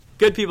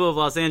Good people of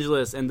Los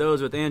Angeles and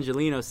those with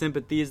Angelino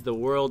sympathies the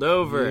world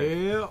over.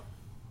 Yeah.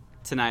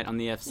 Tonight on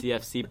the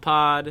FCFC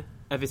pod,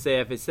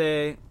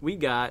 FSA, we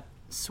got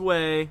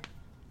Sway,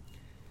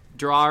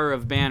 drawer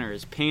of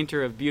banners,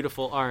 painter of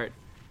beautiful art,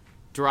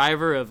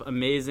 driver of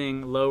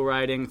amazing,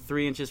 low-riding,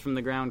 3 inches from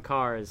the ground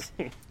cars.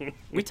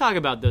 We talk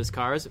about those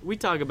cars. We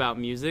talk about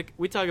music.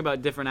 We talk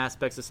about different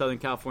aspects of Southern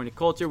California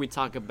culture. We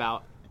talk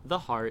about the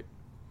heart,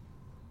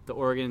 the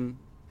organ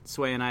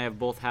Sway and I have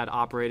both had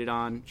operated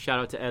on. Shout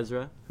out to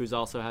Ezra, who's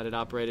also had it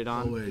operated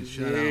on. Always,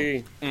 shout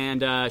out.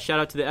 And shout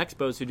out to the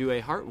Expos who do a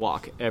heart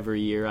walk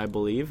every year, I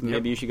believe.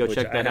 Maybe you should go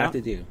check that out. Have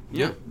to do.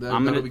 Yep,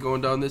 that'll be going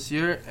down this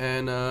year.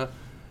 And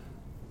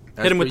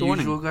hit him with the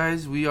usual, warning.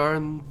 guys, we are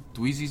in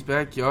Dweezy's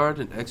backyard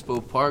in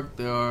Expo Park.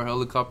 There are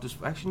helicopters.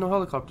 Actually, no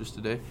helicopters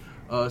today.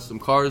 Some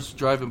cars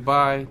driving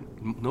by.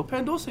 No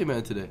Pandose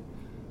Man today.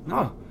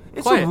 No.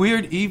 It's Quiet. a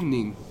weird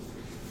evening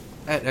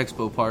at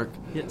Expo Park.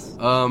 Yes.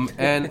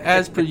 And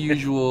as per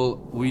usual,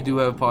 we do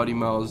have potty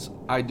mouths.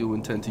 I do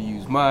intend to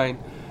use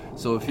mine.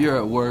 So if you're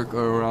at work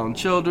or around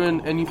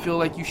children and you feel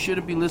like you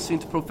shouldn't be listening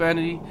to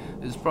profanity,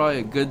 it's probably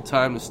a good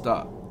time to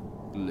stop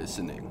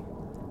listening.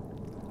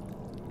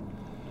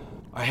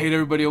 I hate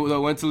everybody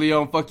that went to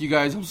Leon. Fuck you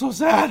guys. I'm so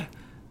sad.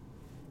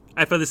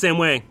 I feel the same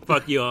way.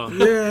 Fuck you all.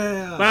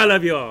 Yeah. But I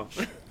love you all.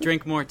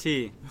 Drink more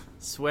tea.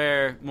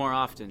 Swear more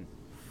often.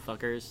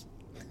 Fuckers.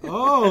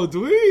 Oh,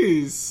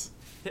 Dweez.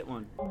 Hit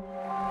one.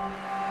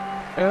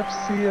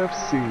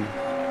 FCFC.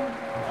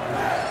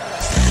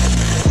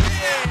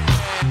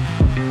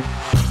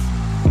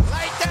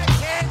 Light that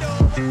candle.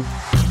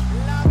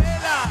 La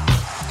vela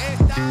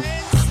está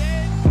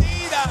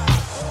encendida.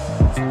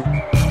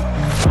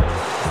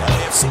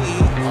 LAFC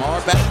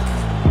are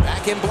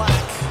back in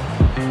black.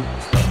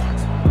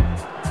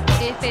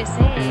 FCFC.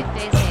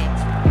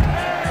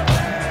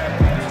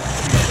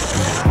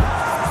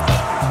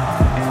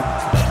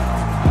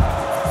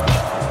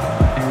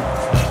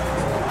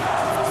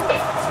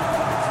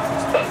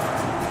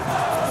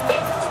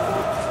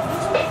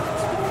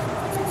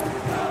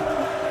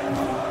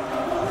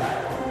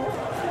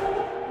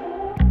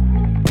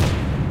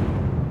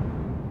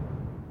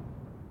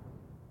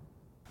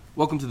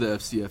 Welcome to the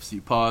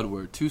FCFC pod,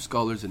 where two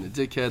scholars and a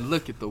dickhead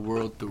look at the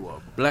world through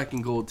a black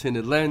and gold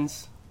tinted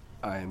lens.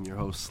 I am your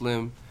host,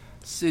 Slim.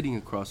 Sitting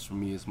across from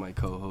me is my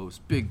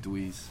co-host, Big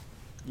Dweez.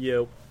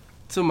 Yo.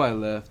 To my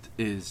left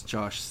is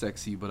Josh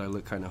Sexy, but I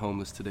look kind of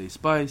homeless today,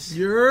 Spice.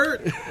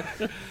 Yurt.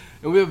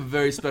 And we have a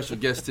very special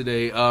guest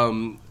today.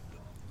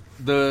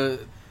 The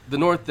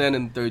North End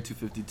and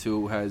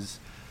 3252 has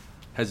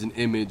an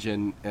image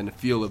and a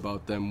feel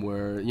about them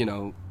where, you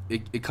know,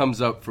 it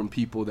comes up from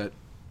people that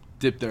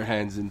dip their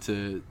hands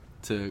into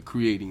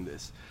creating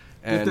this.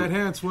 Get that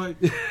hand, Sway.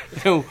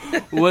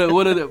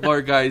 One of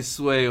our guys,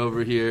 Sway,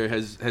 over here,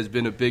 has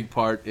been a big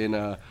part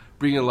in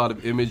bringing a lot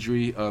of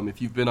imagery.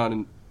 If you've been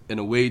on an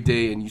away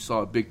day and you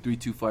saw a big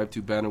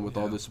 3252 banner with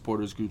all the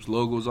supporters groups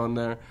logos on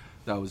there,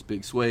 that was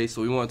Big Sway.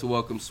 So we wanted to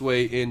welcome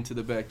Sway into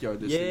the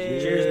backyard this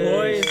evening. Cheers,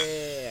 boys.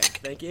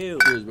 Thank you.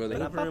 Cheers, brother.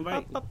 Thank you for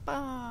inviting.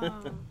 I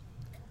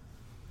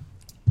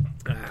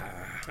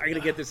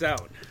gotta get this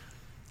out.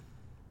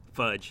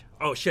 Fudge.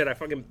 Oh shit! I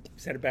fucking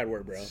said a bad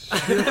word, bro.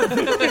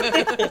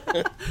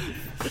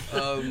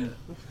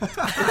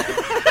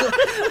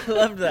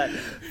 Love that.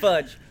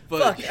 Fudge.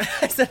 Fuck.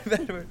 I said a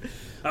bad word.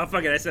 Oh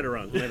fuck it! I said it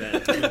wrong. My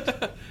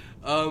bad.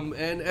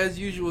 And as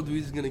usual,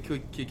 Dweez is going to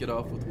kick it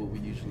off with what we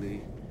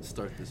usually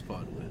start this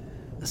pod with.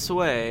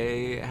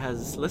 Sway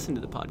has listened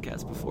to the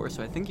podcast before,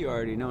 so I think you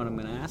already know what I'm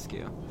going to ask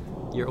you.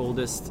 Your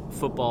oldest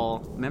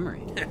football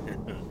memory.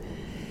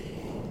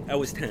 I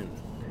was 10.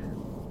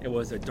 It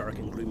was a dark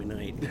and gloomy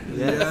night.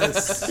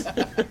 Yes.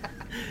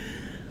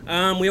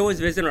 We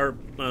always visit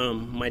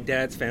my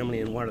dad's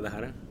family in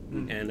Guadalajara,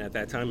 and at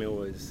that time it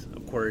was,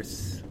 of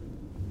course,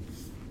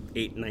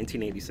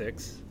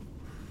 1986.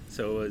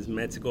 So it was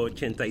Mexico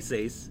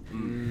 86.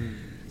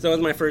 So it was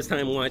my first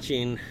time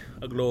watching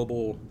a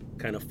global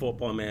kind of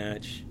football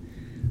match.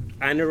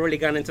 I never really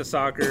got into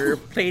soccer.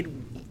 Played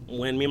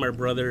when me and my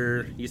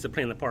brother used to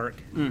play in the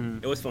park.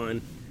 It was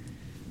fun.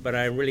 But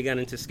I really got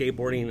into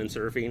skateboarding and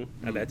surfing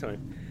at that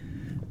time.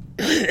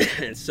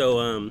 And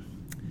so,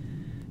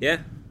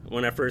 yeah,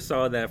 when I first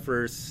saw that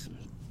first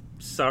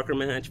soccer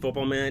match,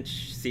 football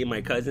match, seeing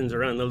my cousins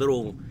around the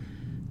looked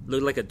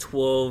like a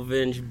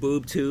 12-inch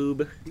boob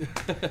tube.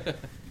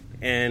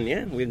 And,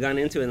 yeah, we've gone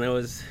into it, and that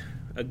was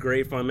a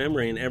great fun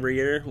memory. And every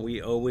year,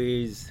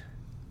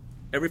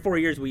 every 4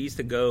 years, we used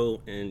to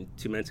go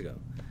to Mexico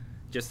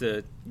just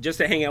to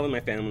hang out with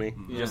my family,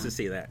 just to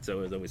see that. So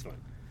it was always fun.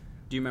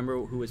 Do you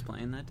remember who was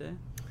playing that day?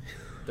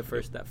 That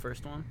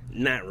first one?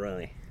 Not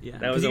really. Yeah,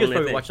 that was you the guys only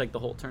probably thing. watched like the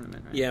whole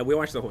tournament, right? Yeah, we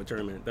watched the whole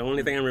tournament. The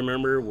only thing I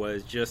remember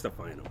was just the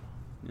final.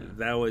 Yeah.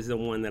 That was the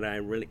one that I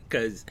really,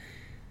 because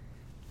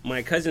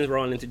my cousins were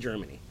all into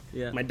Germany.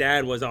 Yeah. My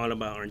dad was all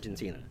about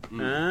Argentina.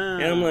 And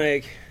I'm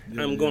like,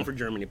 I'm going for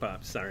Germany,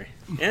 Pops. Sorry.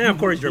 And of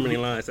course, Germany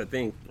lost, I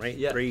think, right?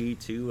 Yeah.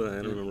 3-2. I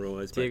don't remember what it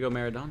was. Diego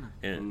Maradona.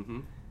 Yeah.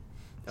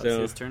 That was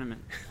his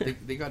tournament.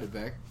 They got it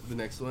back. The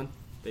next one.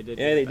 They did.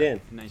 Yeah, get they it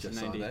back did. in Just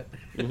saw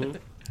 1990.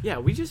 that. Yeah,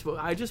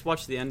 I just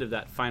watched the end of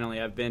that finally.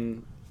 I've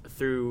been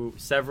through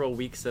several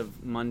weeks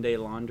of Monday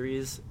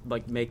laundries,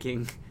 like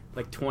making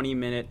like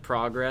 20-minute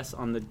progress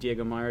on the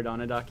Diego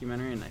Maradona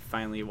documentary, and I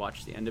finally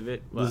watched the end of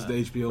it. Was it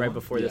the HBO right one?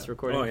 before this Yeah.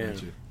 recording. Oh, yeah.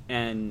 Gotcha.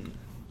 And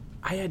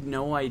I had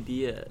no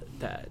idea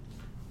that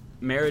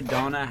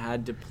Maradona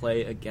had to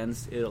play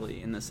against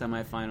Italy in the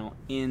semifinal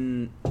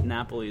in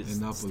Napoli's In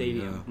Napoli,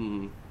 stadium. yeah.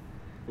 Mm.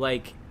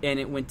 Like, and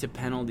it went to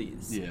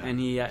penalties. Yeah. And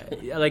he,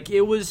 like,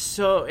 it was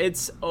so,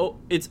 it's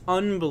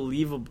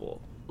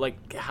unbelievable,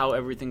 like, how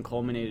everything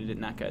culminated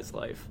in that guy's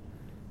life.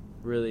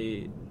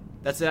 Really,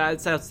 that's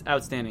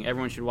outstanding.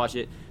 Everyone should watch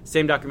it.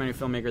 Same documentary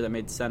filmmaker that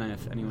made Senna,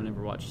 if anyone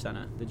ever watched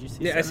Senna. Did you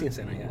see Yeah, Senna? I seen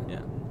Senna. Yeah,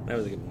 Yeah. that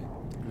was a good movie.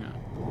 Yeah.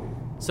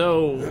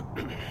 So,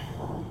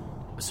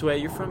 Sway,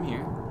 you're from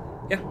here.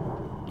 Yeah,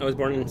 I was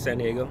born in San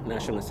Diego,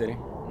 National City.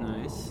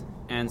 Nice.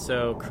 And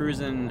so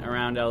cruising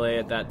around LA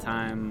at that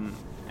time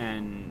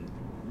and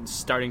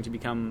starting to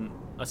become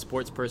a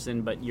sports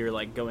person, but you're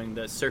like going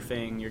the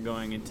surfing, you're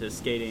going into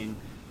skating,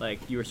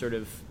 like you were sort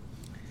of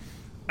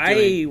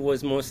I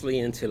was mostly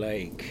into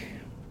like,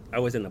 I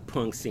was in the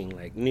punk scene,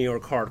 like New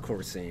York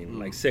hardcore scene,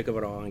 like Sick of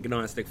It All,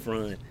 Agnostic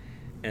Front.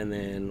 And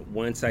then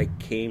once I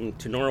came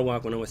to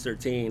Norwalk when I was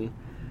 13,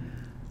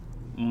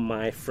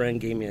 my friend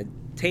gave me a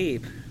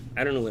tape.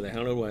 I don't know what the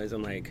hell it was.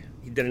 I'm like,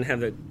 he didn't have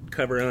the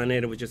cover on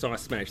it. It was just all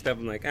smashed up.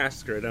 I'm like,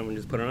 screw it, I'm gonna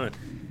just put it on.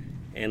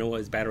 And it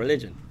was Bad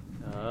Religion.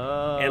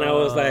 And I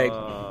was like,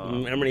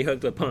 I'm really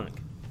hooked with punk.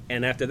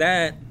 And after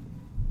that,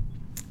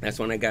 that's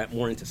when I got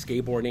more into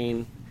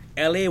skateboarding.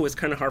 LA was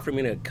kind of hard for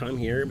me to come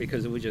here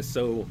because it was just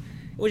so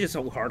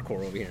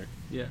hardcore over here.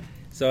 yeah.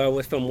 So I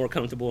always felt more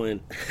comfortable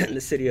in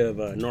the city of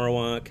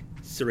Norwalk,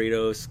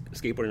 Cerritos,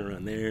 skateboarding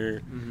around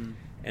there.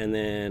 And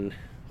then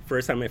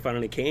first time I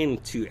finally came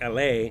to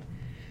LA,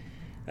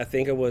 I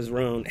think I was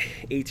around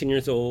 18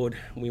 years old.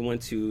 We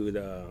went to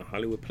the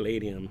Hollywood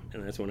Palladium,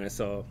 and that's when I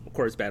saw, of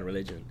course, Bad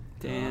Religion.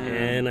 Damn.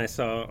 And I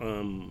saw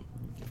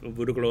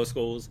Voodoo Glow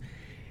Skulls.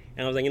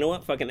 And I was like, you know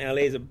what? Fucking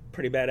LA is a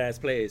pretty badass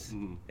place.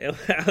 And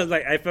I was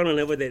like, I fell in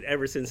love with it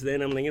ever since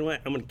then. I'm like, you know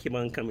what? I'm going to keep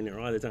on coming here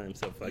all the time.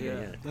 So fucking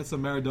yeah. That's the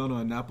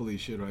Maradona and Napoli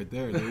shit right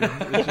there. Dude.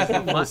 It's just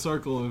a full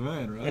circle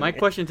event, right? My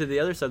question to the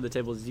other side of the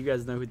table is, do you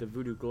guys know who the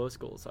Voodoo Glow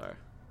Skulls are?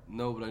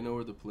 No, but I know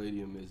where the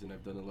Palladium is, and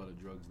I've done a lot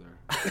of drugs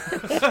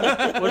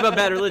there. What about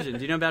Bad Religion?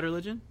 Do you know Bad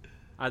Religion?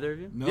 Either of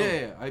you? No.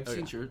 Yeah, I've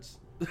seen shirts.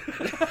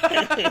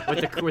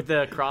 With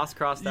the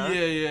crossed out?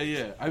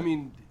 Yeah. I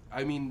mean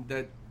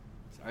that.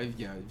 I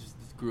just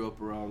grew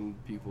up around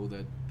people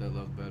that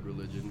love Bad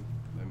Religion.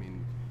 I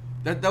mean,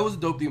 that was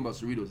the dope thing about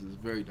Cerritos. It's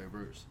very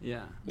diverse.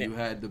 Yeah. You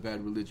had the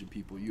Bad Religion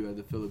people. You had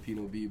the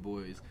Filipino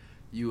b-boys.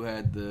 You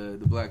had the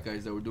black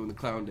guys that were doing the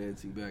clown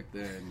dancing back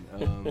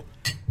then.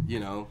 You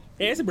know.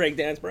 Hey, it's a break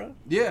dance, bro.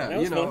 Yeah, That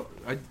was you know,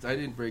 I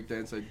didn't break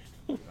dance. I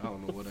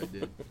don't know what I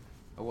did.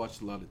 I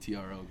watched a lot of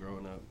TRL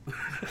growing up.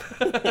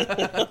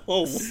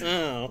 Oh,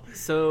 wow.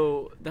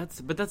 So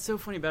that's so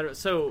funny about it.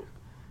 So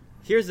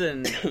here's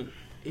an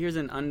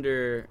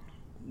under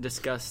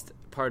discussed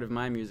part of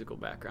my musical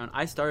background.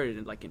 I started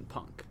in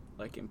punk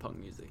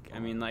music. I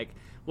mean, I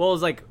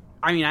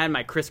had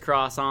my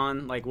crisscross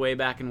on way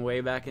back in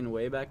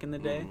the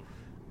day.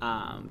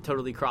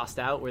 Totally crossed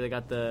out where they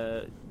got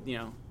the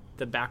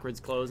backwards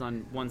clothes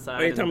on one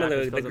side. Are you and talking about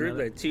backwards the clothes on group,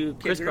 other. the two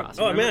kids? Crisscross,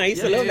 Oh, man, remember? I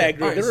used to Yeah, love yeah, that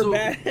group. Alright, They were so-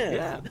 bad.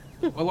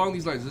 Yeah. Along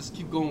these lines, let's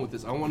keep going with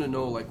this. I want to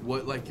know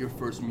what your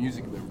first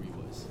music memory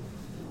was.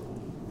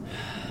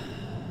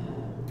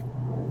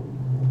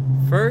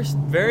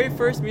 Very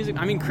first music.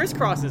 I mean,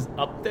 Crisscross is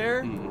up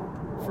there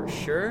for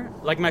sure.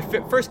 Like my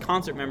first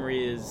concert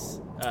memory is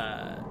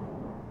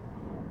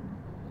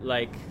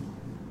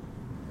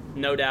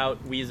no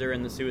doubt Weezer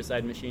and the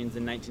Suicide Machines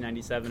in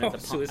 1997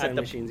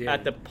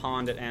 at the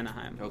pond at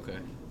Anaheim. Okay.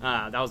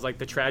 That was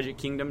the Tragic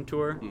Kingdom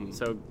tour.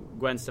 So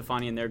Gwen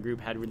Stefani and their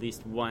group had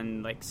released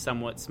one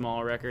somewhat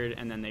small record,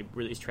 and then they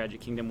released Tragic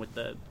Kingdom with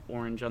the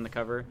orange on the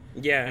cover.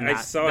 Yeah, And I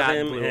that saw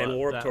them blew in up.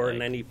 Warped That, Tour in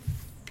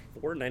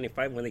 94,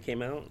 95 when they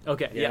came out.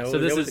 Okay, Yeah, so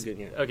this that was is a good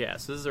year. okay. Yeah,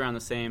 so this is around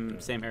the same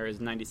era as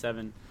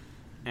 '97,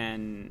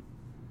 and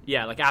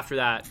yeah, after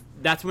that,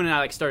 that's when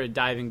I started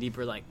diving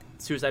deeper.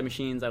 Suicide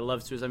Machines, I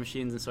loved Suicide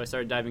Machines, and so I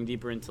started diving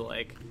deeper into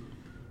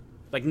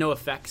No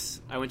Effects.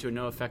 I went to a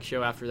No Effects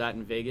show after that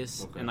in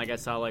Vegas, and I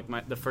saw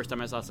the first time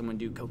I saw someone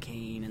do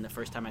cocaine, and the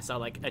first time I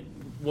saw a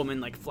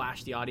woman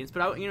flash the audience.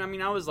 But I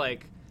was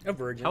A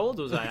virgin. how old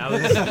was I? I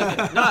was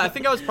no, I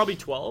think I was probably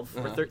 12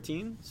 or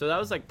 13. So that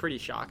was pretty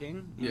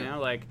shocking. You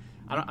know,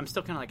 I'm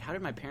still kind of how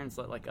did my parents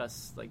let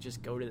us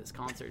just go to this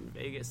concert in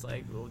Vegas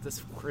with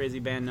this crazy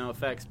band No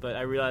Effects? But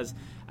I realized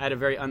I had a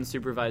very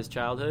unsupervised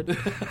childhood,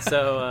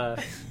 so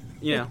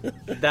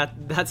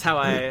that's how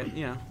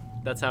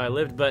I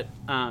lived. But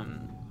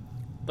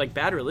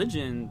Bad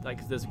Religion,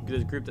 this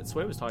group that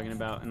Sway was talking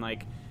about, and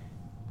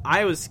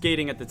I was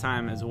skating at the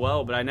time as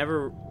well, but I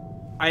never.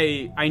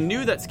 I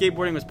knew that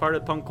skateboarding was part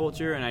of punk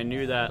culture, and I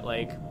knew that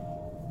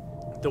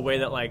the way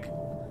that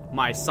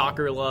my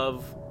soccer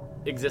love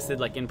existed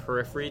in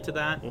periphery to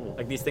that.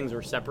 These things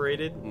were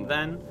separated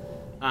then.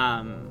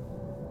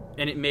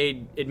 And it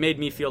made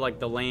me feel like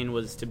the lane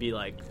was to be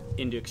like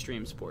into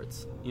extreme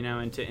sports, you know,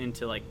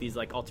 into like these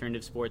like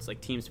alternative sports, like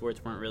team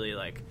sports weren't really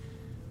like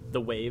the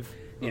wave.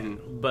 Yeah.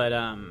 But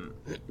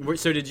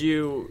so did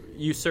you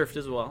surfed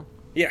as well?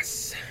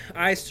 Yes,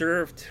 I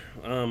surfed.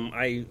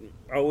 I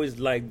always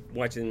liked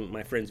watching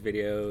my friends'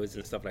 videos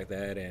and stuff like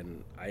that,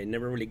 and I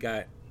never really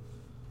got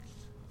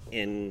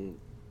in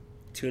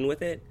tune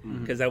with it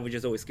because I was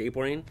just always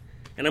skateboarding.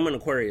 And I'm an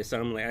Aquarius, so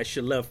I'm like, I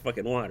should love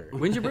fucking water.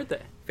 When's your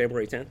birthday?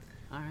 February 10th.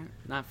 All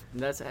right,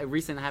 that's a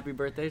recent happy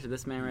birthday to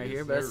this man right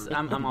here. But sir.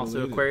 I'm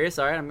also Aquarius.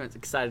 All right, I'm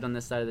excited on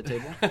this side of the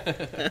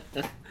table.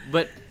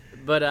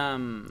 but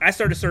I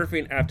started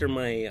surfing after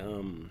my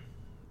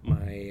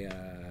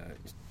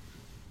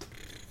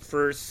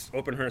first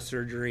open heart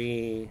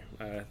surgery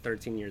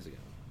 13 years ago.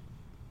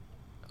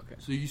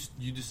 So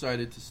you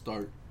decided to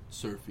start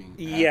surfing?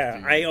 Yeah,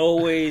 after I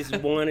always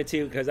wanted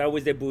to because I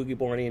always did boogie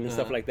boarding and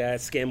stuff like that,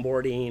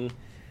 skimboarding,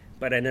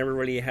 but I never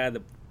really had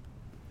the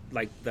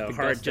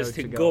heart gusto just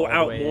to go go all the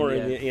out way more.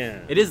 in, Yeah.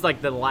 It is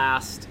like the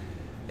last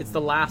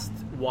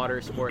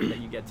water sport that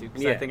you get to.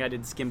 Because I Yeah. think I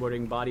did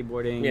skimboarding,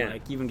 bodyboarding, Yeah.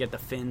 like even get the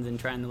fins and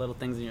trying the little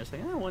things, and you're just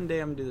like, one day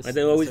I'm gonna do this.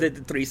 I always this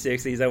did the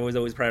 360s. I was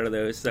always proud of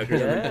those suckers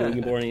Yeah. on the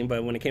boogie boarding.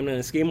 But when it came to the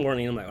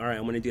skateboarding, I'm like, all right,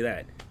 I'm going to do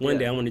that. One Yeah.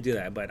 day I'm going to do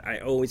that. But I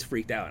always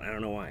freaked out. I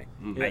don't know why.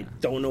 Yeah. I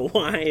don't know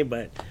why,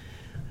 but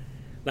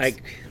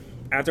like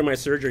after my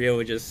surgery,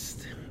 it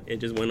just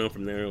went on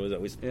from there.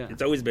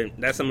 It's always been,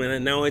 that's something that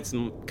now it's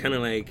kind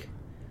of like,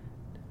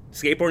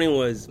 skateboarding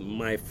was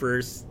my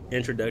first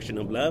introduction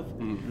of love,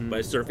 but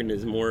surfing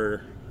is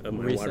more of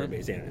my Recent? water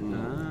base.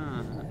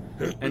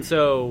 Yeah. And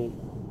so,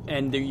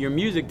 your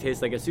music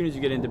taste, like as soon as you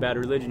get into Bad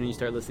Religion and you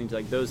start listening to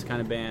like those kind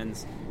of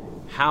bands,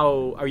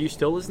 how are you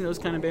still listening to those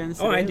kind of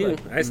bands? Oh, I today?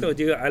 do. I still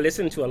do. I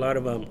listen to a lot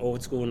of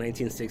old school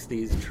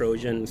 1960s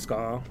Trojan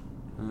ska,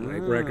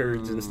 like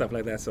records and stuff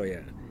like that. So yeah.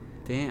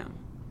 Damn.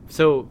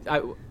 So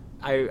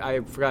I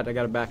forgot. I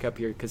got to back up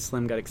here because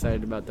Slim got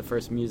excited about the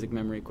first music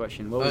memory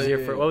question. What was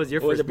What was your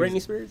Was first? it Britney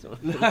music- Spears?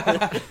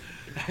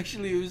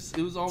 Actually, it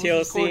was almost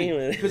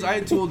TLC, because I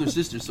had two older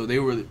sisters, so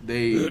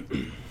they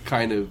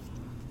kind of.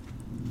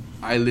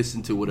 I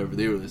listened to whatever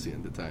they were listening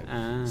at the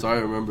time. So I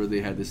remember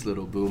they had this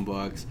little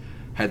boombox,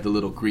 had the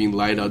little green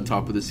light on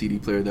top of the CD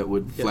player that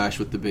would flash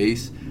with the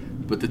bass.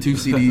 But the two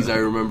CDs I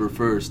remember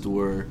first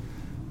were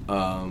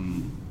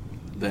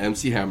the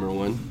MC Hammer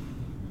one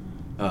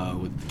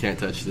with "Can't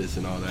Touch This"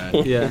 and all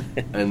that. Yeah.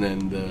 And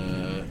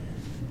then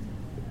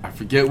I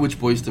forget which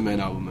Boyz II Men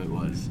album it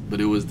was,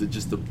 but it was it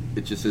just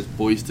says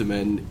Boyz II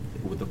Men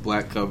with a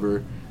black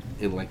cover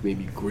in like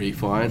maybe gray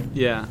font.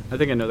 Yeah, I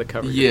think I know the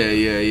cover.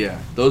 Yeah.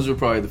 Those were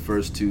probably the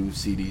first two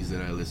CDs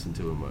that I listened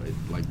to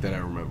that I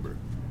remember.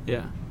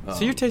 Yeah.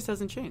 So your taste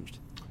hasn't changed.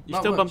 You're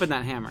Not still much. bumping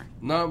that Hammer.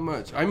 Not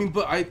much. I mean,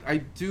 but I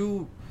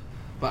do,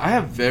 but I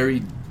have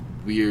very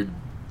weird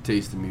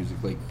taste in music.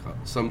 Like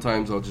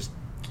sometimes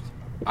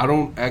I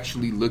don't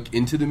actually look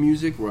into the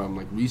music where I'm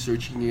like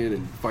researching it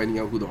and finding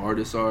out who the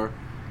artists are.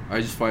 I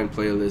just find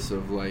playlists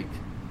of like,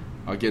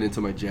 I'll get into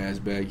my jazz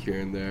bag here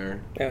and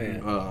there.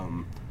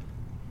 Oh,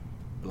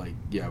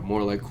 yeah.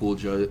 More like cool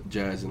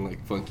jazz and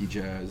like funky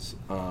jazz.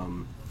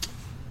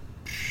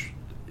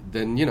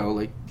 Then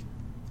like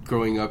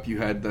growing up, you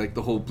had like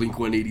the whole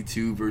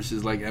Blink-182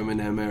 versus like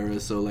Eminem era.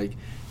 So like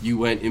you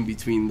went in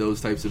between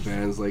those types of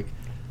bands, like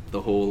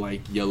the whole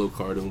like Yellow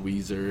Card and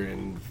Weezer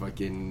and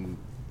fucking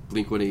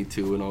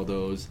Blink-182 and all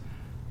those.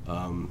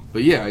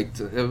 But yeah,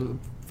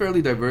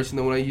 fairly diverse. And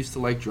then when I used to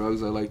like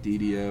drugs, I liked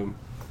EDM.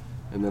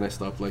 And then I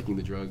stopped liking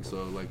the drugs,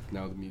 so like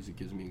now the music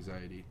gives me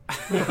anxiety.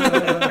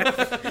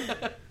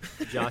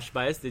 Josh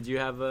Bias, did you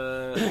have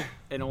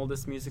an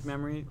oldest music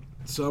memory?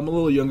 So I'm a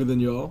little younger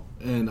than y'all,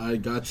 and I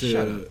got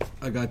to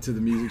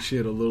the music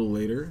shit a little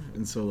later,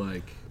 and so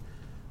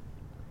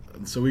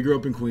we grew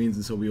up in Queens,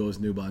 and so we always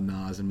knew about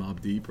Nas and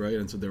Mobb Deep, right?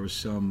 And so there was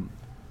some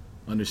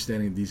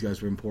understanding that these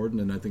guys were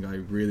important, and I think I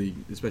really,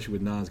 especially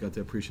with Nas, got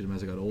to appreciate him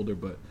as I got older.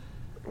 But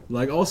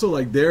like also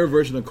like their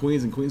version of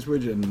Queens and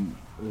Queensbridge and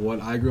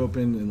what I grew up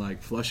in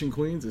like Flushing,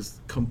 Queens, is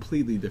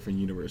completely different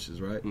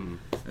universes, right?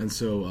 And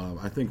so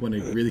I think when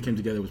it really came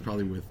together was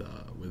probably with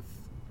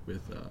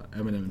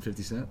Eminem and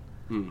 50 Cent.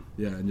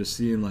 Yeah, and just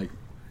seeing like,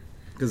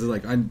 because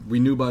like we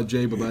knew about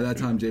Jay, but by that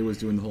time Jay was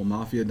doing the whole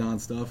Mafia Don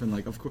stuff, and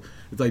like of course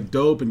it's like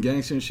dope and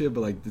gangster and shit,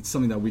 but like it's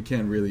something that we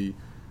can't really,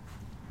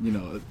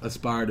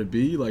 aspire to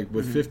be. Like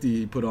with 50,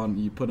 you put on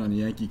a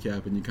Yankee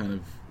cap and you kind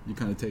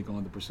of take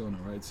on the persona,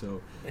 right?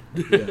 So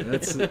yeah,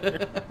 that's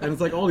and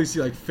it's like all these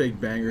like fake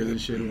bangers and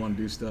shit who want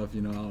to do stuff,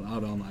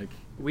 out on like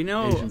We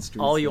know Asian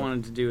street all you stuff.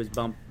 wanted to do is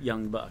bump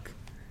Young Buck.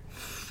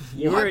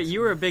 You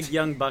were a big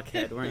Young Buck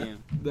head, weren't you?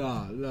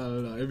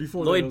 No. And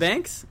before Lloyd that,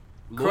 Banks?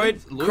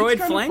 Lloyd's Croyd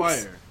kinda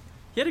Flanks? fire.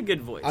 He had a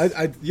good voice.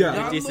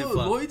 yeah. decent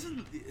flow. Lloyd's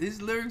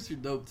his lyrics are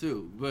dope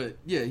too, but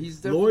yeah, he's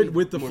definitely Lloyd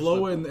with the more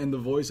flow stuck up. and the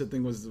voice, I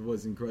think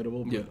was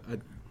incredible. But Yeah.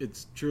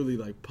 it's truly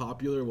like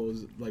popular. What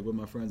was like with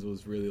my friends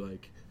was really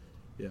like,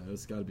 yeah,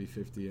 it's got to be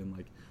 50. And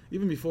like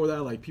even before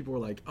that, like people were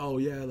like, oh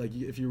yeah, like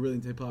if you're really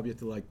into hip hop, you have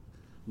to like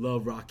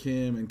love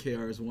Rakim and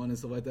KRS-One and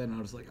stuff like that. And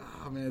I was like,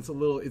 man, it's a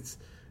little, it's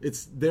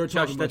they're Josh,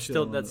 talking that's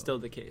about still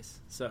the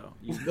case. So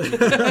you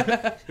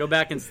go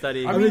back and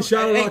study. I mean,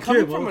 shout out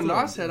coming Rakim. from a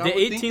Nas head, I would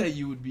The think 18th that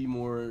you would be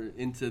more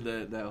into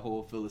that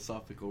whole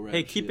philosophical rap.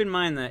 Hey, keep shit. in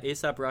mind that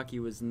A$AP Rocky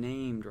was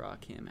named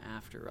Rakim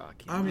after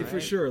Rakim. I mean, right? for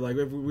sure. Like,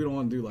 if we don't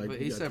want to do like But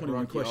we got A$AP 21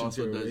 Rocky questions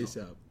also here with does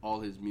A$AP. all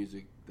his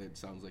music that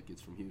sounds like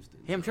it's from Houston.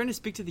 Hey, I'm trying to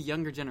speak to the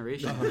younger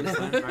generation,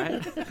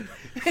 right?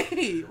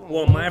 Hey,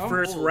 Well, my I'm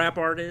first old. rap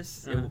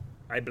artist,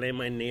 I blame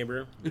my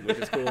neighbor, which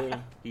is cool.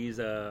 He's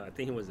I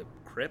think he was a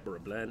Crip or a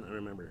Blood. I don't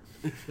remember.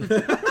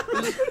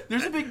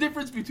 There's a big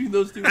difference between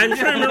those two. I'm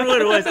trying to remember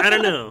what it was. I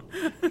don't know.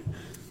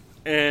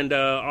 And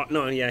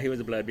no, yeah, he was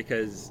a Blood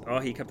because all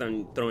he kept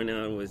on throwing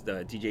out was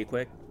the DJ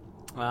Quick.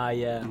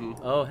 Yeah.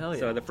 Oh, hell yeah.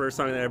 So the first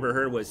song that I ever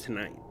heard was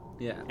Tonight.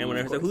 yeah. And when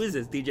I was like, "Who is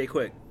this DJ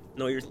Quick?"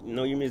 Know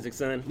your music,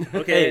 son.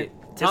 Okay, Hey,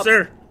 yes,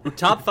 sir.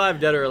 Top 5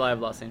 dead or alive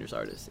Los Angeles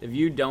artists. If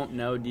you don't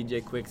know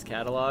DJ Quick's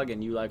catalog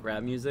and you like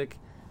rap music,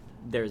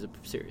 there's a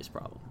serious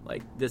problem.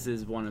 Like, this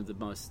is one of the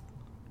most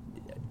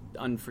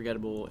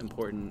unforgettable,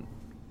 important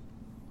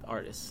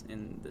artists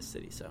in the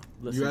city. So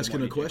listen You to asking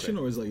more a DJ question,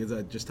 Quick. or is like is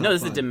that just top No,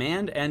 this is a 5?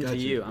 demand and Gotcha.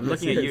 to you. I'm Yes,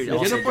 looking at yes, you. yes.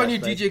 also, Get up on your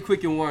Josh, but DJ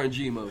Quick and Warren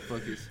G,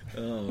 motherfuckers.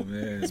 Oh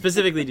man.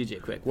 specifically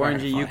DJ Quick. Warren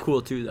G, you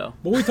cool too though.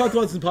 But we talked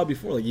about this in the pod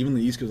before. Like even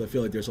the East Coast, I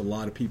feel like there's a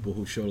lot of people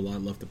who showed a lot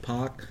of love to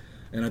Pac,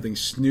 and I think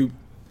Snoop.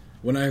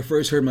 When I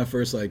first heard my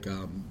first like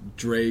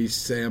Dre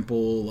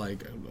sample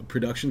like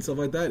production stuff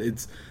like that,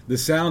 it's the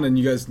sound, and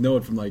you guys know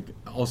it from like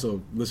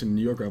also listening to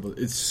New York rap.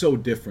 It's so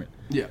different.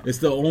 Yeah. It's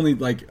the only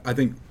like I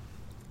think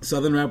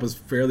Southern rap was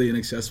fairly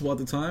inaccessible at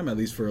the time, at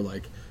least for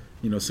like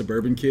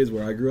suburban kids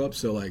where I grew up.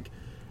 So like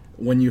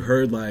when you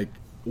heard like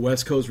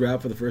West Coast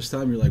rap for the first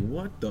time, you're like,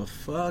 what the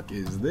fuck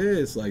is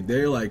this? Like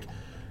they're like.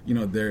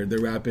 They're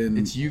rapping.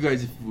 It's you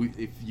guys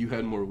if you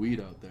had more weed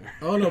out there.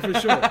 Oh no, for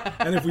sure.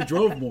 And if we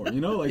drove more,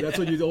 like that's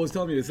what you always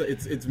tell me. It's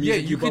music Yeah,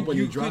 you bump when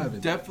you you're driving.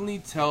 could definitely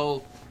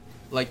tell,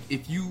 like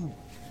if you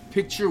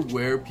picture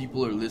where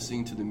people are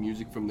listening to the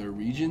music from their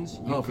regions,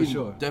 you Oh, for can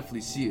sure. definitely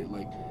see it.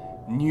 Like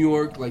New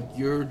York, like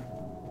you're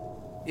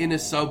in a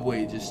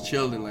subway just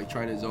chilling, like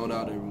trying to zone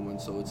out everyone.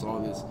 So it's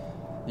all this,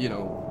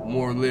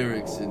 more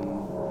lyrics and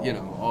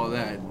all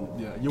that. And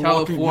Yeah, you're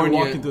California,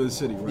 walking through the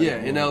city, right? Yeah,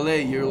 in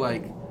LA,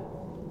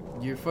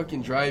 you're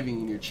fucking driving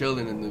and you're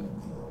chilling and the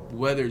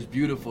weather's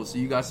beautiful, so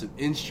you got some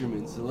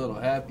instruments a little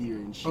happier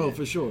and shit. Oh,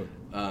 for sure.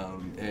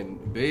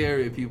 And Bay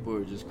Area people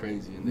are just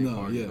crazy and they No,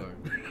 party yeah.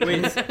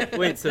 hard.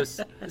 Wait. So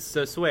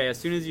Sway, as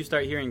soon as you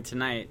start hearing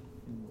Tonight,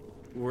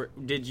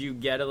 did you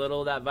get a little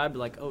of that vibe?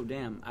 Like, oh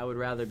damn, I would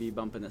rather be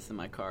bumping this in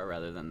my car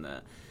rather than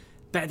the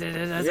Bad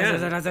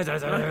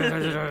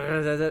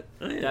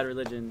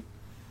Religion.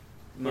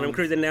 When I'm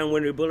cruising down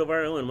Winter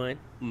Boulevard, I don't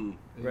mind.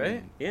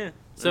 Right? Yeah. I'm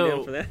So-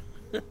 down for that.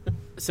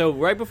 So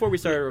right before we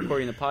started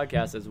recording the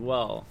podcast as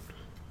well,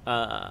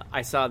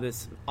 I saw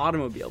this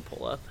automobile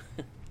pull up.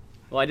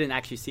 Well, I didn't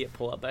actually see it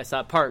pull up, but I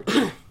saw it parked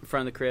in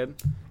front of the crib.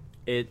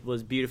 It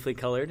was beautifully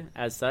colored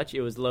as such.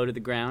 It was low to the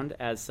ground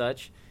as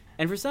such.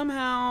 And for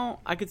somehow,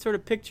 I could sort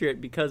of picture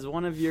it because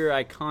one of your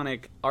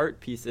iconic art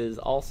pieces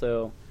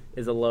also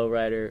is a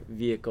lowrider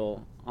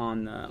vehicle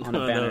on the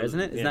banner, isn't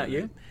it? Isn't that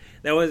you?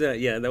 That was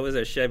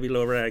a Chevy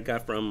lowrider I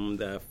got from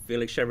the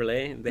Felix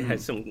Chevrolet. They had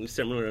some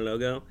similar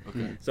logo.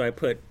 Okay. So I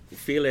put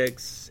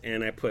Felix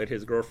and I put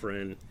his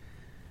girlfriend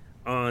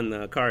on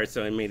the car,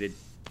 so it made it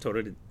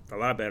totally a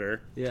lot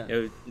better. Yeah.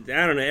 I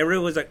don't know.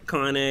 Everyone was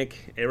iconic.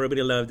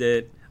 Everybody loved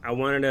it. I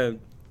wanted to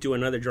do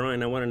another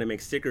drawing. I wanted to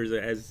make stickers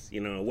as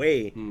a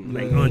way,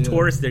 like on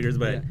tour stickers,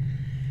 but Yeah.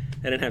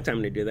 I didn't have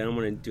time to do that. I'm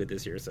going to do it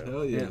this year. So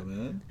Hell yeah, Yeah.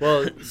 man.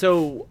 Well,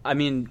 so I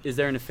mean, is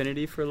there an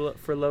affinity for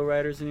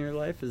lowriders in your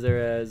life? Is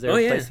there a Oh,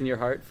 yeah. place in your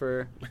heart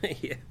for?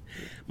 yeah.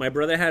 My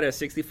brother had a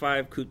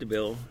 65 Coupe de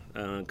Ville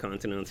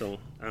Continental.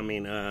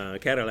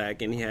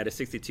 Cadillac, and he had a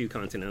 62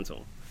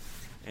 Continental.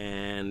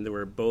 And there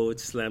were both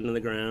slammed on the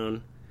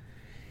ground.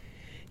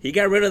 He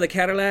got rid of the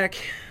Cadillac.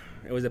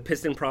 It was a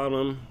piston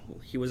problem.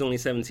 He was only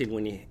 17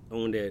 when he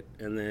owned it.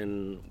 And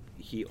then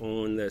he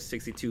owned the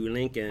 62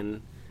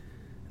 Lincoln.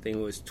 I think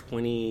it was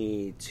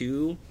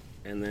 22.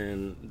 And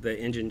then the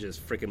engine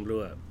just freaking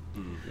blew up.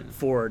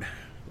 Ford.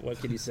 What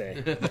could you say?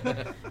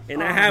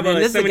 And I have Man,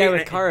 this is a 70 guy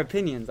with car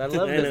opinions. I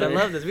love this. I know.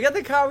 love this. We got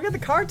the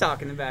car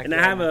talk in the back. And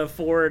I have a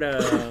Ford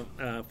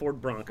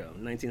Bronco,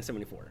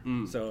 1974.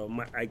 So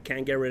I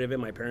can't get rid of it.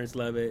 My parents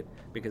love it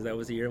because that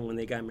was the year when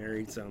they got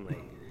married. So I'm like,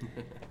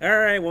 all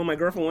right, well, my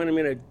girlfriend wanted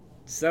me to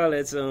sell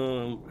it,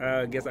 so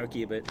I guess I'll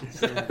keep it.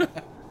 So,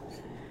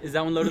 Is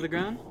that one low to the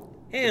ground?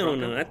 hell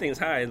no, that thing's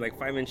high. It's like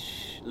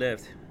 5-inch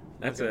lift.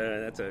 That's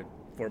a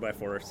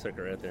 4x4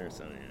 sticker right there.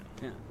 So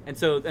Yeah.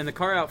 And the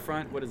car out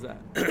front, what is that?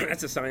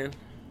 that's a Scion.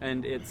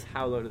 And it's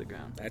how low to the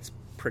ground? That's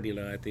pretty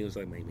low. I think it was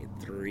like maybe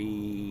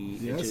 3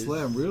 Yeah, inches.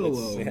 slam real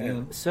It's- low, yeah.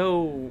 man.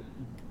 So,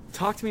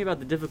 talk to me about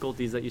the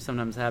difficulties that you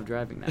sometimes have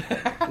driving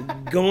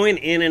that. Going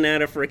in and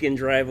out of freaking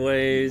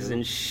driveways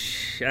and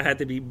I had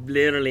to be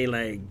literally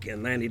like a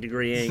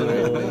 90-degree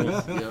angle.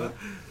 Yeah.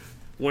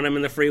 When I'm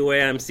in the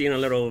freeway, I'm seeing a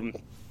little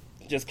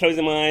just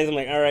closing my eyes. I'm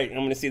like, all right, I'm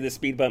gonna see the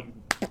speed bump.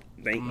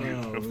 Thank you.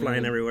 Oh, I'm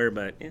flying man. everywhere,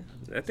 but yeah,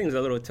 that thing's a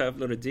little tough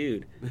little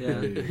dude.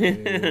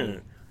 Yeah.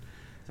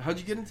 So how'd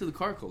you get into the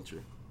car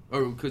culture?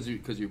 Or because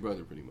your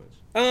brother, pretty much.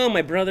 Oh,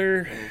 my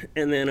brother,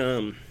 and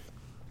then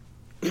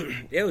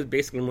it was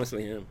basically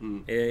mostly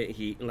him.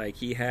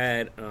 He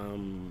had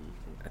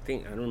I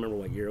think I don't remember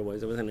what year it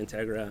was. It was an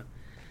Integra.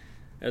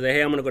 I was like,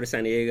 hey, I'm gonna go to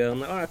San Diego. I'm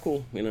like, all right,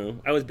 cool. You know,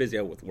 I was busy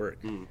out with work.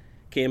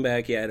 Came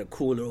back, he had a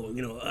cool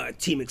little,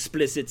 Team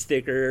Explicit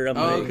sticker. I'm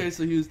like, Okay,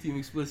 so he was Team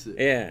Explicit.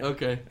 Yeah.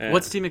 Okay.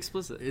 What's Team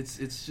Explicit?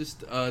 It's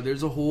just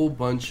there's a whole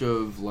bunch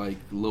of like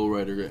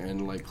lowrider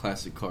and like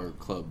classic car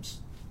clubs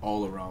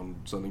all around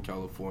Southern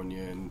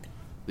California and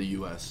the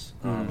U.S.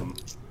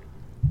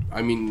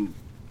 I mean,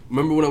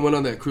 remember when I went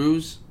on that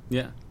cruise?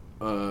 Yeah.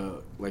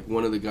 Like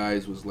one of the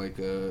guys was like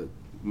a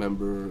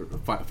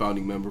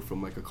founding member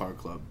from like a car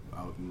club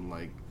out in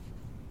like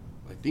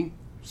I think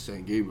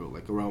San Gabriel,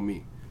 like around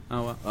me.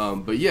 Oh, wow.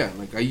 But yeah,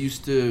 like I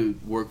used to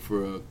work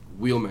for a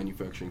wheel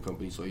manufacturing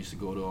company, so I used to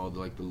go to all the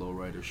like the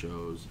lowrider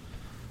shows,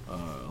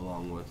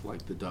 along with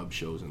like the dub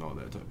shows and all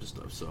that type of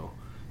stuff. So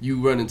you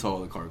run into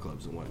all the car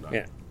clubs and whatnot.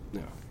 Yeah.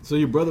 Yeah. So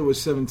your brother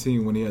was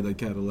 17 when he had that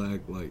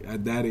Cadillac. Like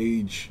at that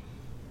age,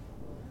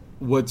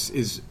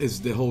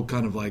 is the whole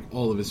kind of like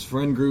all of his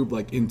friend group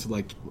like into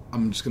like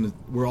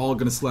we're all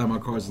gonna slam our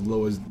cars as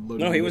low as low.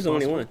 no, he was the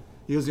only possible? one.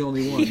 He was the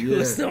only one. He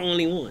was the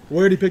only one.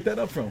 Where did he pick that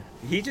up from?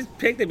 He just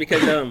picked it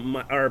because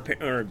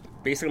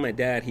basically my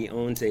dad, he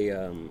owns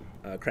a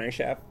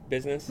crankshaft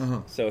business,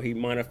 so he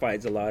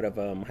modifies a lot of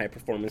high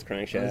performance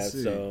crankshafts.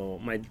 see.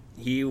 So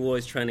he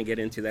was trying to get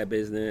into that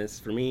business.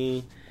 For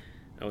me,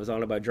 I was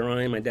all about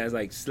drawing. My dad's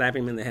like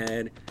slapping him in the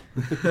head.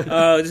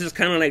 This is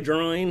kind of like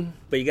drawing,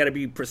 but you got to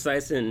be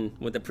precise and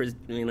with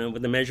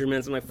the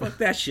measurements. I'm like, fuck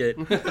that shit.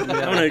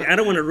 I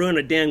don't want to ruin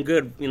a damn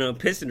good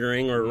piston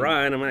ring or a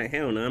rod. I'm like,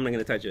 hell no, I'm not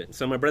gonna touch it.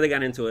 So my brother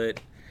got into it.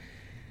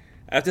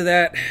 After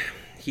that,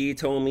 he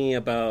told me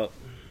about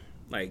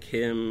like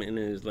him and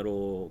his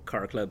little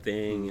car club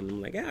thing, and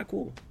I'm like, yeah,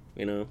 cool.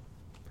 I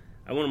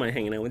wouldn't mind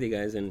hanging out with you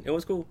guys, and it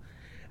was cool.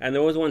 And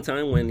there was one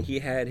time when he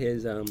had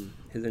his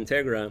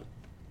Integra.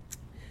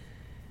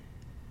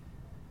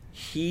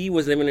 He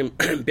was living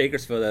in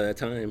Bakersfield at that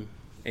time,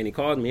 and he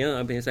called me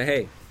up and he said,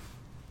 "Hey,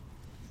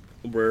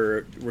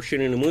 we're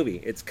shooting a movie.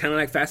 It's kind of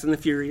like Fast and the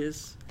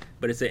Furious,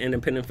 but it's an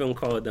independent film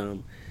called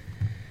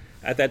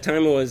at that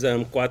time it was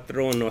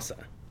Cuatro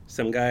Nosa.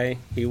 Some guy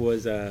he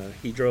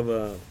drove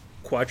a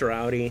Quattro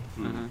Audi,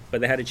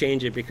 but they had to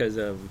change it because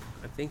of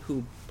I think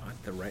who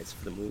bought the rights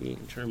for the movie.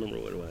 I'm trying to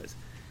remember what it was.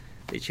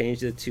 They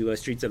changed it to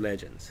Streets of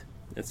Legends,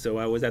 and so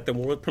I was at the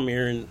world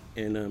premiere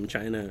in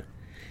China,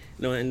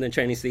 in the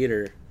Chinese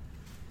theater.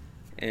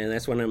 And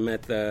that's when I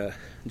met the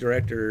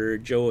director,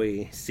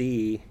 Joey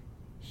C.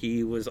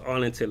 He was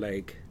all into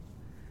like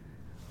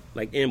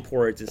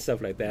imports and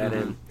stuff like that.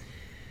 And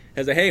I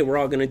was like, hey, we're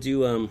all going to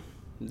do,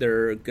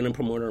 they're going to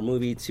promote our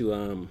movie to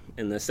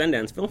in the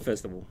Sundance Film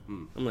Festival.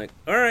 I'm like,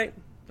 all right.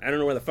 I don't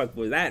know where the fuck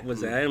was at.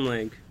 I'm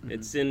like,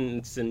 it's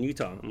in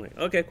Utah. I'm like,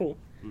 okay, cool.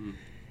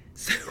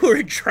 So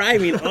we're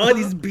driving all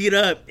these beat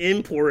up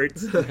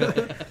imports.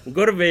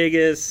 Go to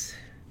Vegas.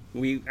 I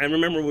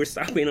remember we're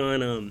stopping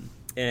on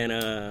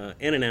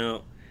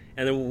In-N-Out,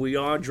 and then we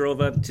all drove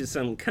up to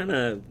some kind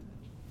of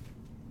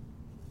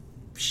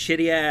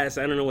shitty ass,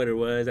 I don't know what it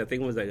was. I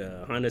think it was like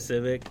a Honda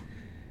Civic.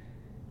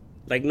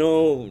 Like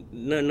no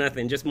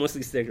nothing, just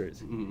mostly stickers.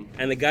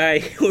 And the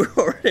guy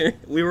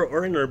we were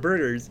ordering our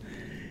burgers,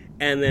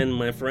 and then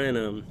my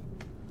friend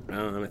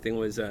I think it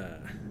was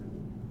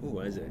who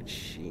was it?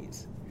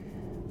 Jeez,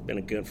 been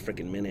a good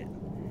freaking minute.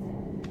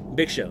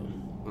 Big Show,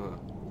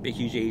 big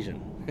huge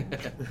Asian.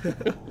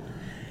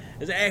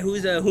 I said, hey,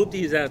 who's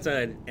Hoopties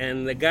outside?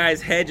 And the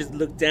guy's head just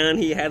looked down.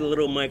 He had a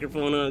little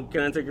microphone on.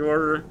 Can I take your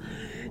order?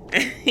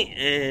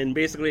 And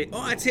basically,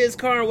 oh, it's his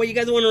car. What, you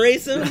guys want to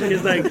race him? And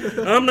he's like,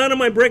 I'm not on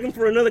my breaking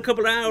for another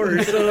couple of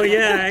hours. So,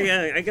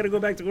 yeah, I got to go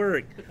back to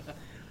work.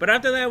 But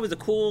after that, it was a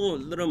cool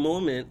little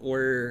moment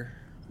where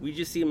we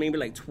just see maybe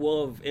like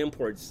 12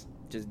 imports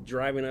just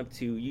driving up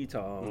to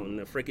Utah on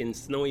the freaking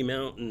snowy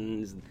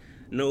mountains.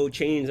 No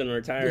chains on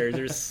our tires.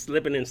 They're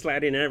slipping and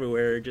sliding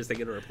everywhere just to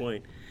get to our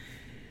point.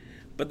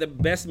 But the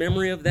best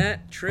memory of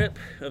that trip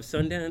of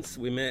Sundance,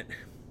 we met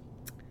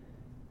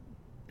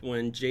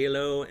when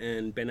J-Lo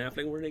and Ben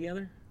Affleck were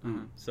together.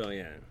 So,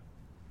 yeah.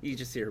 You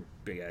just see her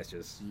big ass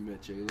just... You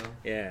met J-Lo?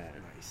 Yeah.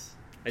 Nice.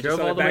 I Drove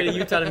saw all the the way back to of-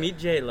 Utah to meet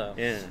J-Lo.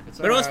 Yeah. It's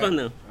But it was alright. fun,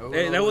 though. I will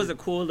That was always- a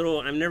cool little...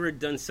 I've never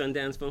done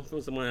Sundance film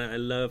festivals. I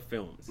love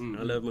films.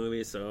 I love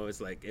movies, so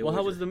it's like... Well,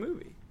 how was the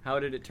movie? How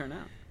did it turn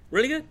out?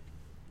 Really good.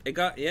 It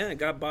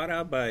got bought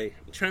out by...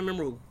 I'm trying to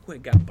remember who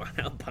it got bought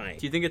out by.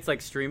 Do you think it's like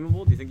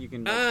streamable? Do you think you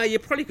can? You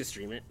probably could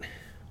stream it.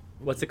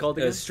 What's it called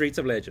again? Streets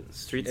of Legends.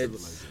 Streets of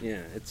Legends.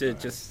 Yeah, it's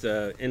just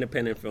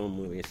independent film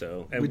movie.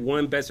 So I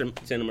won best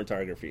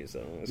cinematography.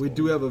 So We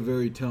do have a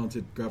very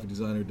talented graphic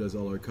designer who does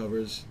all our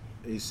covers,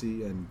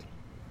 AC, and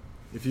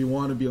if you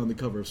want to be on the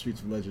cover of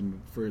Streets of Legend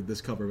for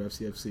this cover of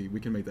FCFC, we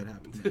can make that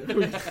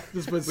happen.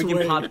 Just put Sway.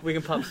 We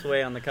can pop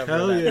Sway on the cover.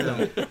 Hell of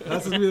that. yeah,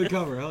 that's gonna be the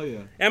cover. Hell yeah.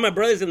 And my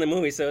brother's in the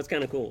movie, so it's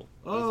kind of cool.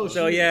 Oh,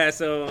 So shit. yeah,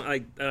 so I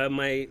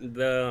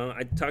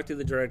talked to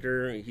the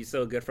director. He's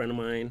still a good friend of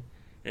mine,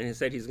 and he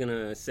said he's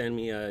gonna send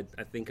me I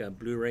think a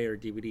Blu-ray or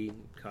DVD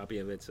copy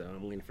of it. So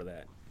I'm waiting for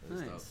that.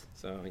 Nice.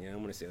 So yeah,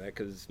 I'm gonna see that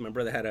because my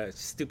brother had a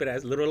stupid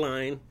ass little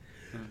line.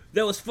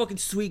 That was fucking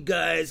sweet,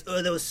 guys.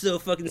 Oh, that was so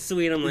fucking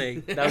sweet. I'm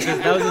like, That was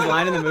his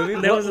line in the movie.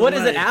 That was his What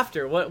is it line.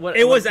 after? What?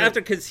 it was what's after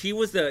because he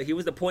was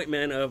the point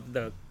man of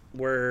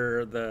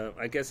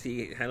I guess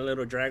he had a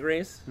little drag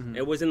race.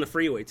 It was in the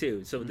freeway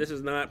too, so this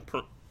is not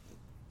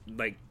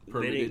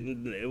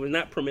Permitted. it was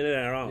not permitted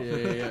at all.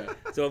 Yeah.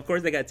 So of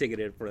course they got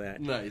ticketed for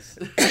that. Nice.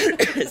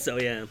 So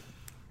yeah,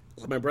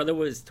 my brother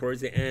was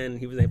towards the end.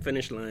 He was at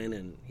finish line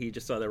and he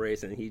just saw the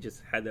race and he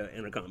just had the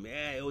intercom.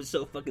 Yeah, it was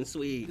so fucking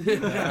sweet.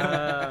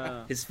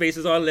 His face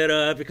was all lit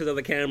up because of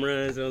the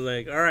cameras. I was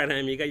like, all right,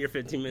 Ham, you got your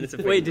 15 minutes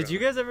of fame, Wait, did bro." you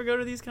guys ever go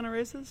to these kind of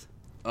races?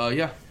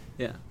 Yeah.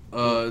 Yeah.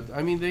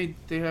 I mean,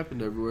 they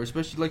happened everywhere,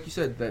 especially like you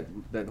said,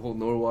 that whole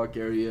Norwalk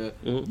area.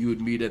 Mhm. You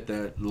would meet at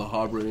that La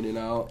Habra In and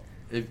Out.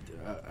 If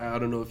I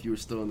don't know if you were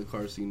still in the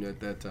car scene at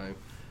that time,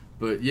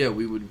 but yeah,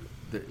 we would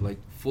like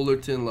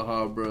Fullerton, La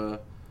Habra.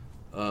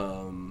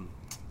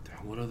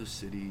 What other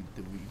city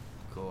did we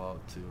go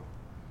out to?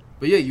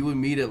 But yeah, you would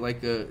meet at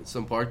like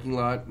some parking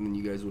lot, and then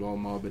you guys would all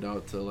mob it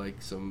out to like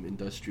some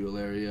industrial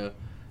area,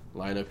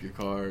 line up your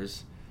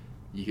cars.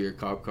 You hear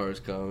cop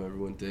cars come,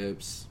 everyone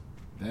dips.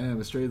 Damn,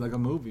 it's straight like a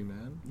movie,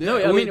 man. No,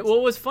 Yeah, I mean,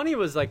 what was funny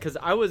was like because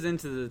I was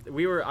into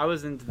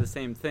the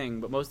same thing,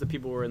 but most of the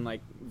people were in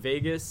like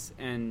Vegas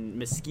and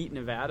Mesquite,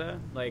 Nevada,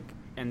 like,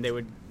 and they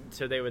would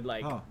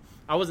like. Huh.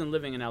 I wasn't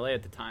living in LA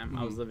at the time.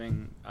 I was Mhm.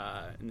 living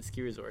in the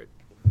ski resort,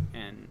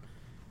 and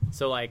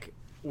so like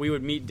we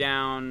would meet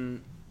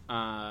down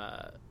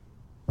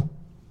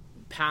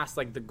past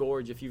like the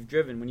gorge. If you've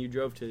driven, when you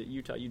drove to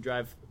Utah, you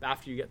drive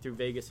after you get through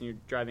Vegas and you're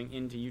driving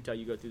into Utah,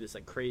 you go through this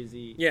like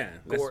crazy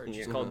gorge.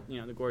 It's called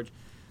the gorge.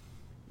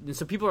 And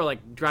so people are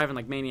like driving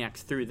like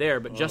maniacs through there,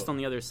 but just on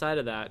the other side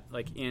of that,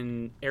 like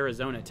in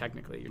Arizona,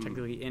 technically, you're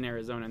technically in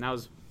Arizona, and that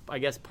was, I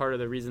guess, part of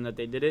the reason that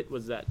they did it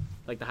was that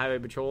like the highway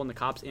patrol and the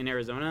cops in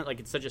Arizona, like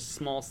it's such a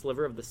small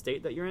sliver of the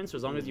state that you're in. So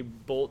as long as you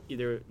bolt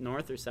either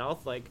north or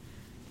south, like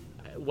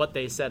what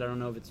they said, I don't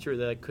know if it's true,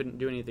 that they couldn't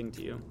do anything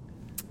to you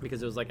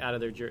because it was like out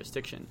of their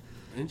jurisdiction.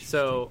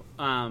 So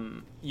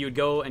you would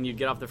go and you'd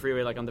get off the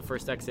freeway like on the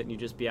first exit and you'd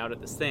just be out at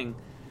this thing.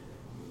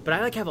 But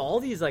I like have all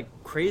these like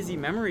crazy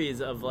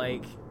memories of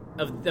like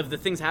of the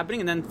things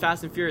happening, and then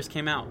Fast and Furious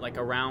came out like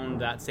around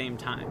that same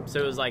time. So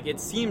it was like it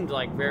seemed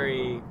like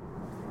very,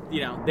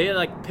 they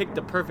like picked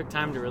the perfect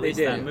time to release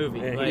that movie.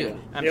 Yeah, Like, yeah.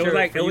 I'm It sure was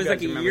like for you a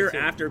guys remember year too.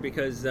 after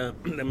because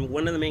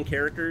one of the main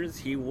characters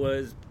he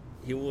was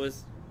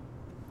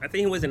I think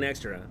he was an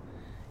extra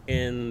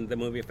in the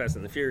movie Fast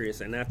and the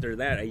Furious, and after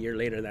that, a year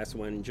later, that's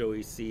when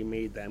Joey C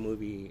made that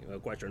movie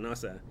Quattro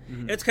Nossa.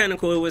 Mm-hmm. It's kind of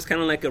cool. It was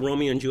kind of like a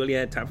Romeo and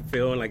Juliet type of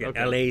feel, like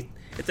Okay. LA.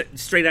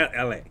 It's straight out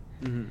LA.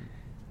 Mm-hmm.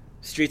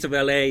 Streets of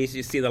LA.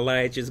 You see the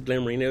lights just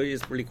glimmering. It was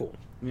just really cool.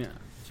 Yeah.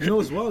 You know,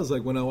 as well as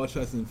like when I watched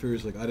Fast and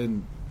Furious, like I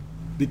didn't,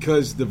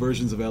 because the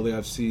versions of LA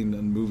I've seen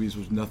in movies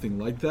was nothing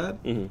like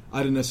that. Mhm. I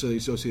didn't necessarily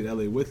associate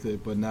LA with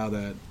it, but now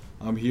that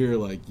I'm here,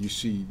 like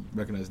you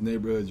recognize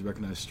neighborhoods, you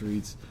recognize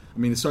streets. I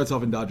mean, it starts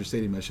off in Dodger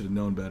Stadium. I should have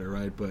known better,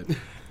 right? But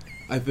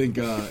I think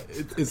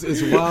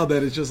it's wild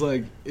that it's just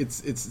like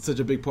it's such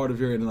a big part of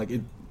here, and like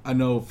I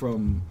know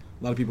from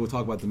a lot of people who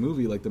talk about the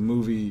movie, like the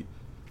movie.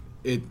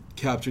 It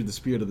captured the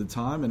spirit of the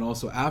time, and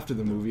also after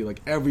the movie, like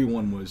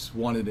everyone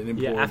wanted an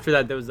import. Yeah, after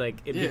that, there was like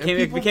it Yeah, and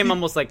became people-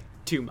 almost like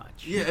too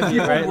much. Yeah, and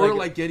people Right? were Like-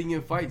 like getting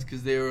in fights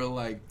because they were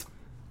like,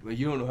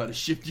 you don't know how to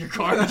shift your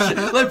car. And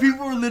shit. Like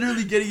people were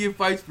literally getting in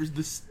fights for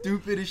the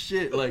stupidest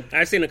shit. Like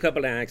I've seen a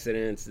couple of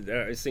accidents.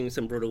 I've seen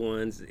some brutal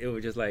ones. It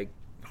was just like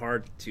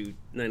hard to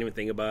not even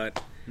think about.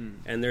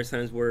 And there's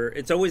times where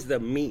it's always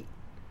the meet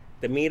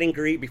and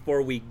greet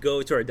before we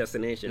go to our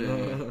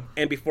destination.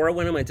 And before I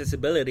went on my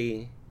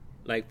disability,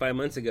 like 5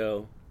 months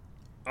ago,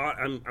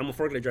 I'm a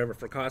forklift driver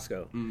for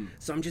Costco.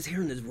 So I'm just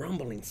hearing this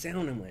rumbling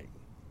sound. I'm like,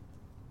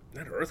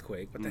 not an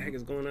earthquake. What the heck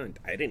is going on?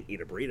 I didn't eat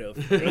a burrito.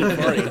 I ain't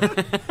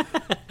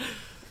farting.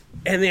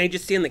 And then I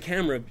just see in the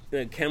camera,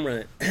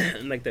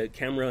 like the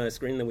camera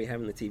screen that we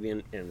have in the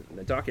TV in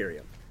the dock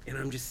area, and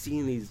I'm just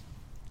seeing these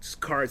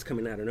cars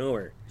coming out of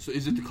nowhere. so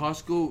is it the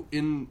Costco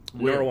in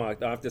where?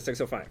 Norwalk off the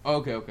 605, Oh,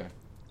 okay.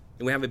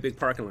 and we have a big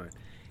parking lot,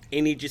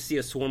 and you just see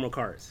a swarm of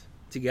cars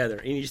together,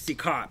 and you just see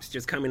cops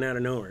just coming out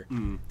of nowhere,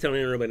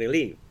 telling everybody to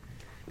leave,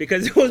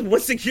 because it was one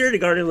security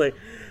guard who was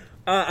like,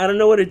 I don't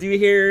know what to do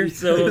here,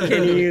 so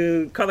can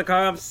you call the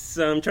cops?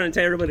 I'm trying to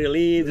tell everybody to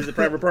leave. This is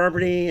private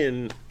property,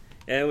 and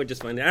it was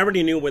just fun. I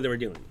already knew what they were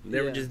doing. They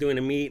were just doing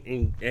a meet,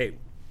 and hey,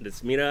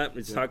 let's meet up.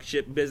 Let's talk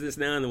shit business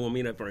now, and then we'll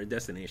meet up for our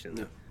destination.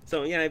 Yeah.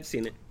 So yeah, I've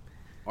seen it.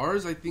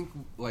 Ours, I think,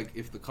 like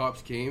if the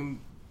cops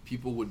came,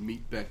 people would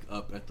meet back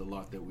up at the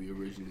lot that we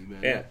originally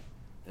met Yeah. at,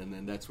 and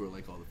then that's where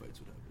like all the fights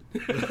would happen.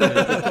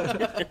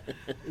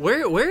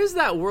 Where is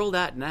that world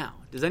at now?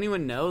 Does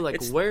anyone know?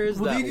 Like, where is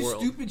Well, that they do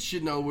world? stupid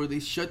shit now where they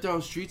shut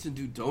down streets and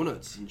do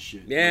donuts and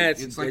shit. Yeah, Like,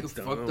 it's like it's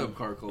a fucked up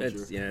car culture.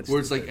 It's where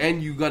it's like, stupid.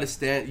 and you gotta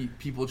stand.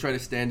 People try to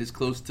stand as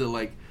close to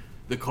like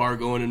the car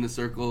going in a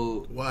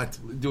circle, What?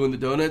 doing the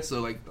donuts.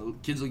 So like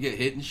kids will get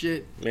hit and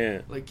shit.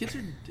 Yeah. Like kids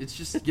are. It's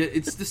just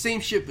it's the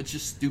same shit, but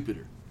just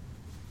stupider.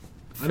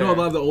 I know a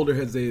lot of the older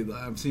heads.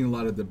 I'm seeing a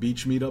lot of the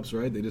beach meetups,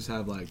 right? They just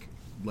have like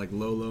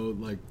low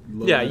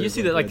Yeah, riders you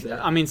see that. Like,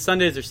 that. I mean,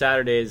 Sundays or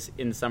Saturdays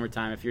in the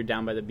summertime, if you're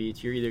down by the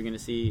beach, you're either going to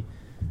see,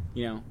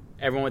 you know,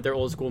 everyone with their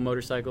old school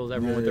motorcycles,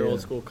 everyone with their old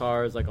school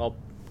cars, like all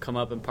come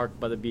up and park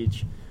by the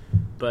beach.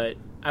 But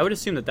I would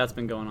assume that that's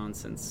been going on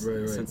since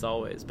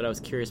always. But I was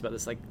curious about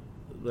this like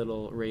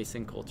little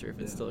racing culture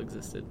if it still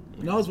existed.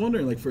 And I was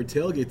wondering, like for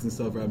tailgates and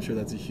stuff, I'm sure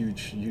that's a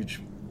huge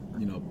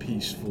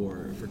piece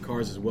for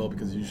cars as well,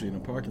 because usually in a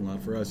parking lot.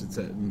 For us, it's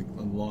on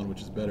the lawn,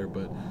 which is better.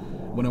 But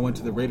when I went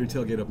to the Raider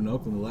tailgate up in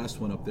Oakland, the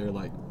last one up there,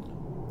 like,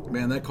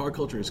 man, that car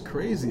culture is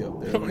crazy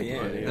up there. Like,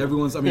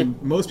 everyone's, I mean,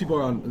 most people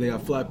they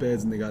have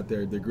flatbeds and they got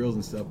their grills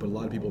and stuff, but a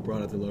lot of people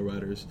brought out their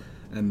lowriders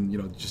and,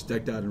 just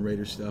decked out in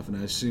Raider stuff. And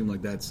I assume,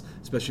 like, that's,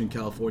 especially in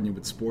California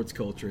with sports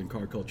culture and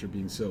car culture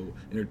being so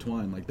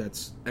intertwined, like,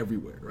 that's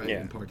everywhere, right? Yeah.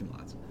 In parking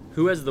lots.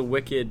 Who has the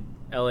wicked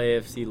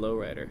LAFC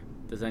lowrider?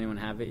 Does anyone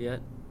have it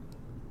yet?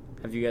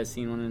 Have you guys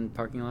seen one in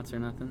parking lots or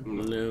nothing?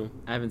 No.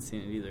 I haven't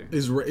seen it either.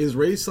 Is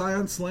Ray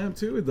Scion slam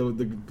too? The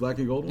black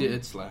and gold one? Yeah,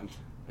 it's slammed.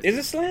 Is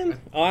it slammed?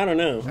 Oh, I don't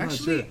know.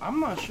 Actually,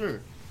 I'm not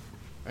sure.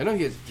 I know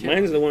he has.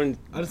 Mine's the one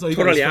I just know he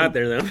totally got out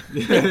there,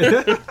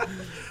 though.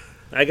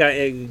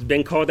 It's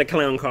been called the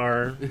clown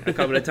car a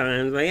couple of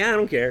times. Like, yeah, I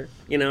don't care.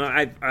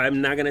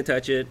 I'm not gonna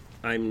touch it.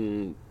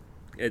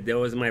 That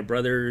was my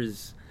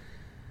brother's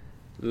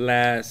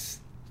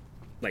last,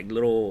 like,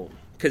 little,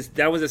 because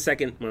that was the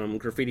second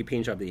graffiti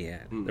paint job that he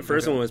had. The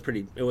first one was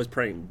pretty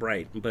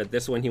bright, but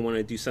this one he wanted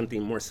to do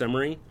something more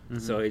summery,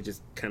 so it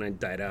just kind of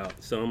died out.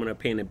 So I'm gonna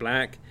paint it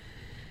black.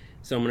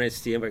 So I'm gonna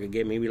see if I could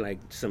get maybe like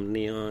some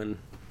neon,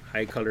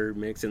 high color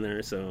mix in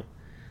there. So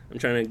I'm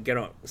trying to get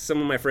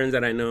some of my friends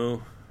that I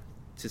know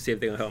to see if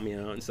they can help me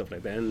out and stuff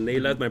like that. And they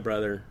love my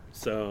brother,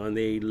 and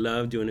they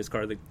love doing his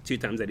car the 2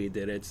 times that he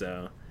did it.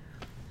 So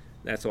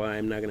that's why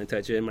I'm not gonna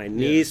touch it. My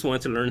niece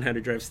wants to learn how to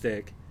drive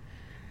stick.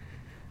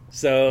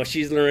 So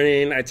she's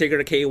learning. I take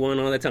her to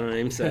K1 all the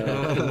time. So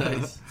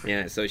Nice.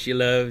 Yeah, so she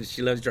loves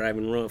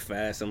driving real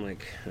fast. I'm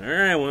like, all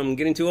right, well, I'm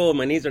getting too old.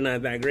 My knees are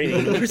not that great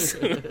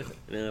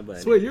anymore.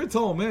 But Wait, you're a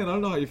tall man. I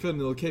don't know how you fit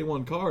into the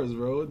K1 cars,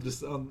 bro. Just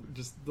the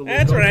little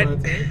That's right.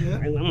 Yeah.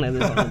 I'm like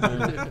this all the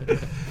time.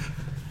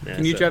 Yeah,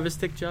 Can you so- drive a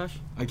stick, Josh?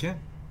 I can.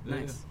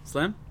 Nice.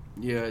 Slim?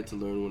 Yeah, I had to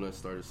learn when I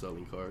started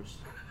selling cars.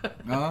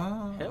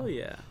 Ah. Hell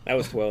yeah. I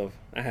was 12.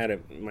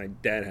 My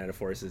dad had to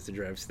force us to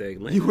drive stick.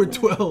 I'm like, You were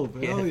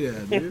 12. Hell yeah,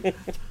 dude.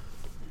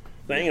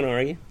 I ain't gonna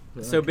argue.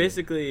 So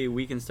basically,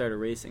 we can start a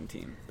racing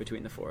team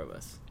between the 4 of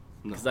us.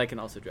 No. Because I can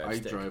also drive I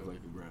stick. drive like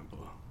a grandpa.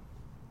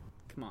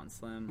 Come on,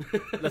 Slim.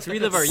 Let's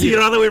relive our See it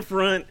youth. all the way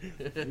front.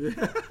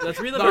 Let's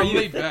relive No, our I'm youth.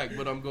 laid back,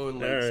 but I'm going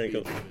like All right,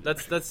 speed.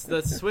 cool.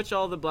 Let's switch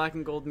all the black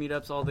and gold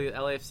meetups, all the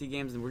LAFC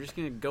games, and we're just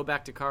gonna go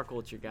back to car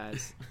culture,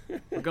 guys.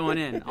 We're going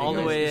in all the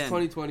Guys, way it's in.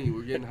 2020.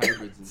 We're getting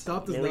hybrids and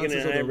Stop stuff. this Yeah, we're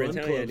nonsense getting of the hybrids,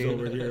 run hell yeah, clubs dude.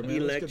 over here,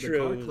 man. Let's get the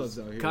car Electros. clubs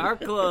out here. Car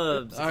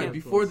clubs. All right,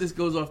 before this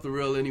goes off the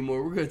rail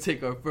anymore, we're gonna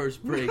take our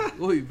first break.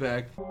 We'll be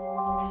back.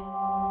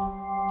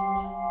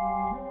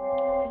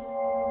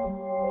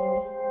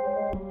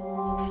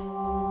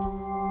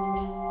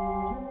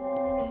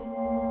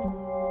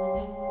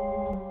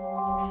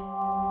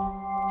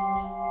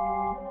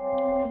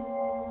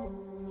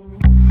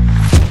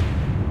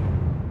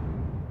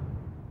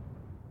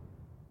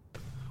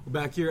 We're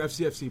back here,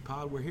 FCFC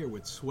Pod. We're here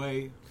with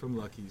Sway from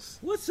Lucky's.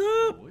 What's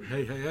up?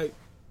 Hey.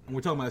 And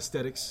we're talking about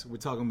aesthetics. We're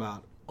talking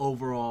about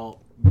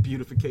overall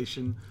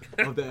beautification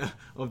of the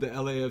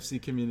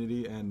LAFC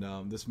community. And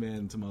this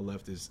man to my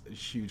left is a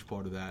huge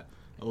part of that.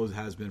 Always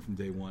has been from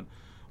day one.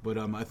 But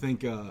I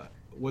think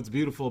what's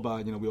beautiful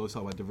about, we always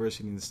talk about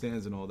diversity in the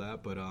stands and all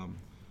that. But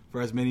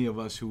for as many of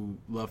us who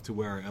love to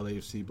wear our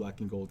LAFC black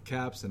and gold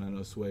caps, and I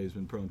know Sway has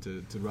been prone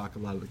to rock a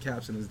lot of the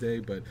caps in his day,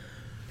 but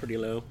Pretty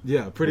low.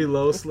 yeah, pretty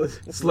low. Slam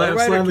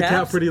Lowrider the cap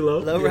caps? pretty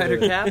low. Lowrider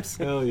Yeah. caps?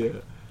 Hell yeah.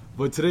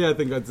 But today I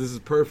think that this is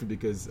perfect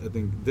because I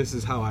think this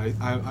is how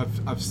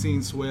I've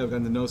seen Sway. I've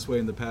gotten to know Sway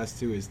in the past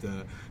too. Is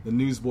the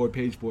newsboard,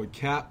 pageboard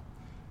cap,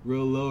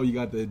 real low. You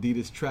got the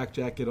Adidas track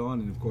jacket on,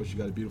 and of course you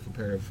got a beautiful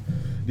pair of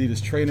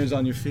Adidas trainers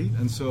on your feet.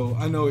 And so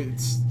I know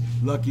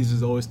Lucky's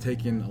is always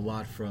taken a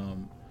lot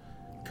from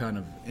kind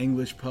of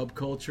English pub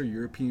culture,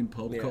 European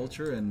pub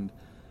culture, and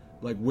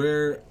like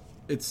where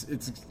it's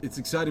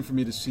exciting for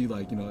me to see,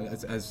 like,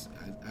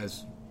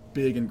 as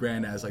big and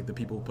grand as like the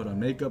people who put on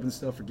makeup and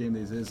stuff for game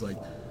days is, like,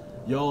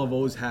 y'all have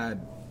always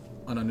had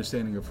an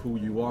understanding of who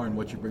you are and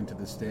what you bring to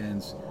the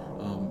stands.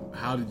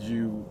 How did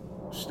you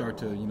start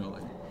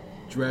to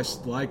dress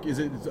like? Is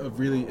it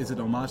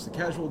homage to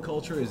casual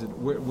culture? Is it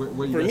where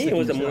you For guys me, taking it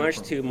was your style homage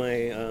from? to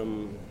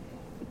my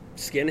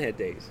skinhead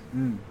days.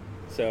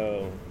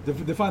 So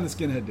Define the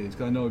skinhead days,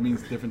 because I know it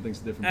means different things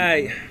to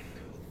different people.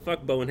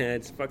 fuck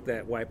boneheads, fuck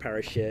that white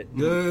power shit.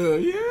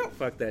 Yeah.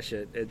 Fuck that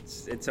shit.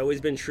 It's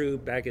always been true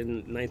back in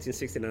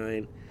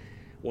 1969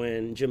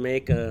 when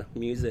Jamaica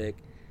music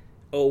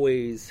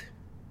always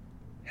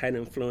had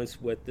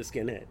influence with the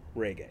skinhead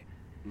reggae.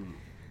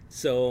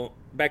 So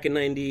back in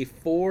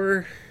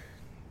 94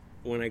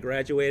 when I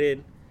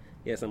graduated,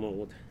 yes, I'm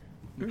old.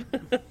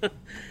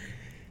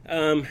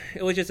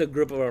 It was just a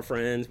group of our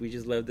friends. We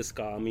just loved the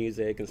ska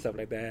music and stuff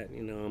like that,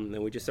 you know.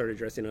 And we just started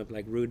dressing up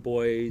like rude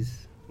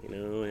boys, you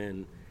know,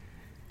 and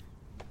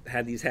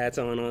had these hats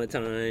on all the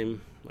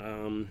time.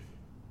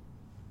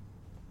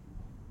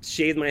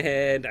 Shaved my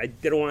head. I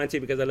didn't want to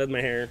because I loved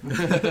my hair,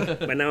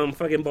 but now I'm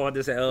fucking bald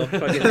as hell.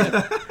 Fucking,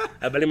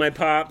 I blame my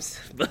pops,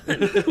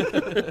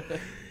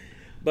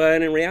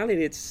 but in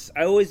reality,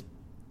 I always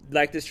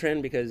liked this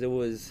trend because it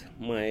was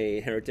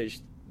my heritage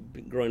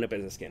growing up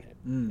as a skinhead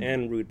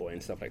and rude boy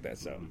and stuff like that.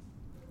 So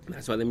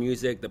that's why the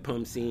music, the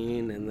pump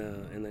scene, and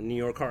the New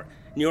York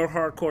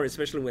hardcore,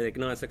 especially with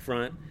Agnostic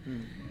Front,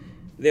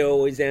 they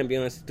always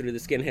ambience through the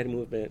skinhead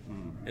movement,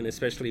 and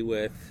especially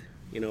with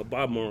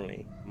Bob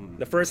Marley.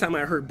 The first time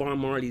I heard Bob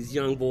Marley's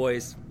young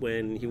voice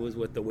when he was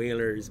with the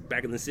Wailers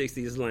back in the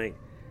 '60s, like,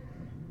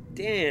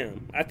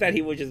 damn, I thought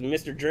he was just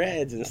Mr.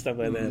 Dreads and stuff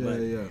like that.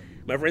 Yeah.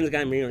 My friends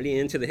got me really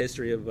into the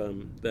history of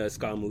the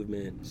ska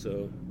movement,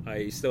 so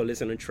I still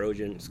listen to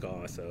Trojan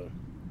ska. So,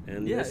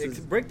 and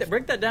break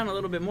that down a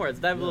little bit more. Let's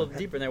dive a little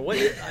deeper in there. What?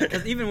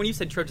 Because even when you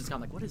said Trojan ska,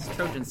 I'm like, what is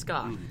Trojan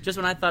ska? Just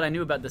when I thought I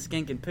knew about the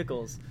Skank and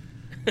Pickles,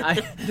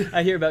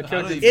 I hear about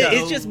Trojan ska.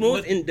 It's just more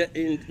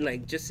in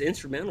like just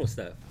instrumental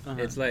stuff.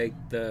 It's like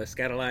the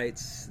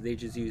Scatolites, they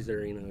just use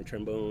their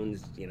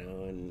trombones,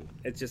 and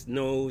it's just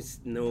no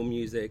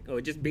music.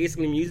 Oh, just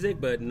basically music,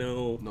 but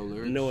no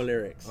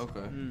lyrics.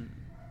 Okay.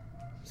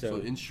 So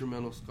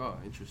instrumental ska,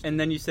 interesting. And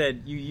then you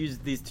said you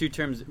used these two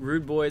terms,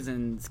 rude boys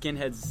and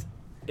skinheads,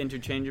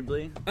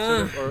 interchangeably.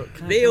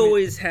 They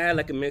always had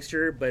like a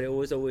mixture, but it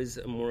was always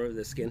more of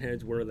the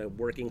skinheads were the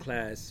working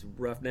class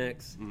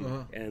roughnecks,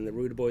 and the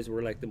rude boys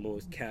were like the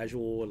most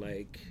casual,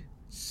 like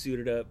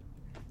suited up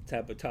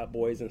type of top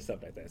boys and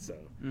stuff like that. So,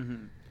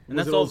 and Was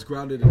that's it all. always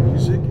grounded in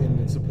music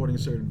and supporting a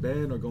certain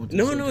band or going to?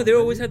 No, they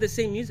always had the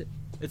same music.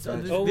 These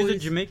always- are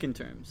Jamaican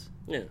terms.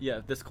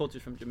 Yeah. This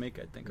culture's from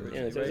Jamaica, I think.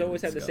 Originally, Yeah, so right? it's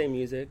always had the Ska. same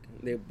music.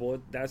 They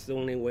both. That's the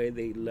only way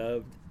they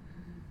loved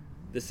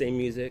the same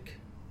music.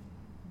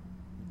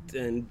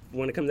 And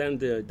when it comes down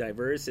to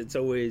diverse, it's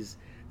always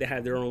they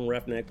had their own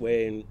roughneck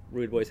way, and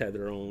rude boys had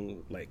their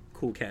own like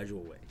cool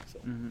casual way. So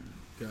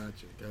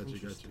Gotcha.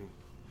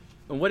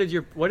 And what did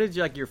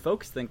your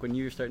folks think when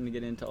you were starting to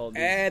get into all these?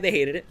 they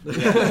hated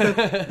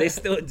it. They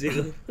still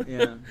do.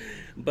 Yeah.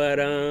 But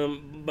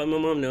my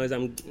mom knows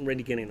I'm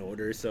already getting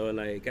older, so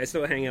like I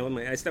still hang out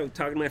with I still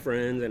talk to my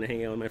friends and I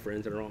hang out with my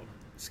friends that are all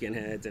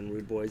skinheads and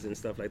rude boys and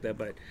stuff like that.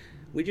 But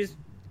we just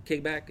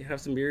kick back, have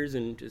some beers,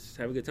 and just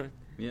have a good time.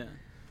 Yeah.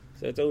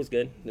 So it's always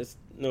good. There's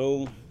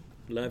no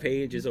love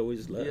hate, just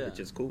always love. Yeah. It's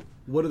just cool.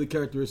 What are the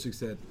characteristics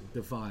that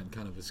define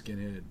kind of a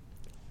skinhead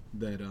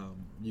that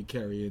you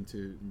carry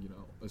into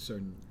a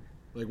certain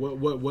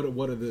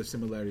what are the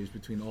similarities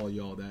between all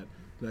y'all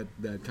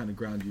that kind of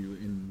ground you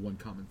in one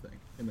common thing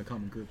in the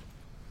common group?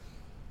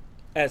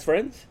 As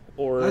friends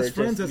or As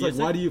friends, just as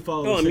like, why do you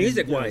follow? Oh, the same,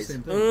 music yeah, wise.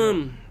 same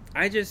thing,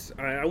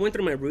 I went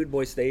through my rude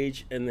boy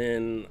stage, and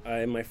then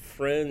my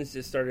friends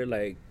just started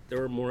like there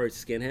were more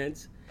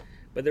skinheads,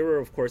 but there were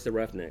of course the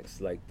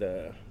roughnecks, like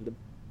the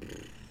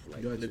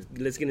Gotcha.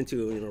 let's get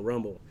into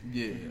Rumble.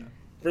 Yeah.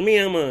 For me,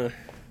 I'm a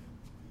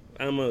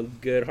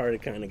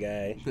good-hearted kind of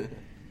guy,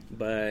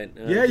 but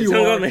Yeah, just you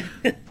hung are.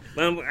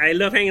 out I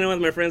love hanging out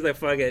with my friends. Like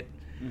fuck it.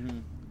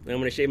 I'm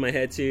gonna shave my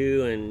head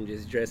too and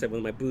just dress up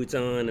with my boots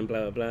on and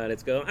blah blah blah.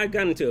 Let's go. I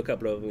got into a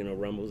couple of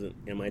rumbles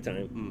in my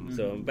time.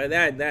 So, but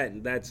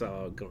that's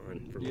all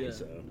gone for me. Yeah.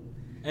 So,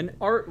 And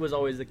art was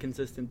always a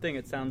consistent thing.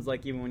 It sounds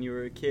like even when you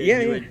were a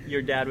kid,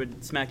 your dad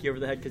would smack you over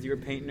the head because you were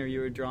painting or you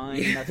were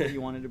drawing, and that's what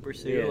you wanted to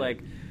pursue. Yeah.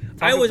 Like,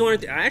 I always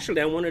wanted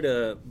to. I wanted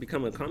to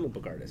become a comic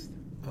book artist.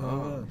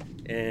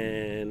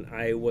 And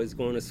I was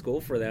going to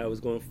school for that. I was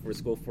going for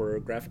school for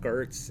graphic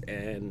arts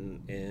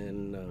and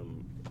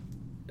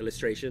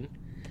illustration.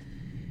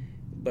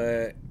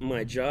 But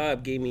my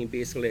job gave me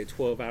basically like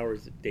 12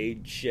 hours of day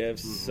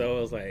shifts. So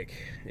I was like,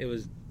 it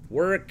was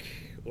work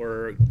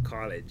or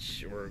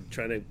college or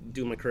trying to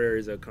do my career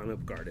as a comic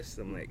book artist.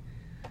 I'm like,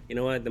 you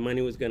know what? The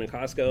money was going to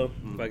Costco.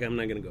 Fuck, I'm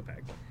not going to go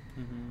back.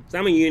 So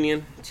I'm a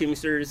union,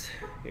 Teamsters.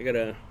 You got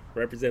to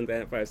represent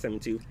that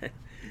 572.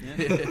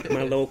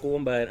 My local,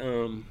 but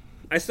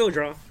I still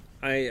draw.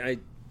 I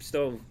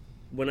still,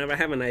 whenever I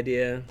have an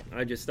idea,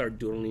 I just start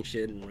doodling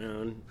shit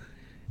around.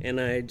 And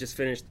I just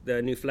finished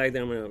the new flag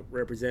that I'm gonna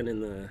represent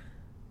in the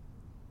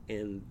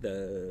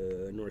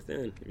North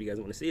End. If you guys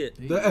want to see it,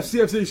 The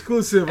FCFC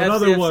exclusive,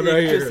 another one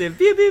right here. Exclusive.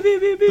 Beep, beep, beep,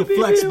 beep, The beep,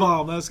 flex beep.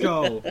 bomb. Let's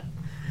go.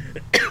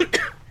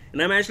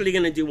 and I'm actually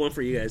gonna do one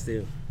for you guys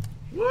too.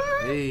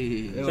 What?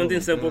 Hey. Oh,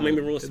 Something simple, God.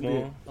 maybe real It'd be-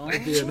 small.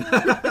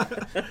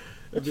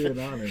 It'd be an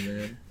honor,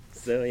 man.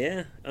 So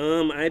yeah,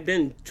 I've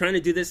been trying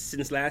to do this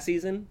since last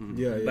season,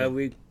 Yeah, yeah. but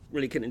we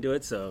really couldn't do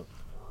it. So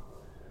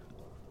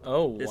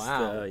Oh it's,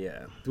 wow.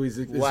 yeah. Please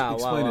Wow,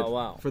 explain wow, it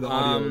wow. for the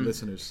audio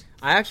listeners.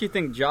 I actually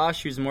think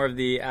Josh, who's more of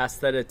the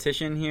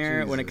aesthetician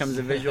here when it Jesus. comes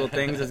to visual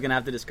things, is gonna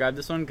have to describe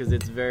this one because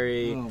it's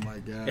very. Oh my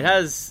god! It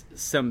has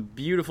some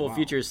beautiful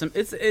features.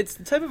 It's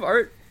the type of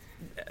art.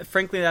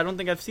 Frankly, I don't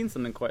think I've seen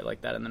something quite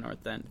like that in the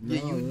North End.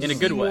 Yeah, you In a see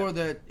good way. more of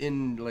that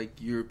in like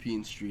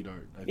European street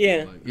art. I feel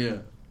Yeah. like. Yeah.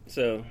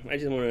 So I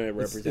just want to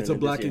represent. It's a it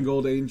black this and year.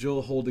 gold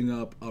angel holding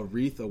up a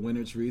wreath, a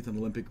winner's wreath, an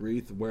Olympic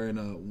wreath, wearing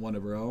one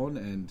of her own,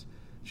 and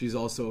she's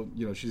also,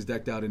 she's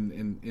decked out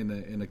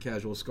in a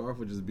casual scarf,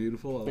 which is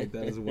beautiful. I like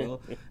that as well.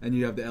 And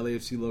you have the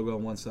LAFC logo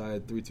on one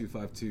side,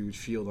 3252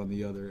 shield on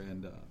the other,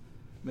 and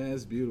man,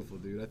 it's beautiful,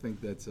 dude. I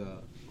think that's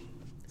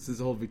since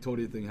the whole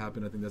Victoria thing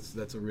happened, I think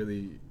that's a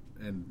really,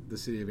 and the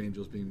City of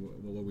Angels being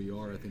what we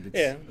are, I think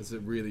it's a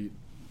really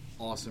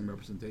awesome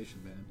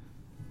representation, man.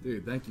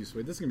 Dude, thank you,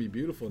 Sway. This is gonna be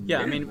beautiful. Yeah,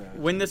 I mean,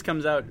 when this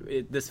comes out,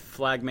 this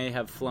flag may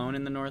have flown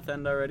in the North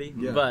End already,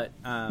 Yeah. but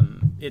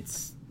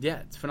it's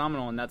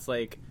phenomenal, and that's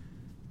like,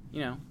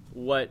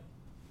 what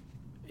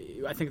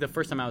I think the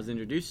first time I was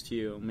introduced to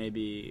you,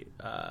 maybe,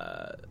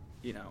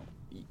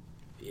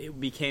 it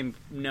became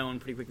known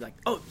pretty quickly, like,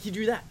 oh, he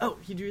drew that, or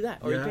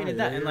he painted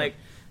that, and like,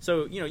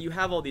 so, you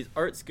have all these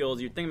art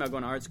skills, you're thinking about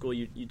going to art school,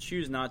 you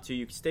choose not to,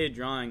 you stay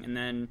drawing, and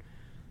then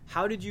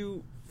how did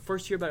you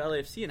first hear about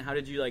LAFC, and how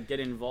did you like get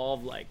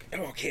involved, like,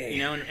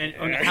 Okay.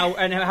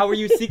 and how were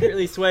you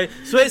secretly Sway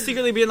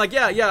secretly being like,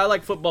 yeah, I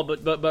like football,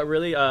 but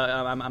really,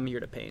 I'm here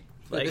to paint,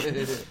 like.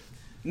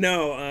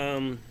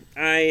 No,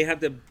 I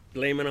have to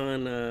blame it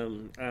on.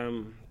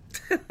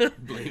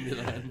 Blame it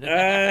on.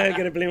 I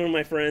gotta blame it on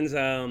my friends.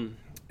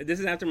 This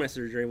is after my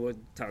surgery. We'll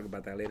talk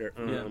about that later.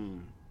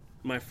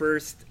 My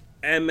first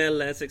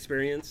MLS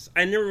experience.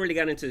 I never really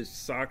got into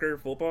soccer,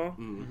 football.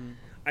 Mm-hmm.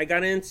 I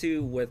got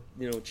into with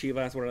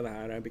Chivas,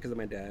 Guadalajara because of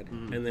my dad,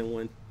 and then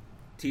when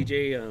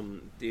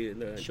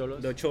TJ,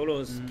 Cholos? the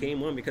Cholos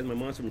came on because my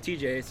mom's from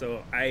TJ,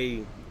 so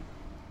I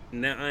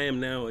am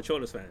now a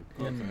Cholos fan.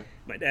 Okay.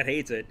 My dad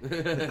hates it,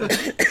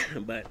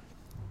 but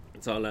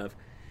it's all love.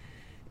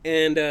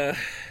 And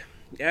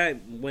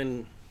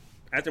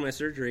after my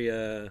surgery,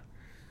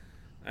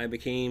 I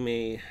became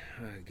a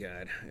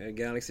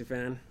Galaxy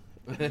fan.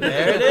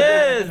 There it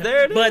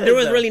is. But there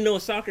was really no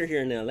soccer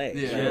here in LA. Yeah.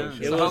 Yeah.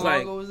 It So was how long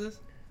like ago was this?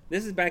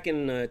 this is back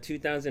in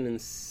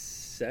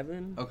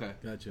 2007. Okay.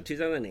 Gotcha.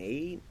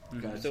 2008.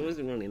 Gotcha. So it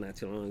wasn't really not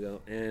too long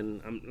ago.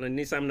 And at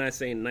least I'm not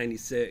saying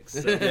 96.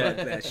 So fuck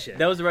that shit.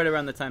 That was right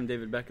around the time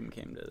David Beckham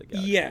came to the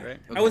Galaxy, Yeah, right?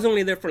 I was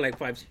only there for like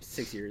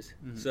 5-6 years,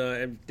 so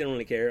I didn't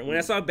really care. When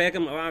I saw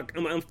Beckham,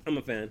 I'm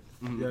a fan,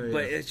 Yeah.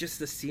 but it's just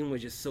the scene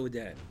was just so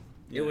dead.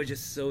 It was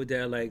just so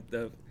dead. Like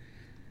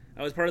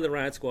I was part of the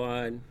Riot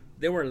Squad.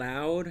 They were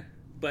loud,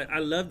 but I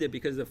loved it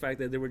because of the fact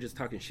that they were just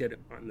talking shit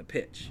on the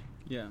pitch.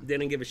 Yeah. They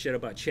didn't give a shit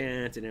about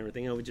chants and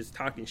everything. I was just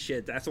talking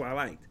shit. That's what I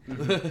liked.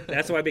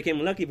 That's why I became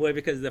a Lucky Boy,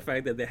 because of the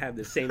fact that they have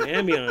the same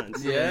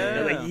ambience. Yeah.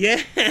 I was like,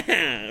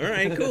 yeah, all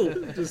right, cool.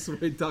 Just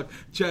Sway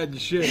chatting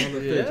shit on the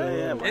pitch. I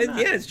yeah, love why it. not?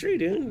 Yeah, it's true,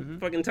 dude.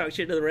 Fucking talk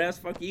shit to the refs.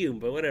 Fuck you,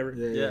 but whatever.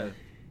 Yeah.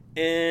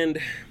 And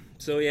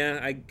so yeah,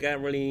 I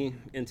got really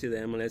into the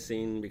MLS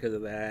scene because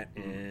of that,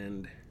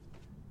 and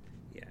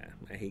yeah,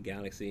 I hate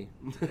Galaxy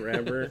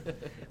forever.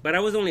 But I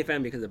was only a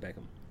fan because of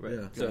Beckham. Right.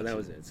 Yeah. So that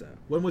was it. So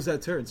When was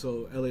that turn?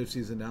 So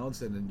LAFC's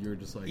announced, and then you're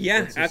just like,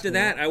 yeah, what's this after going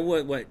that, on? I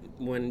would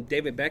when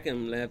David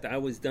Beckham left, I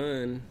was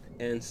done,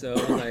 and so I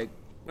was like,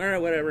 all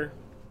right, whatever.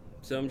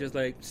 So I'm just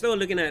like still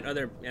looking at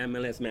other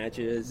MLS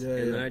matches, Yeah,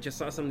 and yeah. I just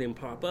saw something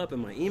pop up in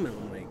my email.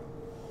 I'm like,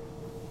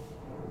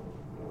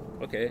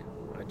 okay,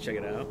 I'll check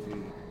it out.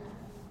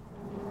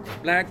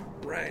 Black,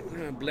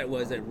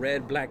 was it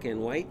red, black,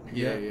 and white?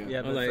 Yeah. Yeah,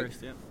 I'm but like-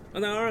 first, yeah. I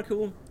was like, all right,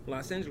 cool.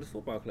 Los Angeles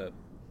Football Club.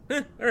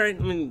 Huh, all right,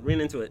 I mean,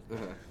 ran into it.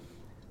 Uh-huh.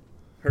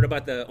 Heard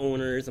about the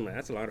owners. I'm like,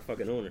 that's a lot of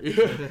fucking owners.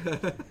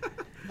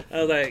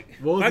 I was like,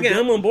 What was fuck the it,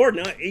 I'm on board.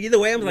 No, either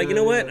way, I'm like, you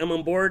know what? Yeah. I'm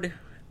on board.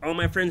 All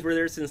my friends were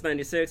there since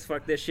 '96.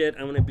 Fuck this shit.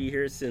 I'm gonna be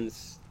here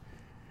since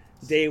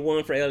day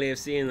one for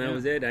LAFC, and that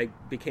was it. I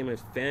became a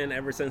fan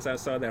ever since I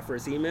saw that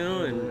first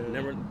email, and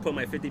never put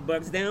my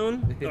 $50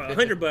 down,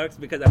 $100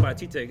 because I bought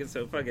 2 tickets.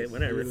 So fuck it,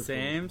 whatever.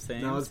 Same.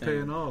 Now it's same.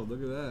 paying off.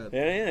 Look at that.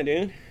 Yeah,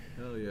 dude.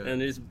 Hell yeah.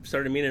 And I just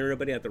started meeting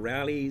everybody at the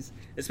rallies,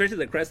 especially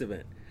the Crest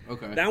event.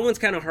 Okay. That one's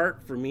kind of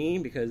hard for me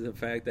because of the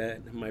fact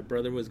that my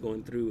brother was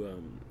going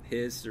through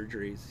his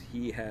surgeries.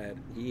 He had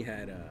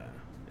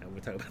I'm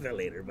gonna talk about that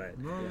later, but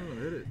no,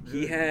 hit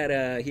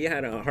it. he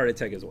had a heart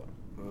attack as well.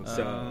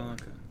 So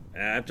Okay.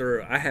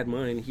 after I had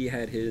mine, he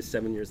had his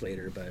 7 years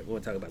later, but we'll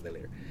talk about that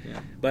later. Yeah.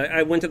 But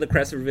I went to the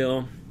Crest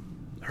reveal,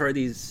 heard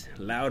these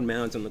loud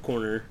mouths on the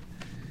corner,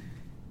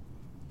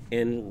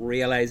 and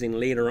realizing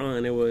later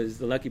on it was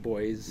the Lucky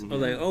Boys. I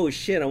was like, oh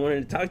shit, I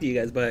wanted to talk to you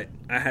guys, but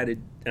I had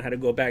to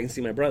go back and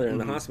see my brother in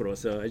the hospital.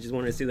 So I just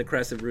wanted to see the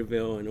Crest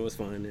reveal, and it was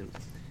fun. And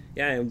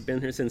Yeah, I've been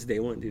here since day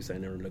one, dude, so I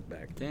never looked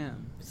back.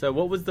 Damn. So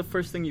what was the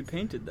first thing you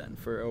painted then,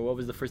 or what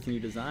was the first thing you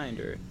designed,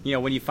 or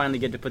when you finally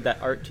get to put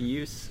that art to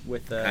use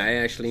with? I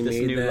actually this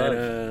made new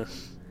love?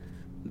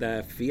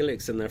 that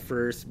Felix in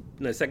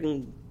the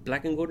second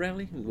Black and Gold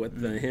rally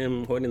with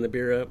him holding the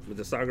beer up with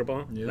the soccer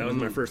ball. Yeah. That was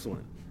my first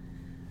one.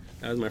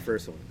 That's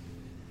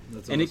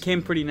And awesome. it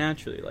came pretty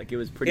naturally. Like it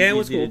was pretty Yeah, it easy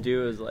was cool. to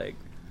do. It was like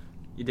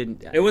you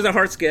didn't. It was a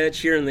hard sketch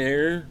here and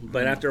there,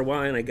 but after a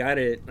while, and I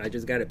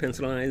just got it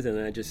pencilized, and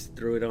I just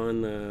threw it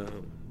on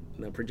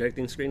the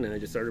projecting screen, and I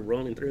just started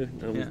rolling through.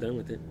 I was done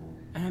with it.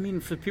 And I mean,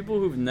 for people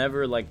who've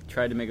never like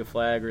tried to make a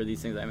flag or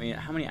these things, I mean,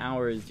 how many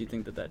hours do you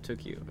think that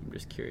took you? I'm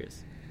just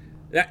curious.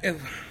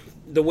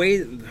 The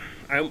way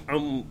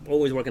I'm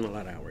always working a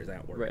lot of hours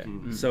at work, Right.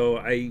 Mhm. So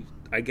I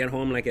get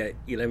home like at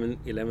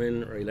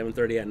 11 or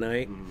 11:30 at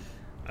night.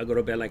 I go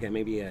to bed like at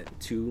maybe at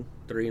 2,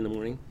 3 in the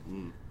morning.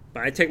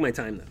 But I take my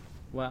time though.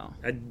 Wow.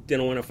 I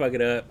didn't want to fuck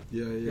it up.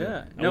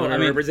 Yeah. I wanted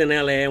to represent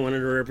LA. I wanted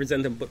to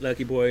represent the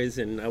Lucky Boys,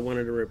 and I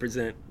wanted to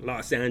represent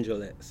Los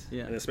Angeles,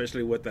 Yeah. and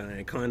especially with the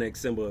iconic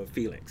symbol of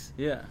Felix.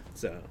 Yeah.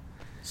 So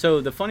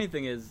So the funny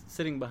thing is,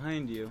 sitting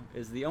behind you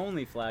is the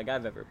only flag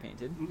I've ever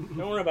painted.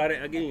 don't worry about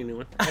it. I'll give you a new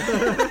one.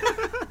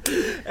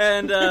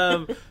 And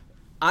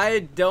I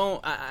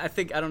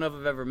don't know if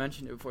I've ever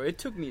mentioned it before. It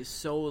took me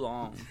so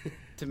long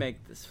to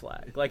make this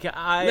flag. Like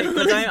I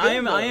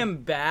am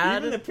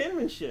bad. Even the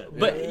penmanship.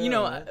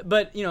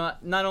 But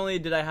not only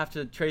did I have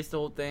to trace the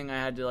whole thing, I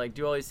had to like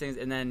do all these things,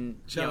 and then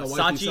Shout out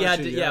Wifey Sachi had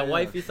to Sachi,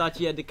 wifey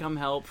Sachi had to come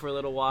help for a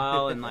little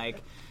while, and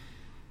like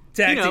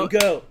Tag team,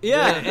 go.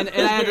 and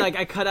I had to, like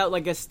I cut out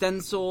like a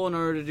stencil in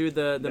order to do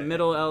the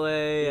middle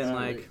LA, and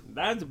like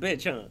That's a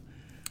bitch, huh?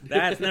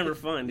 That's never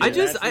fun, dude.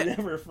 That's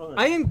never fun.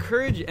 I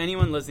encourage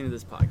anyone listening to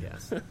this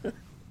podcast,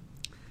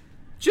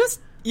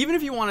 just even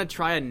if you want to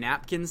try a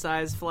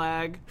napkin-sized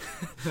flag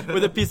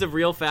with a piece of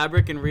real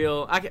fabric and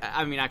real,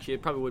 I mean, actually,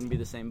 it probably wouldn't be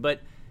the same,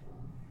 but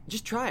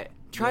just try it.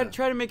 Try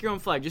to make your own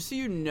flag, just so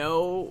you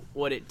know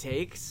what it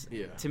takes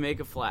to make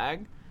a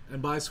flag.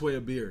 And buy Sway a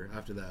beer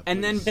after that.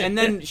 And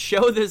then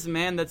show this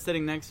man that's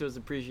sitting next to his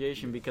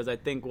appreciation, because I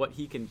think what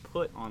he can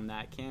put on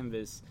that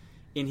canvas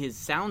in his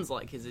sounds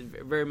like his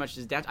very much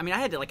his dance. I mean, I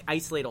had to like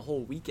isolate a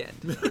whole weekend.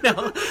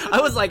 I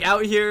was like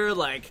out here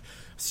like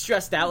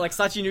stressed out. Like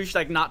Sachi knew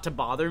like not to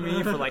bother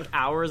me for like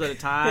hours at a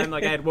time.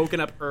 Like I had woken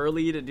up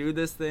early to do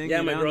this thing.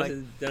 Yeah, my girl like,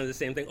 has done the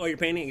same thing. Oh, you're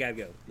painting? You gotta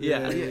go. Yeah.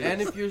 And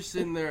if you're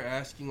sitting there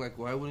asking, like,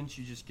 why wouldn't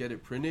you just get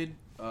it printed?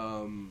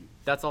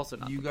 That's also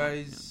not you the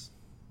point, guys,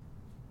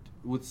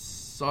 with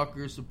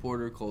soccer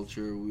supporter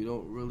culture, we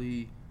don't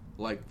really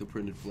like the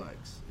printed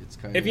flags. It's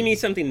kind of, If you need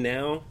something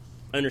now,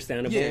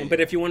 understandable. Yeah. But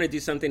if you want to do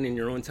something in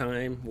your own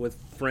time with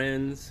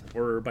friends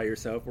or by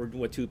yourself or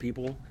with two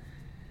people,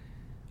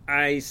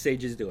 I say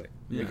just do it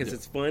because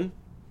it's fun.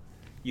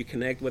 You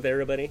connect with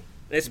everybody,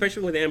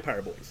 especially with the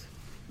Empire Boys.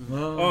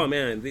 Oh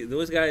man,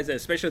 those guys,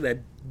 especially that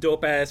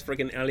dope ass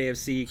freaking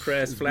LAFC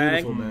crest It's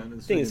flag, beautiful, man.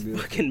 It's thing's freaking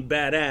fucking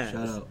badass.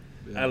 Shout out.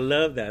 Yeah. I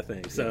love that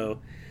thing. So,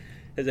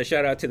 as a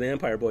shout out to the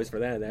Empire Boys for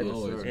that.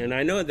 Always. And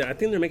I know that I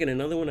think they're making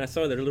another one. I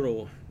saw their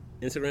little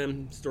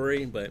Instagram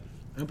story, but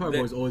Empire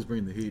Boys always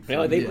bring the heat.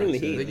 yeah, they bring the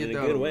Yeah, heat they get in a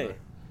down good on way. that.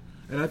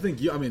 And I think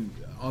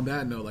on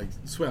that note, like,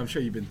 Sway, I'm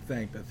sure you've been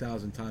thanked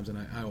 1,000 times, and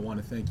I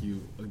want to thank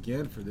you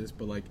again for this.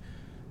 But like,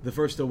 the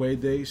first away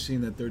day,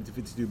 seeing that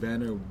 30-52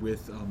 banner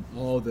with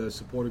all the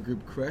supporter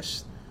group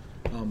crests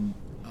on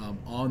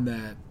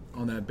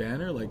that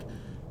banner, like,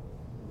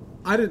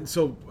 I didn't.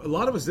 So a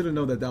lot of us didn't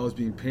know that was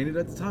being painted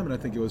at the time, and I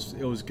think it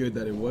was good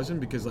that it wasn't,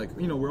 because like,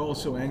 we're all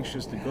so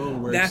anxious to go.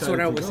 We're That's what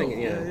excited I to was go.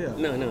 thinking. Yeah.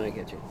 No, I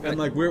get you. And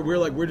like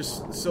we're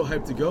just so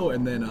hyped to go,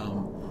 and then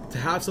to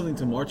have something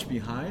to march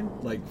behind,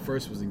 like,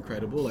 first was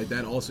incredible. Like,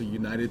 that also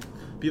united,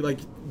 like,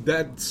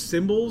 that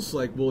symbols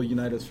like will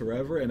unite us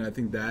forever, and I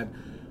think that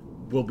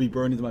will be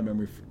burned into my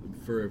memory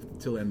for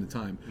till the end of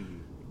time. Mm-hmm.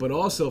 But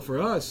also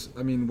for us,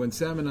 I mean, when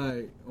Sam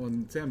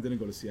didn't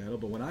go to Seattle,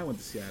 but when I went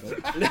to Seattle,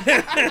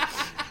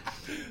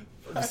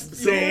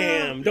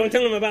 Sam, don't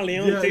tell him about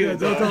Leon too.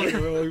 don't tell me,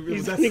 bro.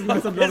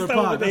 That's another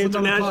pod. That's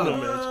another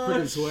pod.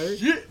 Freaking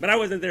Sway. But I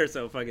wasn't there,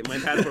 so fuck it. My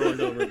passport was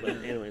over.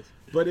 But anyways,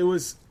 But it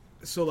was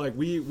so like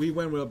we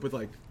went up with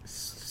like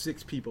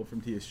 6 people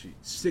from TSG,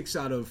 6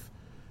 out of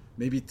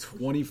maybe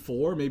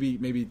 24,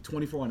 maybe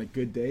 24 on a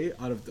good day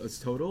out of us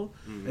total,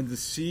 and to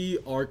see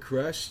our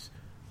crest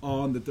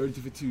on the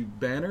 3252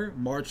 banner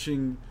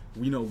marching,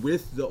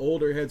 with the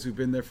older heads who've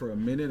been there for a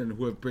minute and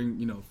who have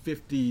bring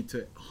 50 to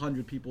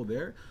 100 people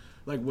there,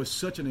 like, was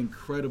such an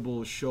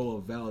incredible show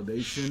of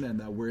validation, and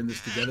that we're in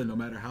this together, no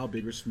matter how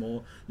big or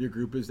small your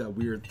group is, that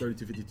we're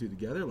 3252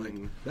 together. Like,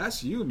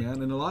 that's you,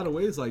 man. In a lot of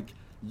ways, like,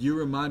 you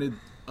reminded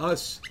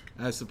us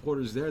as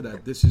supporters there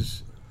that this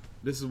is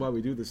why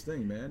we do this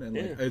thing, man. And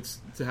like, it's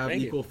to have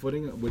Thank equal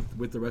footing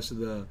with the rest of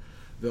the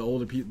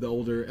older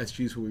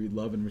SGs who we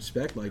love and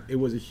respect. Like, it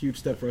was a huge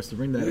step for us to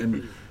bring that.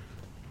 And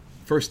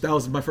that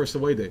was my first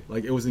away day.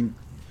 Like, it was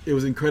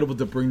incredible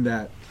to bring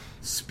that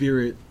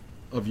spirit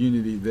of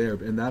unity there,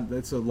 and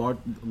that's a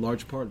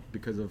large part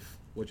because of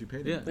what you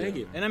paid. Yeah, Thank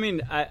you. And I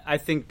mean, I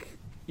think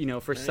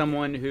for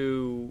someone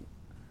who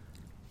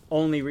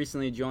only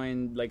recently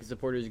joined like a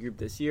supporters group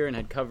this year and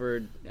had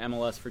covered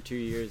MLS for 2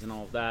 years and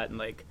all of that, and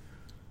like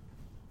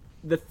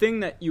the thing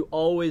that you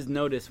always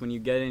notice when you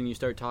get in and you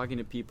start talking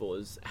to people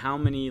is how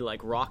many like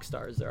rock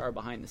stars there are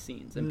behind the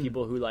scenes and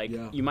people who like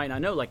you might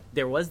not know, like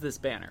there was this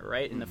banner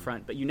right in the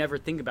front, but you never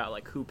think about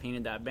like who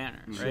painted that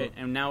banner, right?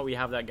 And now we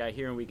have that guy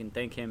here and we can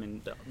thank him,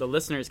 and the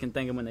listeners can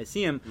thank him when they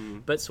see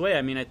him. But Sway,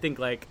 I mean, I think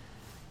like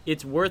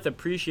it's worth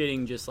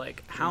appreciating just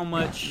like how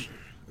much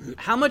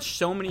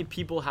so many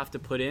people have to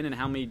put in and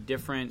how many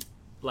different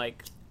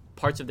like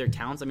parts of their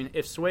talents. I mean,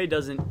 if Sway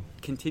doesn't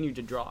continue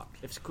to draw,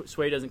 if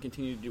Sway doesn't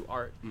continue to do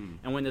art,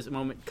 and when this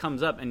moment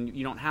comes up and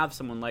you don't have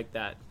someone like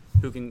that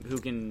who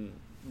can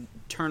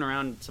turn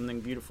around something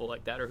beautiful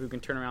like that, or who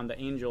can turn around the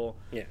Angel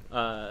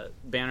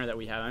banner that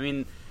we have. I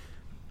mean,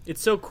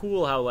 it's so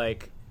cool how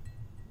like,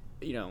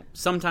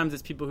 sometimes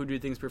it's people who do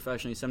things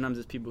professionally, sometimes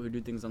it's people who do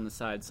things on the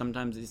side,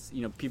 sometimes it's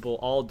people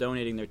all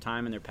donating their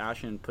time and their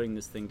passion and putting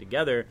this thing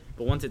together.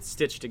 But once it's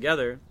stitched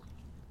together,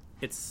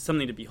 it's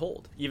something to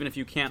behold, even if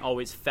you can't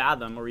always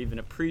fathom or even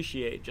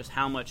appreciate just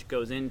how much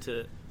goes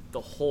into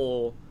the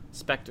whole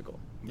spectacle,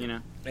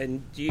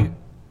 And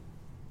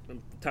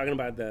I'm talking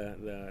about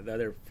the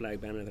other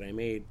flag banner that I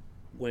made,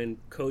 when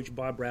Coach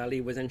Bob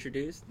Bradley was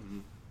introduced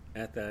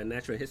at the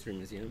Natural History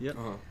Museum. Yep.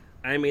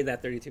 I made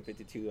that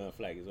 3252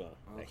 flag as well.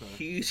 Okay. A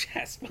huge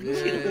ass fucking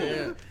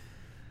one.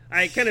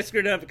 I kind of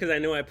screwed up because I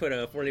know I put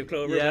a 4-leaf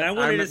clover, but I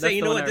wanted to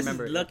say, what, this is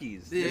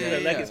Lucky's. This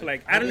is the Lucky's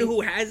flag. I don't know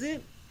who has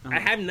it. I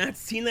have not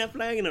seen that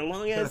flag in a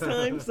long ass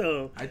time,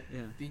 so I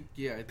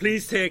think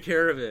please take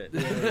care of it.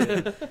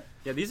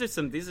 Yeah, these are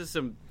some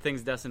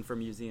things destined for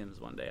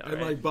museums one day. All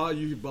And right?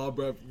 like Bob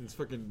Brett, it's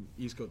fucking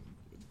East Coast,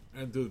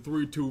 and the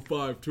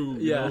 3252.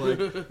 Yeah.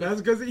 Like,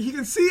 that's because he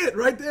can see it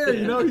right there.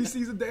 He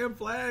sees a damn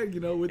flag.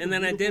 With And the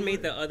then I did beautiful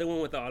make flag. the other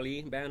one with the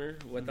Ali banner,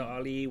 with the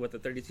Ali, with the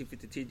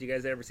 3252. Did you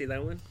guys ever see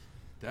that one?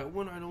 that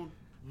one I don't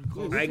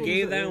recall. I one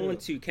gave was that that? one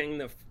to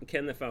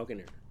Ken the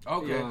Falconer.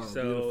 Okay. Yeah.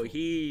 So Beautiful.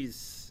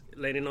 he's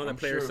letting all the I'm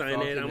players sure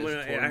sign it. Falcon I'm is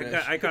gonna. torn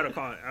I got a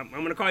call. I'm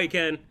gonna call you,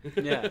 Ken.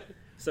 Yeah.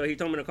 So he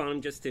told me to call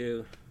him just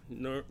to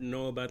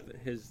know about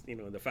his,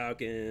 the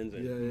Falcons.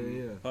 And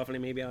Yeah. hopefully,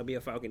 maybe I'll be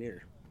a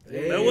Falconeer.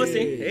 Hey. But we'll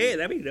see. Hey,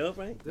 that'd be dope,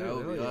 right? That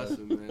would be Hell yeah.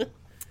 awesome, man.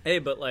 Hey,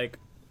 but like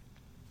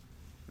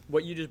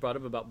what you just brought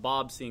up about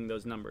Bob seeing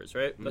those numbers,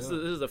 right? This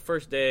is the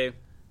first day,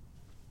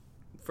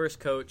 first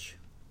coach.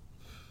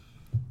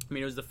 I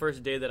mean, it was the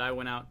first day that I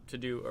went out to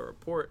do a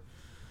report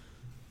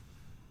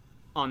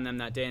on them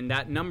that day, and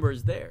that number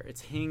is there.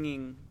 It's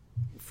hanging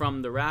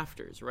from the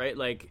rafters, right?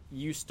 Like,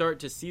 you start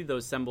to see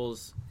those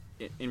symbols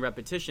in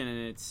repetition,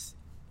 and it's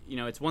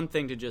one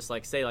thing to just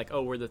like say like,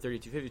 oh, we're the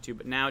 3252,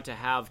 but now to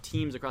have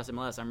teams across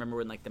MLS. I remember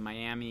when like the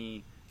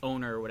Miami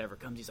owner or whatever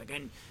comes, he's like,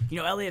 and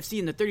LAFC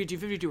and the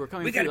 3252 were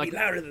coming. We gotta through. be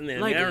louder than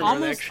that. Like man. I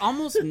don't know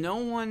almost no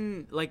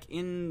one like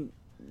in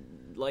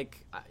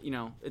like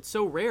it's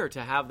so rare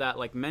to have that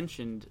like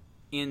mentioned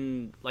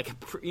in like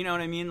what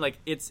I mean, like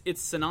it's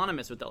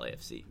synonymous with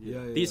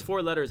LAFC. These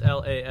 4 letters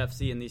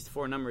LAFC and these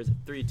 4 numbers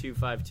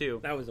 3252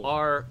 That was the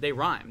one. they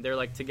rhyme. They're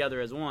like together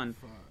as one.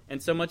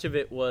 And so much of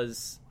it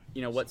was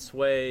what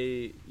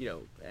Sway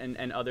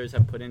and others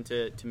have put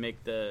into to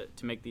make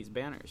these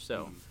banners.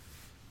 So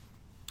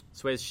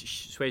Sway's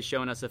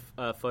showing us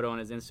a photo on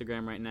his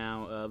Instagram right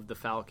now of the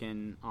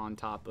Falcon on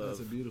top of. That's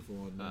a beautiful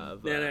one. Man.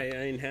 Then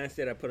I enhanced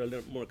it. I put a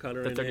little more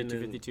color The in it. And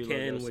 3252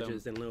 Ken, logo, which so-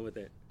 is in love with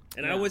it.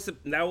 And Yeah.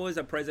 that was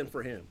a present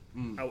for him.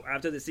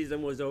 After the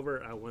season was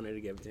over, I wanted to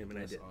give it to him, and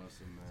That's I did.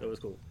 awesome, man. So it was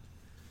cool.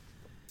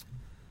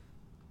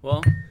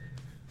 Well,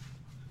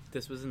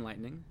 this was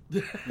enlightening.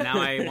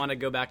 Now I want to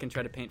go back and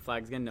try to paint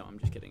flags again. No, I'm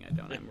just kidding. I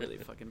don't. I'm really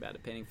fucking bad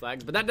at painting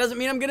flags. But that doesn't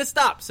mean I'm going to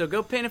stop. So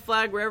go paint a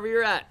flag wherever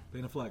you're at.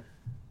 Paint a flag.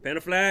 Pan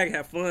a flag,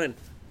 have fun.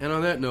 And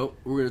on that note,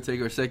 we're going to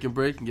take our second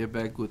break and get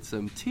back with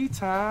some tea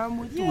time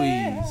with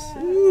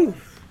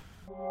Louise.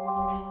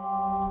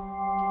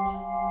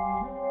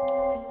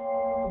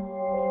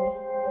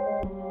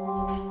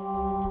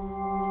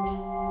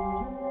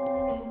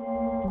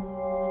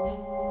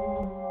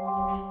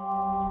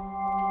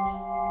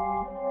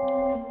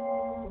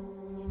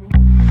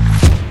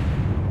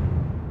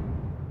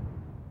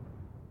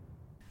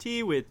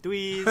 Tea with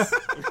Dweez.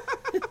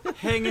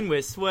 Hanging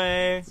with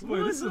Sway.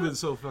 Boy, this has been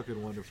so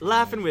fucking wonderful.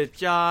 Laughing man. with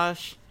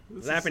Josh.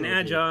 This is Laughing so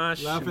at good.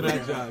 Josh. Laughing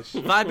at Josh.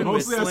 Vibing with Oh,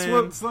 Mostly at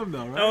Slim. Slim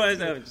though, right? Oh,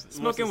 I was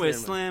Smoking with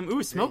Slim.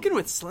 Ooh, smoking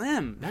with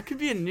Slim. That could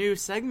be a new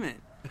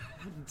segment.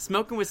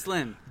 Smoking with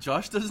Slim.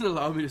 Josh doesn't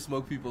allow me to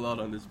smoke people out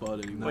on this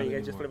pod anymore. Wait, you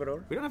guys just flip it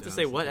over? We don't have to Yeah,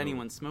 say flip what it over.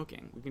 anyone's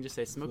smoking. We can just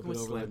say smoking Flip with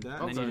it over Slim. like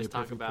that. And then you you just pay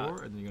talk for about,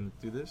 pour, and then you're gonna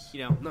do this.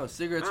 No,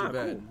 cigarettes are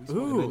bad. And then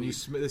ooh,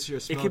 this is your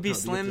smell it could be cup.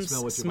 You get to Slim's smell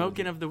what you're smoking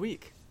smoking. of the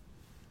week.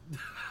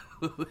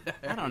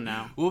 I don't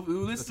know. Well,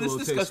 let's That's a little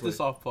discuss taste this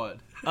for it. off pod.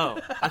 Oh,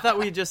 I thought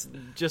we just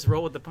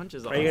roll with the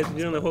punches. Are you guys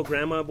doing the whole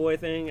grandma boy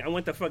thing? I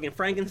went the fucking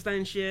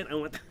Frankenstein shit. I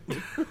went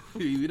the...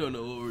 We don't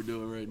know what we're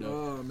doing right now.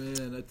 Oh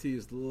man, that tea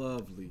is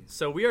lovely.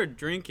 So we are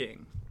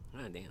drinking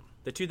Ah, damn.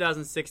 the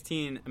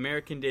 2016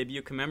 American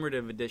Debut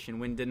Commemorative Edition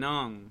when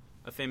Danong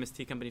a famous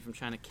tea company from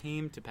China,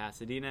 came to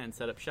Pasadena and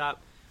set up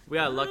shop. We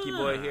got a Lucky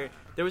Boy here.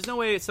 There was no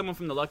way someone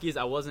from the Luckies.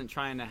 I wasn't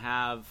trying to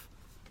have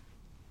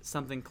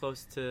something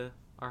close to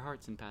our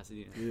hearts in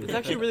Pasadena. Yeah. It's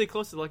actually really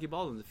close to Lucky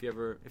Baldwin's. If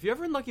you're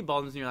ever in Lucky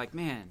Baldwin's and you're like,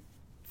 man,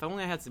 if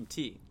only I had some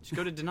tea, just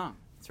go to Da Nang.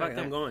 It's right Fuck,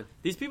 there. I'm going.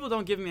 These people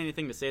don't give me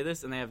anything to say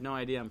this, and they have no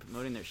idea I'm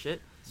promoting their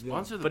shit.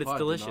 Sponsor the But it's pod,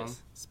 delicious. Danang.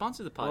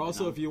 Sponsor the pod. Or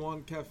also, Danang. if you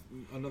want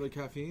another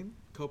caffeine,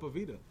 Copa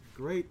Vida.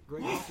 Great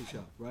coffee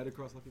shop right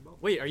across Lucky Baldwin.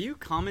 Wait, are you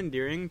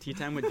commandeering Tea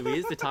Time with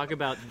Dweez to talk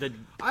about the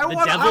I the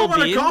want devil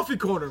a bean? coffee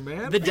corner,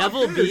 man. The Fuck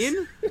devil this.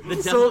 bean? The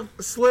So devil.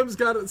 Slim's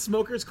got a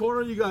smoker's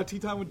corner. You got tea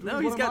time with. No,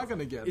 what he's am got. I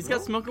gonna get? He's bro?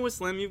 got smoking with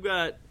Slim. You've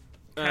got.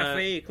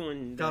 Cafe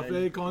con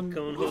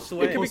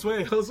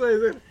Josue.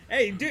 Josue.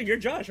 Hey, dude, you're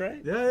Josh,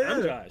 right? Yeah.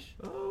 I'm Josh.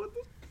 Oh, what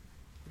the?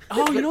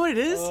 Oh, you know what it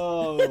is?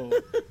 Oh.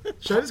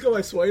 Should I just go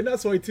by Sway?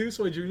 Not Sway 2,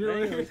 Sway Junior.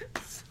 Right?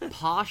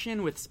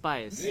 Passion with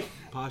spice.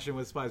 Passion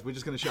with spice. We're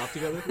just gonna shop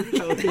together.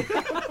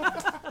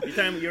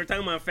 You were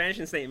talking about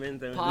fashion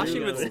statement.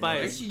 Passion with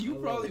spice. Actually, you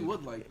probably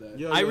would like that.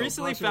 Yo, I yo,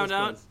 recently Passion found with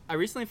out. Spice. I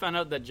recently found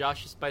out that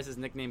Josh Spice's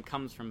nickname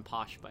comes from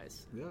Posh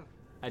Spice. Yeah.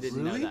 I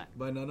didn't Really? know that.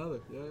 By none other.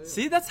 Yeah.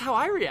 See, that's how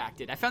I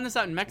reacted. I found this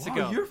out in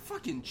Mexico. Wow, you're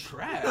fucking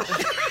trash.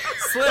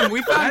 Slim,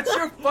 we found. That's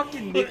your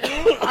fucking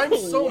nickname? I'm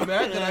so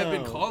mad that I've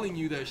been calling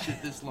you that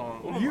shit this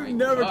long. Oh You my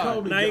never God.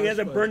 called me. Now you Josh got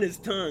to Spice. burn his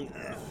tongue.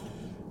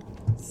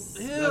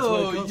 where it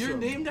Ew, comes you're from.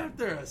 named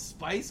after a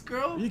Spice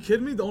Girl? Are you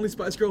kidding me? The only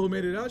Spice Girl who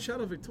made it out? Shout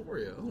out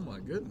Victoria. Oh my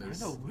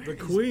goodness. No, The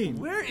queen.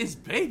 Where is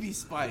Baby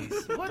Spice?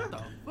 What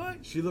the fuck?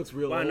 She looks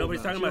real Wow, old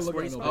nobody's now. talking She about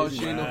don't look Sporty like Oh, baby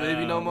she ain't no now.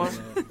 baby no more?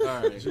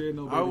 Alright. She ain't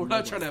no We're baby not no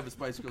trying to more. have a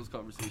Spice Girls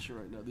conversation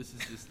right now. This is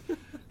just...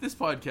 This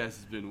podcast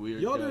has been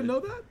weird. Y'all guys. didn't know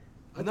that?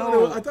 I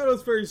No. thought it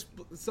was very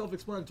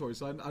self-explanatory,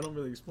 so I don't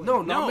really explain.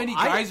 No, it. not No, many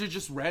I- guys are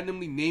just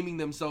randomly naming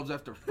themselves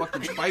after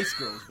fucking Spice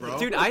Girls, bro.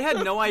 Dude, I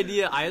had no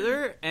idea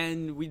either,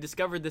 and we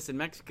discovered this in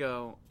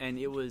Mexico, and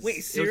it was Wait, it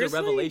was seriously?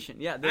 a revelation.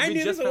 Yeah, I we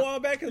knew just this a found- while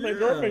back because my Yeah.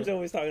 girlfriend's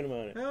always talking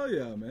about it. Hell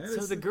yeah, man. So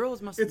It's- the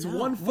girls must It's know.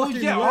 one well,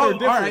 fucking yeah, letter all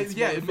difference. right,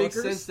 yeah, it makes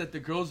motherfuckers. sense that the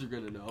girls are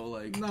gonna know.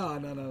 Like,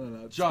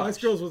 No. Josh. Spice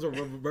Girls was a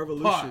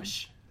revolution.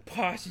 Posh.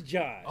 Posh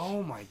Josh.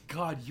 Oh my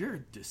God, you're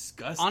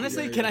disgusting.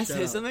 Honestly, Yeah, can I shut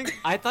say up. something?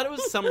 I thought it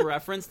was some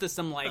reference to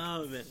some like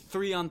Oh, man.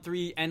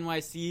 3-on-3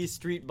 NYC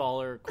street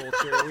baller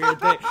culture weird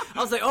thing. I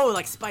was like, oh,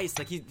 like Spice,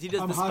 like he does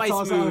I'm the hot Spice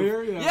sauce move. out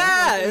here? Yeah,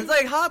 Yeah, it's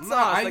like hot sauce, no,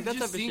 I like that just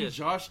type of seen shit.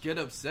 Josh get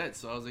upset,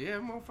 so I was like, yeah,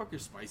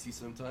 motherfucker's spicy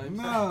sometimes.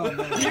 No.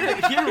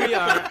 Here we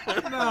are.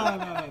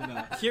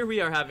 No. Here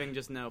we are having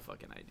just no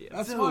fucking idea.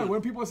 That's Dude. fine.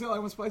 When people say like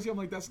I'm spicy, I'm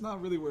like, that's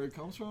not really where it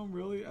comes from,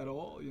 really, at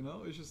all. You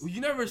know, it's just. Well,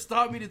 you never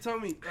stopped me to tell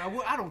me.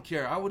 I don't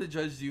care. I would have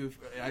judged you if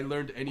I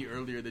learned any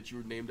earlier that you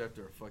were named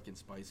after a fucking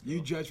Spice Girl.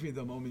 You judged me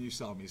the moment you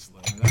saw me,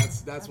 Slim.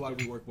 That's why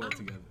we work well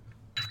together.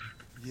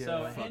 Yeah,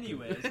 So, fuck it.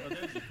 anyways, oh,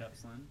 there's your cup,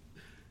 Slim.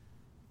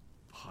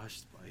 Posh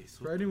Spice.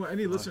 For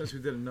any listeners who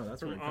didn't know,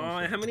 that's where it comes Oh,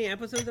 from. how many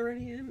episodes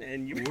already in?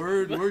 And you.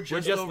 We're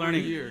just just over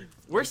learning. a year.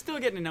 We're still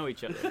getting to know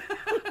each other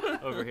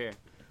over here.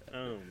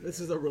 This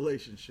is a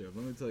relationship.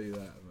 Let me tell you that,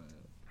 man.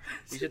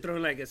 You should throw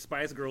in like a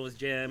Spice Girls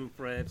jam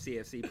for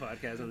FCFC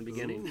podcast in the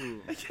beginning.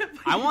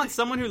 I want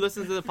someone who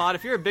listens to the pod.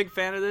 If you're a big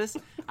fan of this,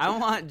 I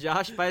want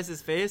Josh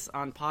Spice's face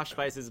on Posh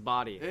Spice's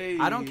body. Hey.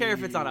 I don't care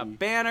if it's on a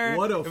banner,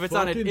 What a if it's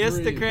on an fucking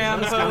dream.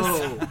 Instagram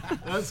post. Let's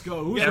go. Let's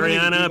go. Who's ready to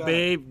do Ariana, that?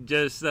 babe,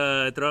 just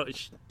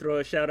throw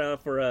a shout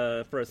out for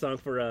a song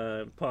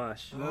for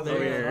Posh. That's Over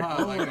right. here.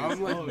 Wow, like,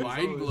 I'm like Always,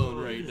 mind always, blown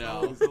always, right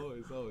now.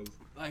 Always.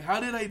 Like,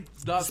 how did I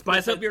not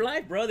Spice up your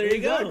life, bro. There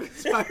you go.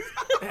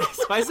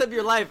 Spice up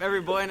your life,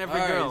 every boy and every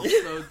girl.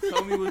 So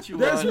tell me what you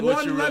There's want. What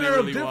one you letter really,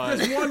 of really want.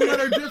 There's one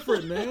letter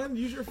different, man.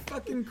 Use your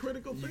fucking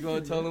critical You thinking.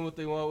 gonna tell man. them what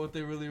they want, what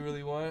they really,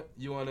 really want?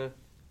 You wanna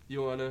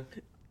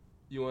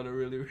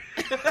really?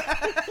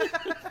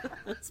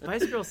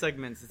 Spice Girl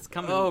segments. It's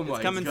coming. Oh it's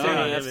my coming God. soon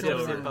on Yeah, FCFC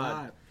it's Super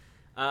pod.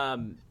 hot.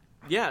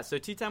 Yeah, so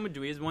Tea Time with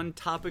Dewey is one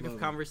topic Love of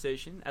it.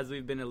 conversation, as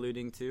we've been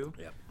alluding to.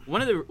 Yep.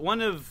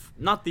 One of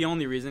not the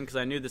only reason, because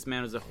I knew this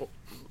man was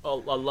a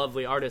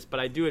lovely artist, but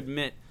I do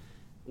admit,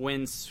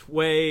 when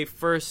Sway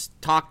first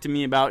talked to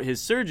me about his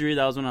surgery,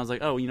 that was when I was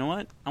like, oh, you know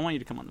what? I want you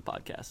to come on the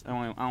podcast. I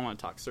want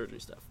to talk surgery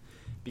stuff.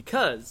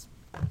 Because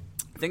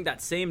I think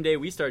that same day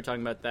we started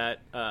talking about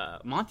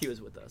that, Monty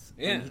was with us.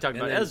 And he talked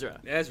and about then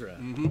Ezra. Ezra.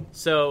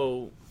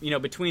 So,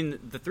 between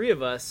the three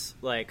of us,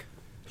 like,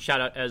 shout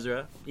out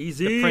Ezra.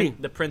 Easy.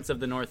 The Prince of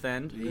the North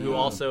End, who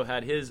also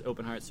had his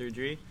open heart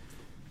surgery.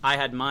 I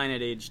had mine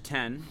at age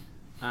 10.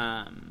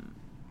 I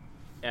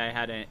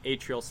had an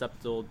atrial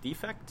septal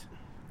defect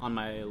on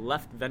my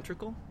left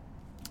ventricle.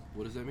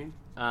 What does that mean?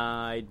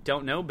 I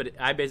don't know, but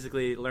I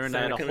basically learned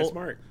I had Sounded a kinda hole.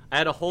 smart. I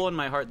had a hole in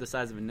my heart the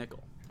size of a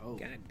nickel. Oh,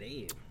 God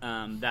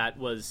damn. That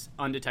was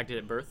undetected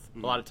at birth. A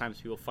lot of times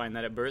people find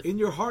that at birth. In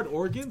your heart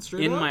organ,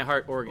 straight In up? my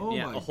heart organ, Oh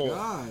yeah, my a hole.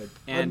 god.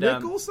 And, a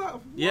nickel size?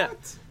 What? Yeah.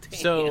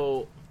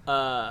 So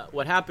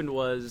what happened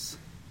was,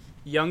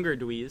 younger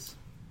Dweez,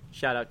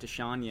 shout out to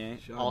Shanye,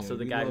 Shanye, also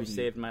the we guy who love you.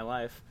 saved my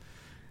life.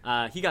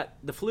 He got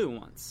the flu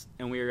once,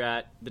 and we were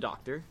at the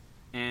doctor.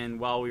 And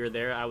while we were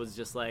there, I was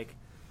just like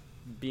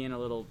being a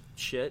little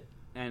shit,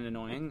 and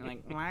annoying.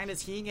 Like, why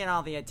does he get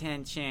all the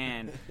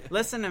attention?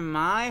 Listen to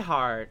my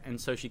heart. And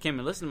so she came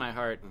and listened to my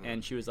heart,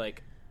 and she was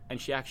like, and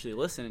she actually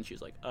listened, and she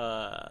was like,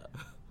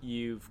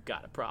 you've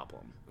got a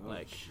problem.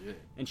 Like, shit.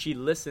 and she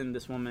listened,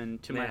 this woman,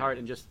 to my Man. heart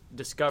and just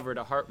discovered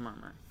a heart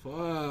murmur.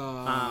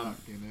 Fuck,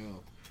 you know.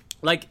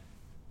 Like,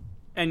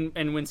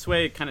 and when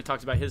Sway kind of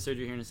talks about his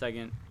surgery here in a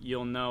second,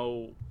 you'll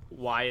know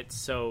why it's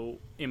so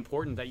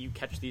important that you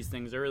catch these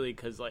things early.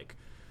 Because, like,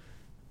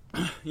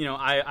 you know,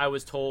 I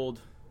was told,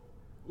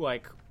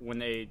 like, when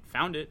they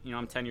found it, you know,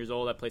 I'm 10 years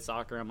old, I play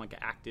soccer, I'm like an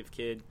active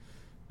kid.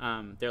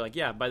 They're like,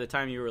 yeah, by the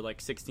time you were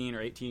like 16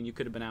 or 18, you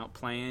could have been out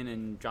playing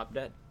and dropped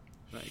dead.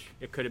 Like,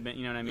 it could have been,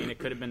 you know what I mean? It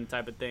could have been the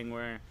type of thing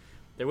where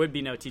there would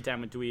be no tea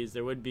time with Dweez,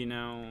 there would be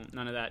none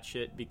of that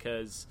shit,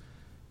 because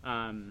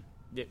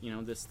you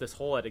know, this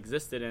hole had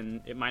existed,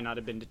 and it might not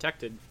have been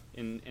detected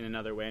in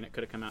another way, and it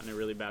could have come out in a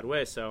really bad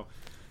way. So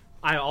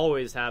I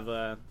always have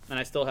and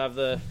I still have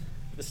the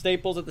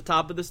staples at the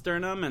top of the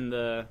sternum, and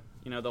the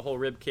whole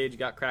rib cage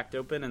got cracked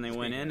open, and they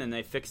went in and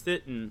they fixed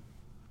it, and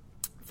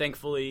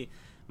thankfully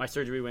my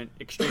surgery went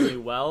extremely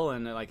well,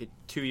 and like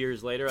 2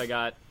 years later I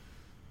got,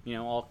 you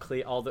know, all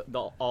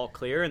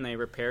clear, and they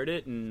repaired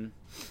it. And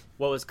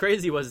what was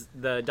crazy was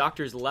the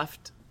doctors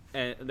left,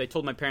 and they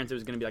told my parents it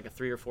was going to be like a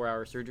 3 or 4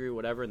 hour surgery or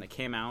whatever, and they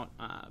came out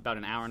about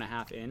an hour and a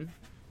half in,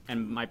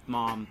 and my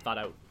mom thought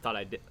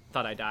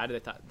I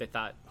died. They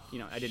thought you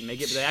know, I didn't make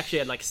it, but they actually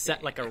had like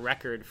set like a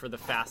record for the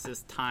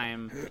fastest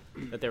time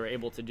that they were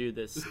able to do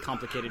this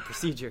complicated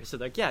procedure. So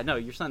they're like, yeah, no,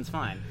 your son's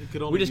fine.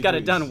 could only We just be got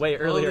it Dweez. done way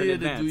earlier Only in in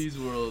the advance.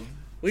 Dweez world.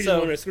 We just So-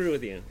 want to screw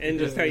with you and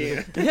just tell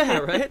you. Yeah,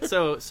 right.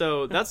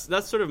 So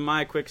that's sort of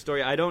my quick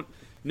story. I don't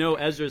know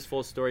Ezra's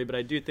full story, but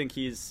I do think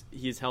he's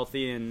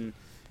healthy and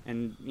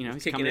you know,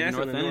 he's Kicking coming to ass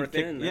the on the North End. North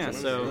End, Yeah, that's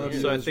what so I'm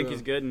saying. so I Love you, think Ezra.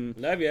 he's good, and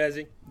Love you,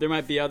 Ezzy. there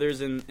might be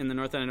others in the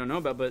North End I don't know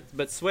about.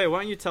 But Sway,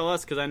 why don't you tell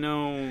us? Because I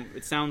know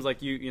it sounds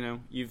like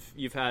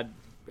you've had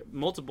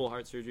multiple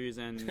heart surgeries,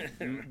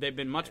 and they've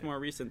been much more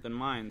recent than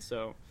mine.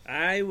 So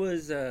I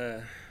was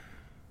at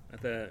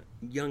the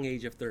young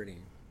age of 30.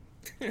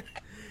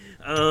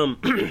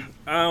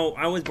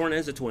 I was born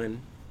as a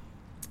twin,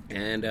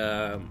 and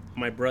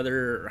my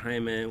brother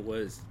Jaime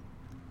was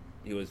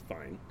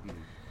fine.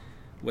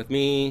 With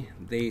me,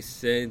 they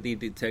said they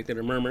detected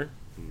a murmur,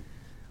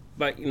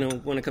 but you know,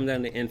 when it comes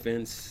down to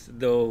infants,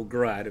 they'll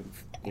grow out of,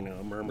 you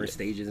know, murmur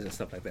stages and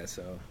stuff like that.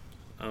 So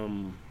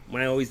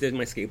when I always did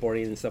my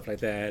skateboarding and stuff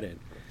like that, and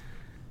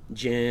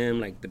gym,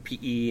 like the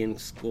PE in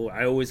school,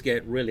 I always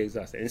get really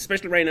exhausted, and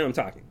especially right now I'm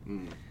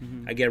talking.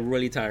 I get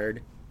really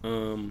tired.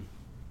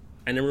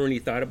 I never really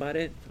thought about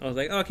it. I was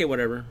like, okay,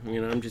 whatever.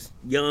 You know, I'm just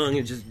young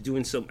and just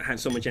had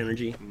so much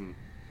energy.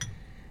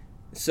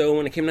 So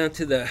when it came down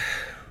to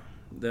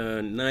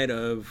the night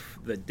of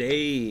the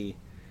day,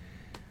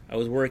 I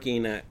was a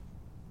forklift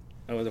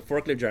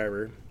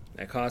driver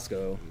at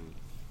Costco.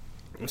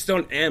 I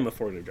still am a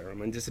forklift driver.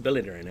 I'm on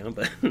disability right now,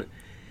 but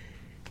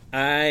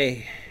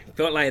I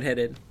felt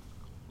lightheaded.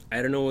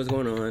 I don't know what was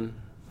going on.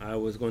 I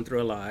was going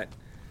through a lot.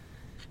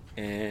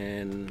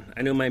 And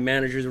I knew my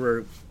managers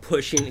were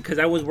pushing, because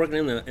I was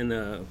working in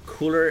the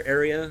cooler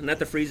area, not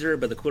the freezer,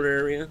 but the cooler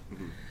area.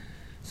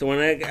 So when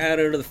I got out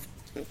of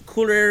the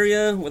cooler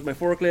area with my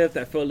forklift,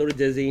 I felt a little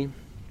dizzy,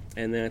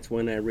 and that's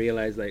when I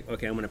realized, like,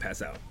 okay, I'm gonna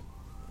pass out.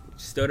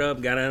 Stood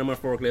up, got out of my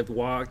forklift,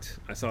 walked.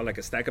 I saw like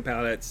a stack of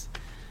pallets.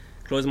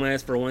 Closed my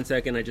eyes for 1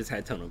 second. I just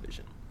had tunnel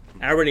vision.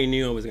 I already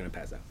knew I was gonna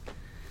pass out.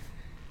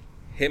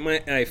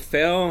 I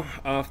fell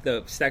off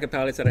the stack of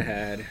pallets that I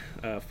had.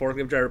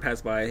 Forklift driver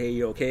passed by. Hey,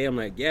 you okay? I'm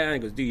like, yeah. He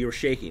goes, dude, you were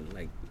shaking.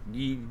 Like,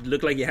 you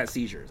look like you had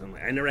seizures. I'm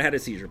like, I never had a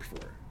seizure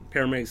before.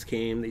 Paramedics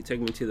came. They took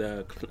me to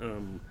the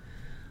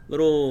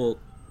little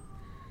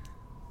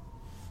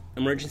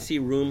emergency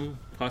room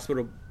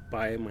hospital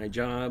by my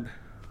job.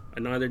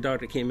 Another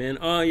doctor came in.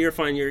 Oh, you're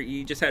fine.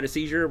 You just had a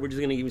seizure. We're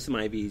just gonna give you some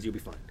IVs. You'll be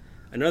fine.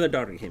 Another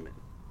doctor came in.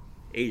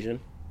 Asian.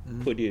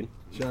 Good dude.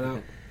 Shout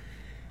out.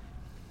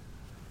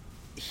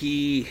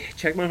 He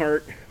checked my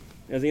heart.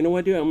 I was like, you know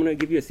what, dude? I'm going to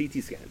give you a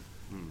CT scan.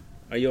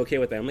 Are you okay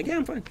with that? I'm like, yeah,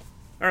 I'm fine.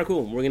 All right,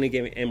 cool. We're going to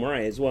give an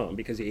MRI as well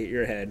because you hit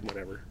your head,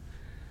 whatever.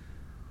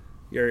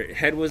 Your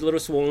head was a little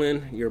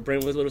swollen. Your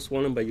brain was a little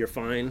swollen, but you're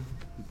fine.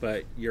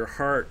 But your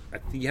heart, I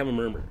think you have a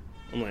murmur.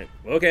 I'm like,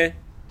 okay.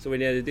 So what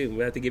do you have to do?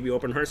 We have to give you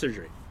open heart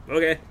surgery.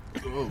 Okay.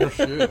 Oh,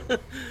 shit.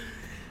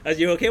 I was,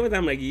 you okay with that?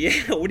 I'm like, yeah.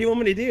 What do you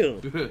want me to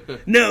do?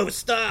 No,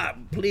 stop.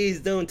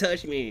 Please don't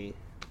touch me.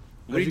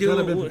 What Had do you you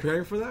kind do? of been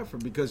prepared for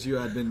that? Because you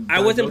had been I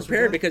wasn't diagnosed with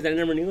prepared that? because I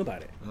never knew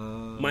about it. Uh,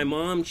 My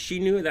mom, she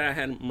knew that I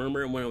had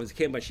murmur when I was a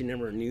kid, but she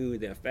never knew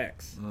the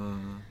effects.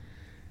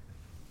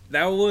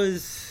 That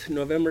was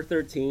November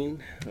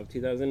 13 of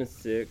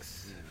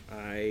 2006.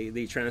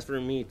 They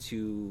transferred me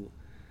to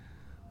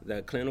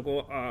the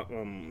clinical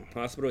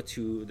hospital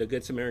to the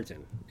Good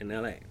Samaritan in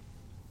LA.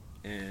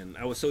 And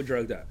I was so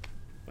drugged up.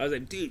 I was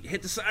like, dude,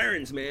 hit the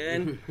sirens,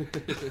 man.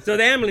 So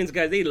the ambulance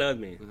guys, they loved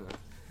me.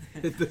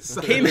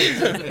 Came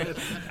in.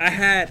 I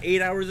had 8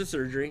 hours of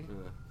surgery,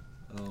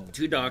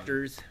 2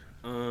 doctors,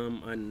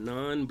 a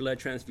non-blood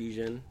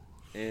transfusion,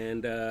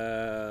 and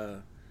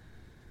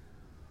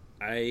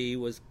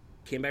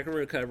came back from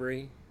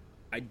recovery.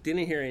 I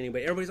didn't hear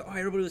anybody.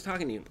 Everybody was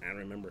talking to you. I don't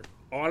remember.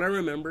 All I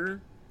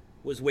remember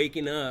was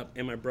waking up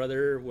and my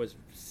brother was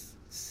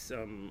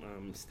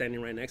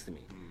standing right next to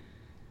me.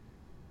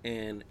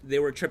 And they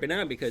were tripping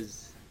out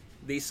because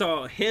they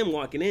saw him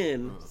walking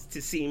in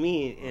to see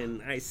me in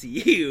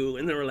ICU,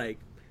 and they were like,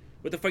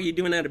 "What the fuck are you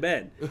doing out of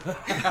bed?"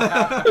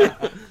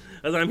 I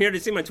was like, "I'm here to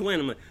see my twin."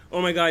 I'm like,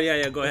 "Oh my god,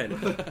 yeah, go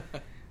ahead."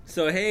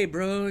 So, hey,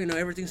 bro,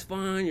 everything's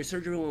fine. Your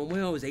surgery went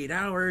well. It was 8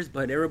 hours,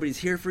 but everybody's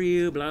here for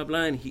you, blah,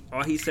 blah. And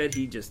all he said,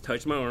 he just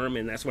touched my arm,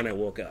 and that's when I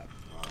woke up.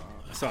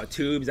 I saw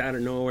tubes out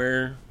of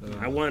nowhere.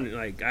 I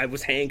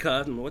was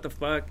handcuffed. I'm like, what the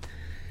fuck?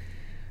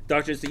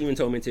 Doctors even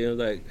told me to. I was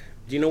like,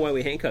 do you know why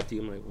we handcuffed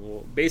you? I'm like,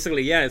 well,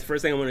 basically, yeah. The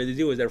first thing I wanted to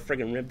do was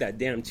freaking rip that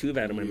damn tube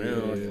out of my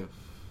mouth. Yeah.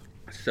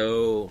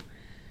 So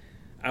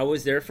I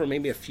was there for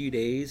maybe a few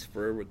days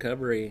for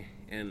recovery,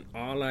 and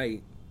all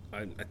I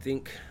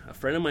think a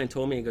friend of mine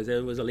told me, because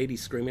there was a lady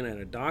screaming at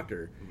a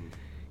doctor,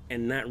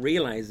 and not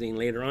realizing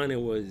later on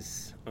it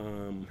was,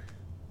 who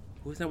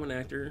was that one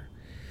actor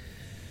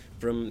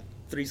from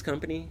Three's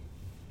Company?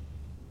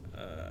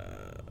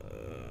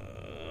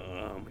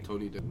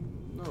 Tony.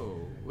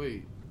 No,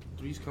 wait.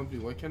 Three's Company.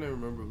 Why can't I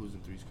remember who's in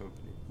Three's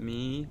Company?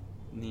 Me,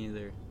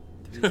 neither.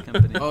 Three's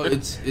Company. Oh,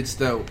 it's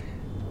that.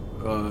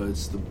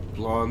 It's the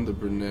blonde, the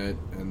brunette,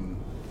 and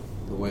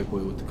the white boy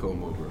with the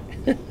comb over.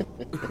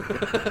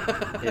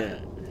 Yeah.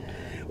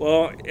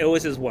 Well, it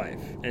was his wife,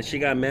 and she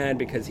got mad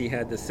because he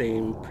had the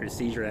same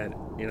procedure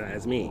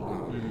as me.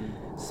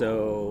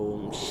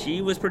 So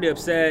she was pretty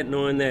upset,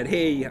 knowing that,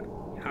 hey,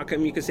 how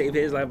come you can save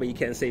his life but you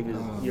can't save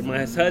my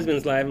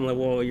husband's life? I'm like,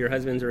 well, your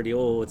husband's already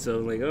old, so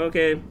I'm like,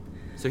 okay.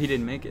 So he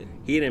didn't make it.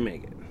 He didn't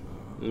make it.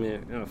 Yeah,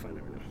 I'll find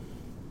out right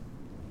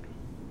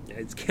now.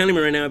 It's killing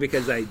me right now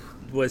because I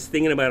was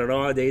thinking about it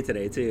all day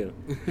today too.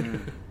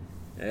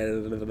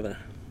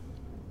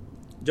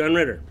 John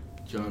Ritter.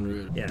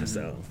 Yeah,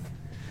 so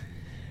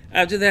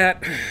after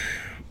that,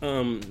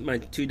 my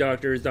two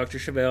doctors, Dr.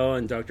 Chevelle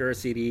and Dr.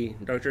 Arcidi.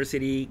 Dr.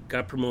 Arcidi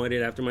got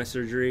promoted after my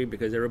surgery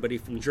because everybody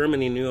from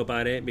Germany knew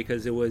about it,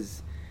 because it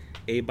was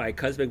a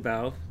bicuspid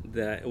valve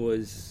that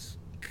was...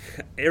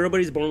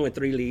 Everybody's born with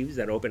 3 leaves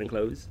that open and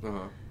close.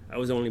 I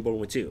was only born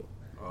with 2.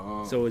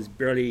 So it was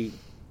barely...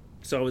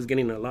 So I was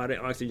getting a lot of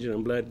oxygen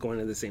and blood going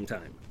at the same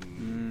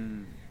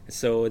time.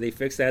 So they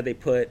fixed that. They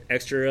put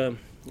extra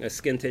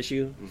skin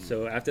tissue.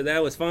 So after that,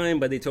 it was fine,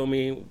 but they told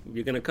me,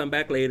 you're going to come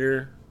back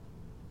later,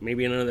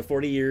 maybe in another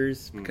 40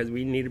 years, because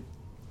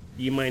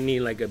you might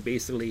need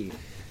basically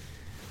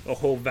a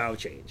whole valve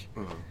change.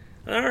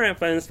 All right,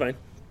 fine, that's fine.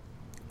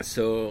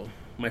 So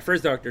my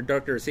first doctor,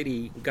 Dr.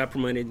 City, got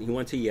promoted. He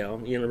went to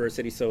Yale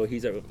University, so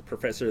he's a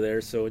professor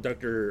there. So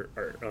Dr.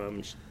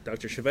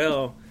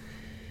 Chevelle,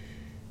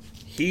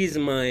 he's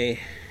my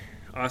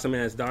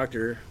awesome-ass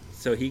doctor.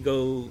 So he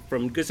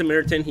from Good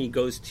Samaritan, he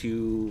goes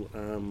to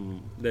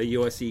the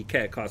USC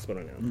Keck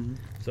Hospital now.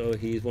 So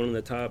he's one of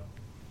the top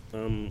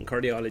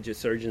cardiologist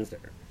surgeons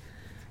there.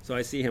 So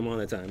I see him all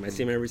the time. I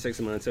see him every 6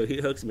 months. So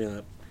he hooks me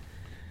up.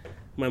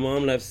 My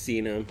mom loves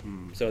seeing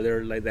him. So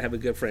they have a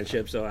good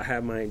friendship. So I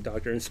have my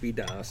doctor in speed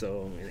dial.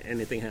 So if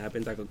anything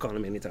happens, I can call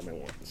him anytime I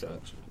want. So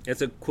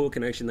it's a cool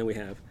connection that we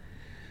have.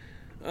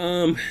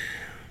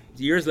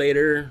 Years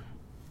later,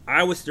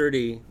 I was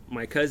 30.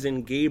 My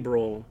cousin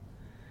Gabriel,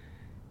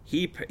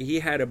 he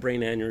had a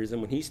brain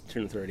aneurysm when he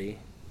turned 30,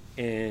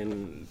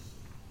 and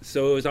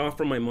so it was all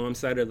from my mom's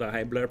side of the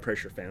high blood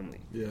pressure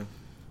family. Yeah.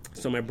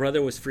 So my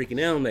brother was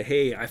freaking out. I'm like,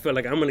 hey, I feel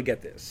like I'm gonna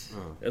get this.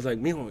 I was like,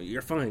 Mijo,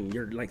 you're fine.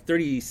 You're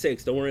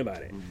 36. Don't worry about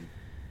it.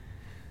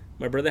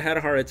 My brother had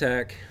a heart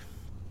attack,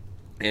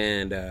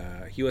 and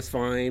he was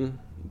fine,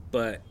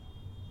 but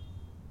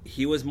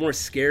he was more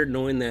scared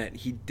knowing that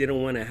he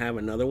didn't want to have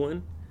another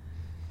one.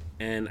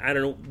 And I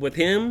don't know, with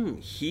him,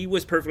 he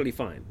was perfectly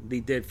fine.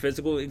 They did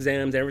physical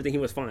exams, everything, he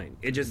was fine.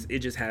 It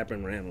just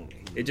happened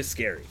randomly. It's just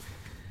scary.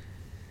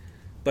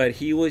 But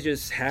he was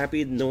just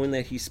happy knowing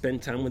that he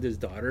spent time with his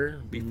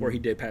daughter before he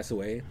did pass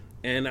away.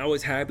 And I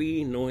was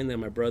happy knowing that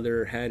my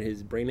brother had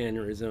his brain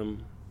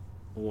aneurysm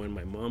when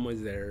my mom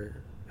was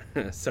there.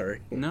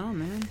 Sorry. No,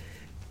 man.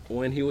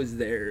 When he was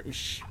there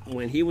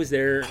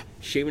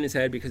shaving his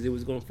head because he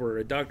was going for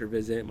a doctor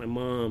visit, my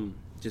mom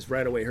just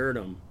right away heard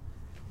him.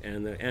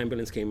 And the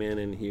ambulance came in,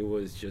 and he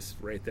was just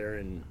right there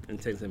and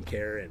taking some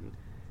care. And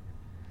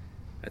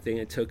I think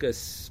it took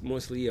us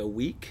mostly a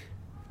week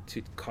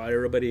to call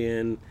everybody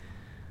in.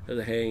 I was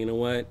like, hey, you know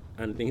what?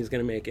 I don't think he's going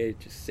to make it.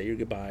 Just say your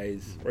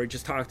goodbyes. Or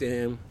just talk to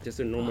him,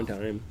 just a normal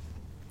time.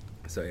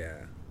 So,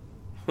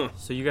 yeah.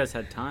 So you guys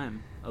had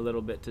time a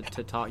little bit to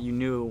talk. You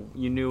knew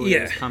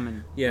it was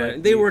coming. Yeah,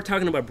 right? They were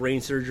talking about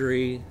brain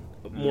surgery,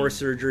 more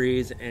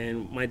surgeries.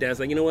 And my dad's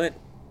like, you know what?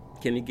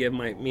 Can you give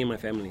me and my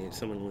family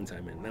someone one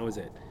time? And that was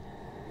it.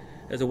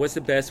 I said, what's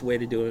the best way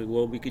to do it?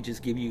 Well, we could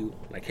just give you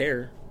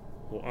hair.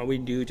 Well, all we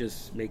do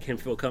just make him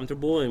feel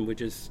comfortable, and we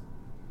just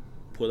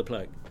pull the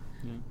plug.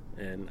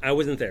 And I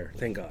wasn't there,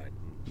 thank God.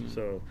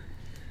 So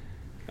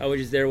I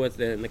was just there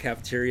in the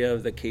cafeteria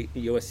of the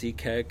USC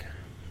Keck.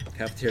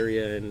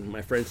 cafeteria, and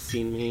my friend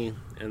seen me,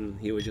 and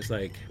he was just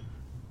like,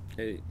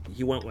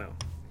 he went well.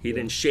 He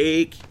didn't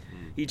shake.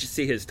 You just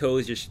see his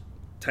toes just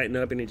tighten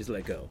up, and he just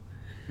let go.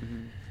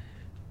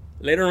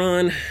 Later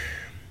on,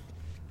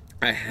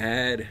 I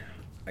had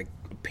a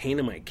pain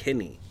in my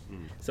kidney.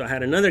 So I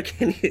had another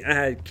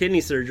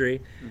kidney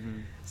surgery.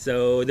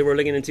 So they were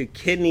looking into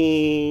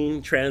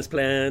kidney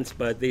transplants,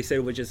 but they said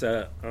it was just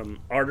a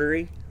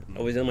artery.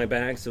 I was in my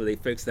back, so they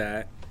fixed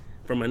that.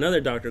 From another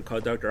doctor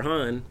called Dr.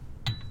 Han.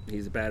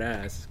 He's a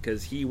badass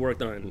because he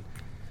worked on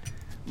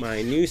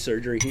my new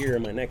surgery here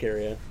in my neck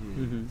area.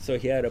 So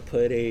he had to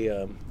put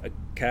a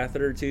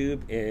catheter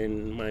tube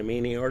in my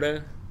main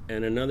aorta,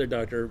 and another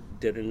doctor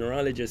did a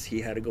neurologist. He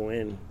had to go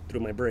in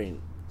through my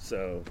brain.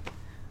 So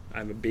I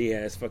have a big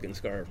ass fucking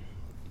scar.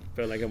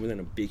 Felt like I was in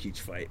a big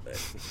huge fight, but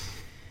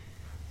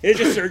it's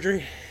just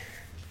surgery.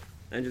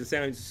 And just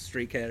sounds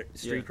street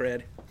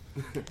cred.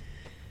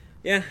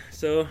 Yeah,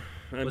 so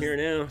I'm here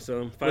now.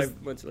 So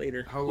 5 months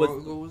later. How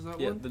long ago was that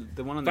one?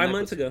 The one on 5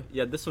 months ago.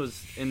 Yeah, this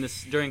was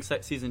during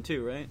season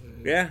 2, right?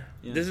 Yeah,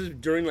 this is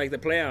during like the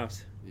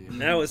playoffs.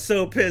 And I was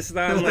so pissed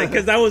off, like,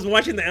 because I was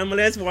watching the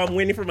MLS while I'm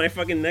waiting for my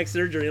fucking neck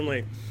surgery. I'm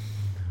like,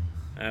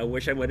 I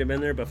wish I would have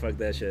been there, but fuck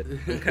that shit.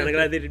 I'm kind of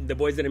glad the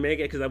boys didn't make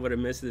it because I would have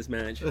missed this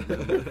match.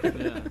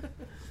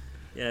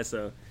 Yeah,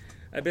 so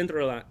I've been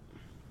through a lot.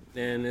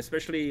 And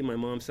especially my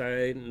mom's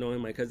side, knowing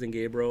my cousin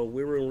Gabriel,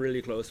 we were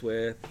really close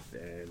with,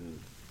 and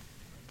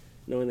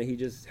knowing that he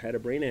just had a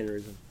brain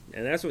aneurysm.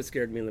 And that's what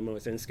scared me the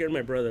most, and scared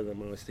my brother the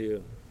most,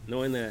 too.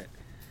 Knowing that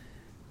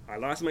I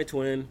lost my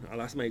twin, I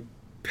lost my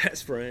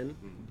best friend,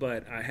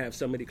 but I have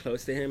somebody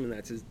close to him, and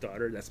that's his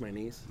daughter, that's my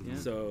niece. Yeah.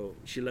 So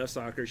she loves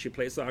soccer. She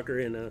played soccer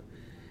in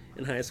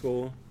high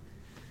school.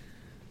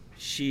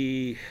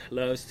 She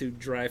loves to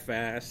drive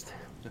fast.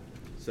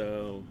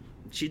 So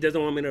she doesn't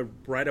want me to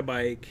ride a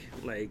bike.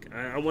 Like,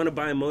 I want to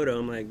buy a moto.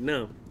 I'm like,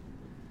 no.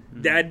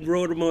 Dad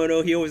rode a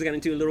moto. He always got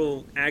into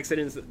little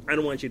accidents. I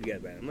don't want you to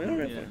get that. I'm like, all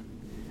right, fine.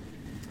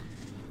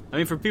 I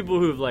mean, for people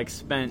who've like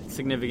spent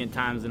significant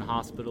times in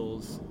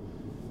hospitals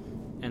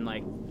and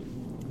like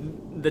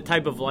the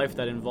type of life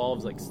that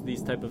involves like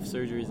these type of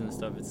surgeries and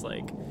stuff, it's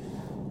like,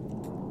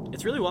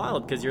 it's really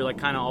wild because you're like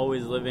kind of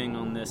always living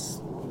on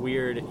this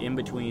weird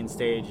in-between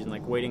stage and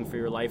like waiting for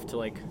your life to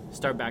like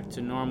start back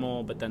to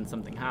normal, but then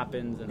something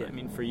happens. And I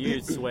mean, for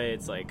you, Sway,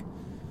 it's like,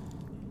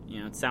 you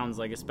know, it sounds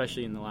like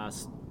especially in the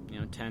last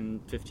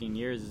 10, 15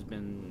 years has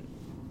been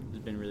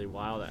really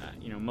wild.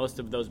 You know, most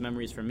of those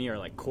memories for me are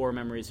like core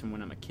memories from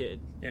when I'm a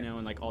kid, you know,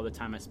 and like all the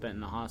time I spent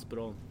in the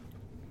hospital.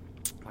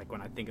 Like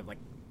when I think of like,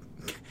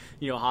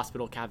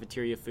 hospital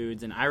cafeteria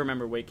foods, and I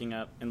remember waking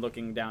up and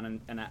looking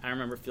down and I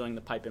remember feeling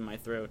the pipe in my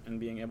throat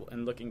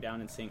and looking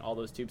down and seeing all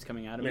those tubes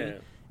coming out of me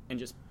and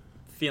just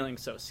feeling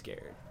so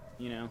scared,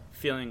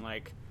 feeling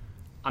like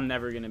I'm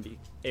never going to be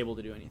able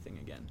to do anything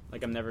again.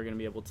 Like I'm never going to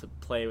be able to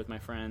play with my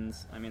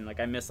friends. I mean, like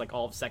I missed like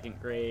all of second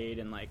grade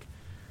and like,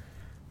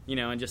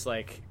 and just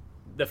like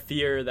the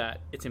fear that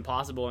it's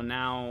impossible. And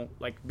now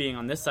like being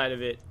on this side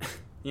of it,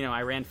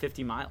 I ran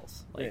 50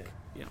 miles like,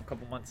 a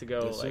couple months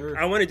ago. Yes, like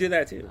I want to do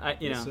that too.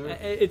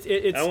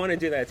 It's I want to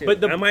do that too.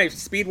 But I might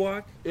speed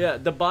walk. Yeah,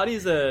 the body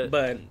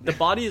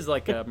is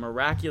like a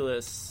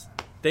miraculous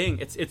thing.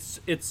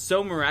 It's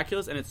so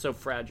miraculous and it's so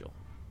fragile,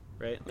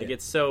 right? Like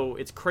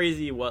it's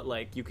crazy what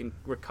like you can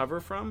recover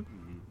from,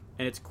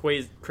 and it's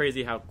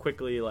crazy how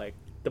quickly like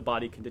the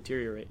body can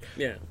deteriorate.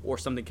 Yeah, or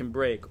something can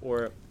break,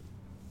 or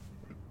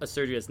a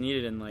surgery is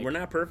needed, and like we're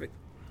not perfect.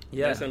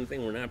 Yeah, that's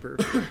something we're not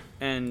perfect.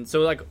 And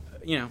so like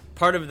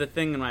part of the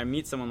thing when I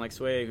meet someone like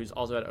Sway who's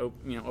also had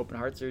open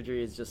heart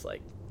surgery is just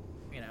like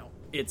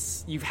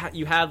it's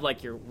you have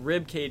like your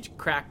rib cage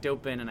cracked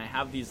open, and I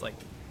have these like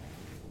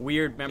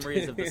weird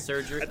memories of the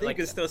surgery. I think like,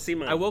 you can still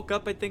see I woke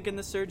up I think in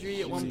the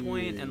surgery at one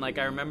point, and like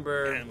I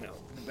remember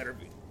better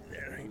be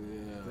there.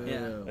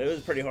 Yeah. It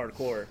was pretty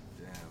hardcore.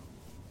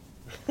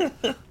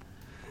 Damn.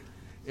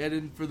 And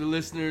then for the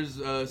listeners,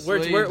 we're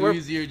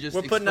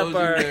putting up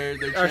their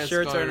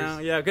shirts scars. right now.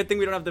 Yeah, good thing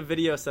we don't have the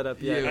video set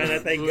up yet. Yeah,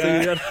 thank So God.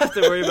 you don't have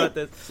to worry about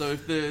this. So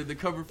if the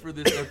cover for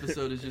this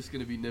episode is just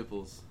going to be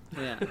nipples.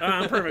 Yeah. Oh,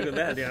 I'm perfect with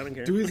that. Yeah, I don't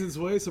care. Dewey's in his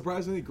way,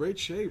 surprisingly great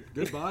shape,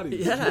 good body.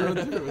 Yeah.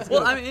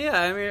 Well,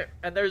 I mean,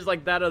 and there's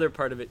like that other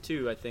part of it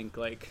too. I think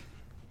like,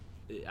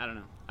 I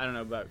don't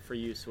know about for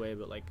you, Sway,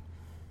 but like,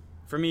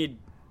 for me,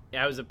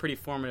 it was a pretty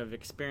formative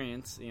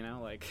experience.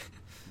 Like.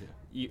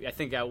 I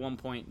think at one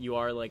point you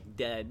are like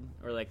dead,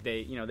 or like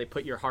they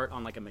put your heart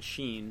on like a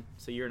machine,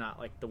 so you're not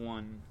like the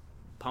one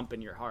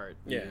pumping your heart.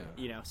 Yeah.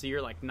 So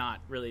you're like not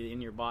really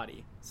in your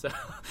body. So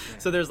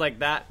so there's like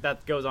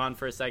that goes on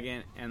for a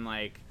second, and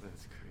like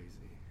that's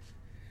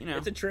crazy.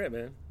 It's a trip,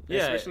 man.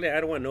 Yeah. Especially I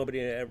don't want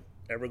nobody to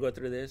ever go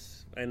through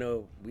this. I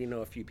know we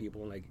know a few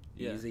people like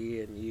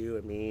Easy and you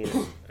and me,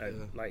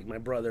 and like my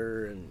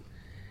brother, and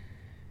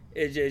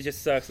it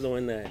just sucks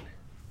knowing that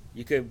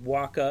you could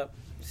walk up,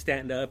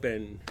 stand up,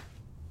 and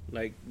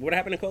like, what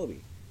happened to Kobe?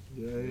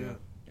 Yeah.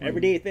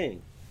 Everyday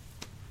thing.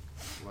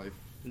 Life.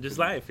 Just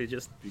life. It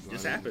just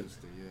happens.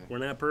 Yeah. We're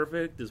not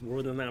perfect. This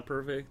world is not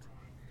perfect.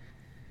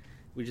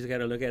 we just got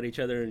to look at each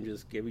other and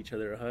just give each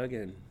other a hug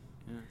and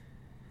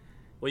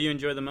Well, you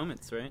enjoy the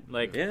moments, right?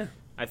 Like, yeah.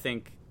 I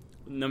think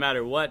no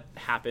matter what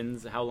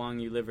happens, how long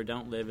you live or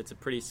don't live, it's a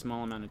pretty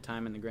small amount of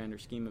time in the grander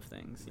scheme of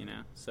things, you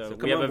know. So, So we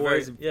come have on, a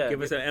boys, very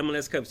give us an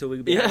MLS Cup so we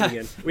can be happy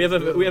again. we have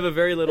a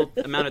very little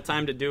amount of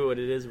time to do what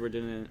it is we're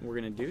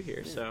gonna do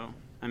here. So,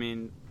 I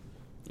mean,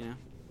 you know,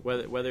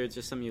 whether it's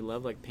just something you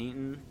love like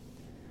painting.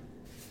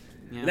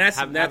 You know,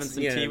 having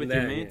some tea with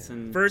your mates,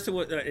 and first,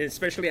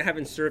 especially I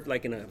haven't surfed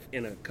like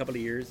in a couple of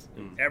years.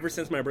 And ever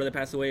since my brother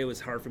passed away, it was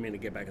hard for me to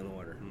get back in the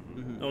water.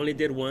 I only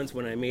did once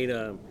when I made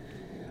a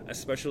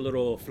special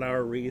little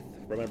flower wreath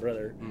for my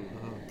brother.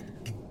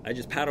 I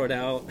just paddled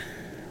out.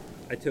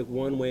 I took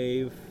one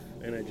wave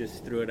and I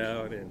just threw it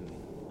out,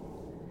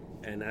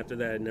 and after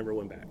that, I never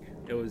went back.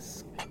 It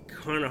was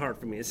kind of hard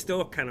for me. It's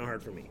still kind of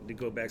hard for me to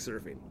go back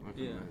surfing.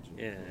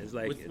 Yeah, it's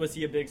like was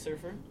he a big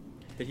surfer?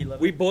 Did he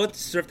love we it? both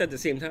surfed at the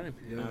same time.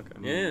 Yeah.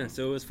 Okay. Yeah,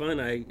 so it was fun.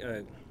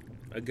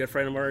 A good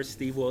friend of ours,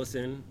 Steve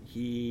Wilson,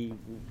 he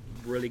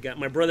really got.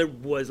 My brother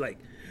was like,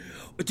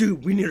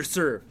 "Dude, we need to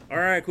surf." All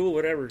right, cool,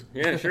 whatever.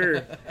 Yeah,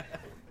 sure.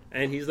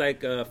 And he's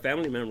like a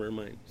family member of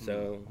mine,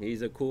 so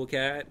he's a cool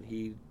cat.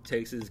 He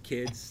takes his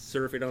kids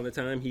surfing all the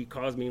time. He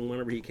calls me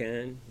whenever he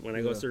can. When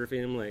I go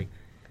surfing, I'm like,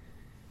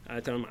 I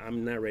tell him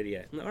I'm not ready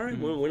yet. All right,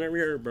 well, whenever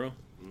you're, bro,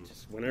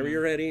 just whenever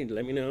you're ready,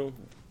 let me know.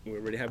 We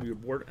already have your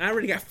board. I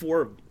already got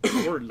four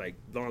like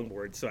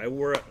longboards, so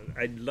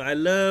I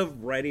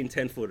love riding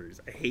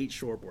 10-footers. I hate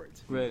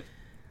shortboards. Right.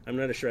 I'm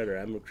not a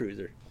shredder. I'm a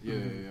cruiser. Yeah.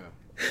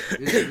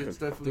 It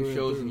definitely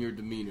shows in your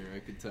demeanor. I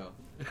could tell.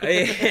 I'm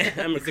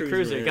a It's a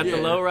cruiser. You got man.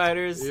 the low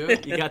riders. Yeah.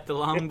 You got the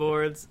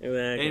longboards. Exactly.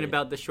 It ain't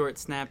about the short,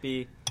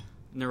 snappy,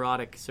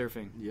 neurotic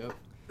surfing. Yep.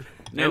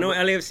 I know but-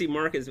 LAFC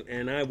Marcus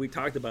and we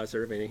talked about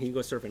surfing, and he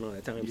goes surfing all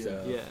the time. Yeah.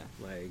 So, Yeah.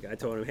 like, I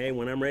told him, hey,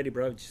 when I'm ready,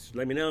 bro, just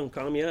let me know.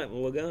 Call me up, and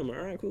we'll go. All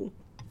right, cool.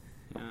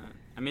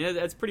 I mean,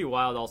 that's pretty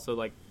wild. Also,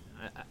 like,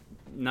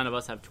 none of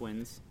us have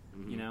twins.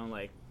 You know,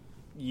 like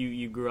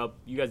you grew up.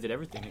 You guys did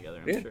everything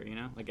together. I'm Yeah. sure. You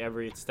know, like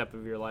every step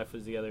of your life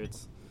was together.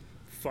 It's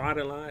Fought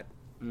a lot.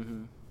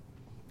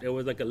 It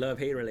was like a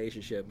love-hate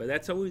relationship, but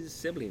that's always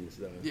siblings,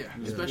 though. Yeah,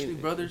 especially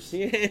brothers.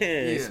 Yeah,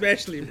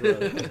 especially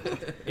brother.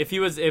 if he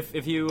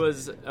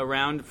was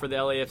around for the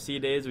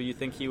LAFC days, would you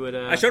think he would?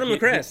 I showed him the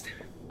crest.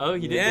 Oh,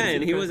 he did. Yeah, Did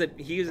and see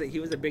he the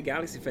was a big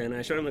Galaxy fan.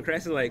 I showed him the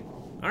crest and like,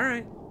 all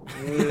right.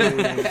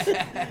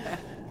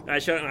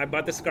 I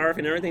bought the scarf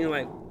and everything. And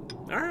like,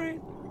 all right.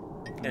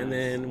 And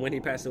then when he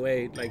passed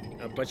away, like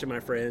a bunch of my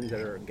friends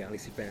that are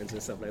Galaxy fans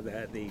and stuff like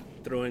that, they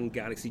throw in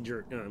Galaxy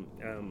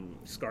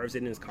scarves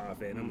in his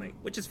coffin. I'm like,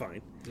 which is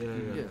fine.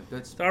 Yeah,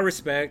 that's So I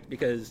respect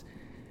because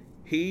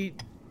he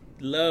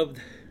loved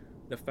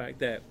the fact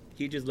that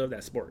he just loved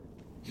that sport.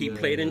 He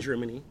played in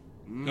Germany.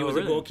 He was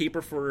really? a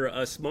goalkeeper for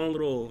a small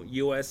little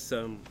U.S.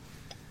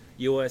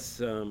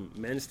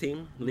 Men's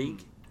team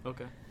league.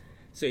 Okay.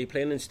 So he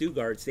played in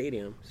Stuttgart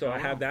Stadium. So I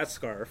have that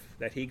scarf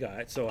that he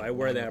got. So I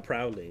wear that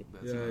proudly.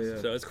 Yeah.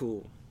 So it's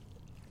cool.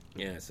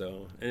 Yeah,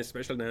 so, and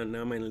especially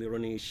now my little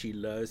niece, she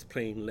loves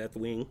playing left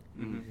wing.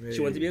 She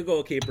wants to be a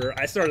goalkeeper.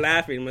 I start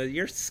laughing. I'm like,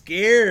 you're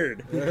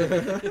scared.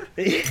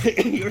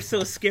 You're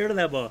so scared of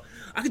that ball.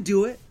 I could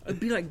do it. I'd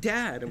be like,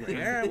 Dad. I'm like,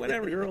 all right,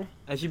 whatever, girl.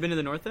 Has she been to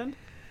the North End?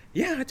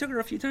 Yeah, I took her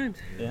a few times.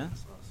 Yeah.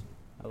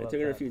 I took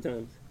her a few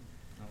times.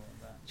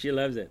 She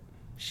loves it.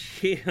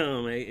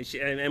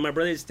 And my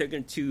brothers took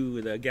her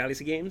to the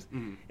Galaxy games,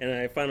 and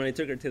I finally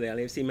took her to the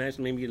LAFC match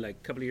maybe like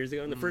a couple of years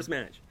ago in the first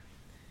match.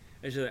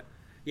 And she's like,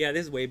 yeah,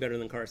 this is way better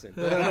than Carson.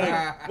 I'm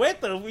like, what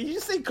the? You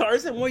just say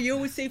Carson? Well, you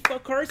always say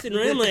fuck Carson,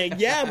 right? I'm like,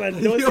 yeah, but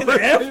don't say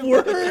the F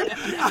word.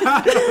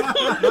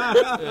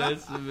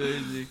 That's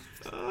amazing.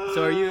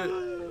 So are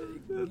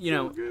you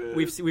know,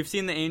 we've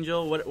seen the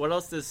Angel. What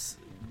else does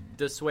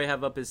Sway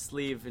have up his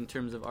sleeve in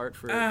terms of art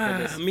for this? Me for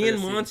and this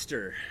season?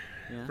 Monster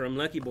Yeah? from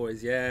Lucky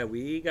Boys. Yeah,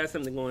 we got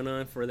something going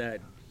on for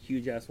that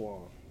huge ass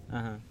wall.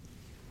 Uh-huh.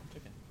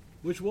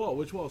 Which wall?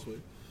 Which wall,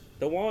 Sweet?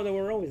 The wall that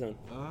we're always on.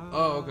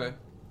 Oh, okay.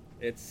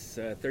 It's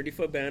a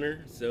 30-foot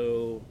banner,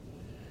 so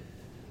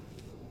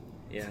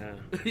yeah.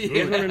 You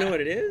guys want to know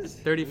what it is?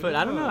 30 foot.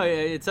 I don't know.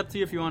 It's up to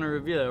you if you want to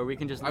reveal it, or we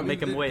can just make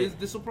him wait.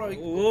 This will probably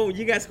Whoa,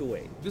 you guys can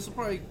wait.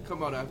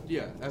 come out after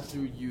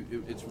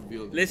it's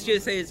revealed. Let's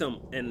just say it's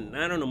and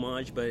not an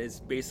homage, but it's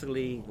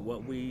basically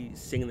what we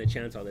sing in the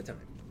chants all the time.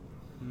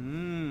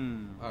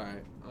 All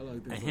right. I like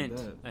A things hint.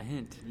 like that. A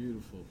hint.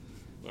 Beautiful.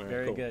 All right,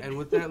 Very cool. good. And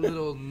with that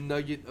little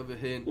nugget of a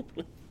hint,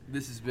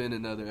 this has been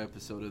another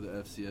episode of the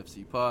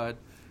FCFC Pod.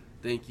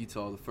 Thank you to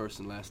all the first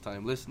and last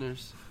time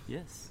listeners.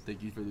 Yes.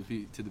 Thank you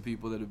to the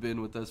people that have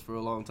been with us for a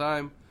long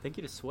time. Thank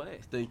you to Sway.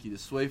 Thank you to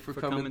Sway for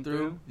For coming coming through.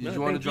 through. Did No,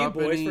 you want to thank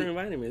drop boys any for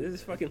inviting me. This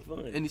is fucking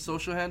fun.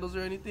 social handles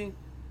or anything?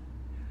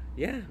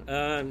 Yeah,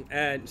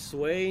 at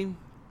Sway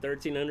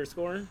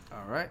 13_.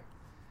 All right.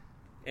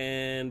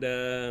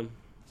 And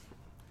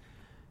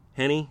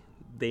Henny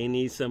They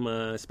need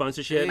some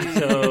sponsorship.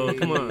 So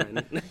come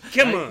on,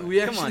 come on. We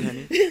Come on,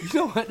 honey. You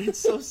know what? It's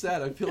so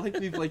sad. I feel like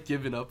we've like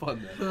given up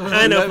on that.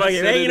 I know. We haven't Fuck it.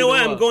 said Hey, it you know in what?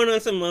 a I'm while. going on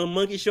some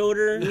monkey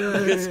shoulder,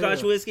 good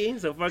Scotch whiskey.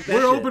 So fuck that.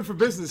 We're shit. open for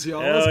business,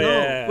 y'all. Hell Let's go.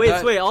 yeah.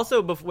 Wait.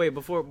 Also,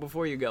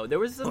 before you go, there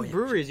was some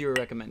breweries you were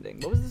recommending.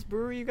 What was this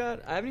brewery you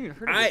got? I haven't even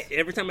heard of this.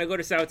 Every time I go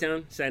to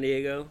Southtown, San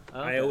Diego, Okay.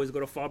 I always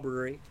go to Fall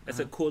Brewery. That's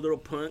a cool little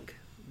punk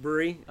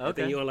brewery. I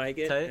Okay. think you'll like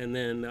it. Tight. And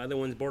then the other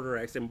one's Border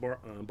X in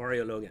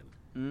Barrio Logan.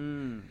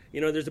 Mm. You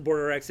know, there's a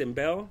Border X in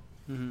Bell.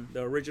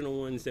 The original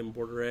one's in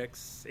Border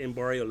X in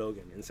Barrio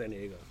Logan in San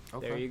Diego.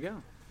 There you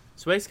go.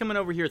 Sway's coming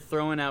over here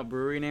throwing out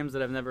brewery names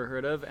that I've never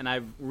heard of, and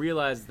I've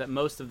realized that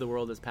most of the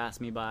world has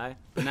passed me by.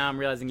 But now I'm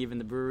realizing even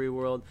the brewery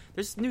world.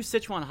 There's new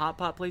Sichuan hot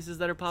pot places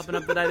that are popping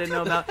up that I didn't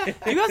know about. Do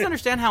you guys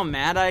understand how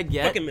mad I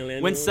get Fucking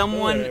millennials, when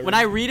whatever.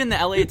 I read in the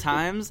LA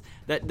Times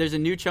that there's a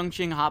new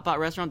Chongqing hot pot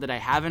restaurant that I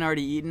haven't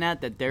already eaten at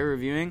that they're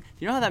reviewing? Do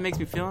you know how that makes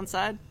me feel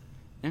inside?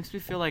 It makes me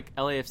feel like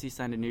LAFC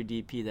signed a new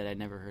DP that I'd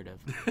never heard of.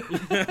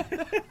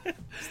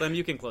 Slim,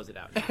 you can close it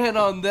out. And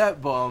on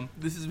that bomb,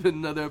 this has been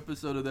another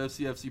episode of the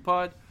FCFC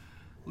Pod.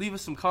 Leave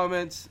us some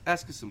comments,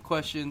 ask us some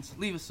questions,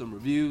 leave us some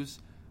reviews.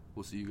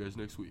 We'll see you guys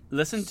next week.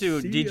 Listen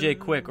to See DJ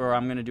ya. Quick, or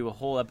I'm going to do a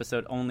whole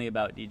episode only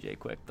about DJ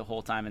Quick the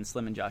whole time, and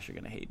Slim and Josh are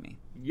going to hate me.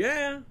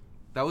 Yeah.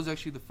 That was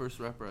actually the first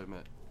rapper I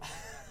met.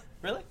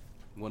 Really?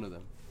 One of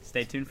them.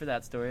 Stay tuned for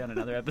that story on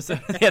another episode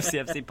of the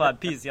FCFC Pod.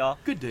 Peace, y'all.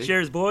 Good day.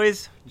 Cheers,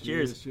 boys.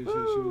 Cheers. Cheers.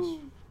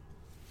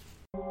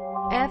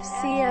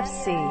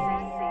 FCFC.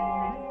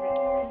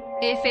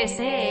 FCFC.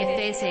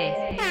 FCFC.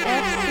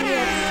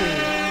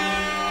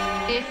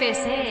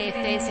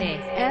 FCFC.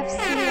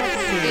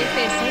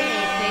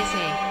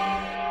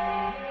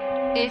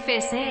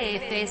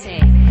 FCFC.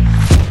 FCFC.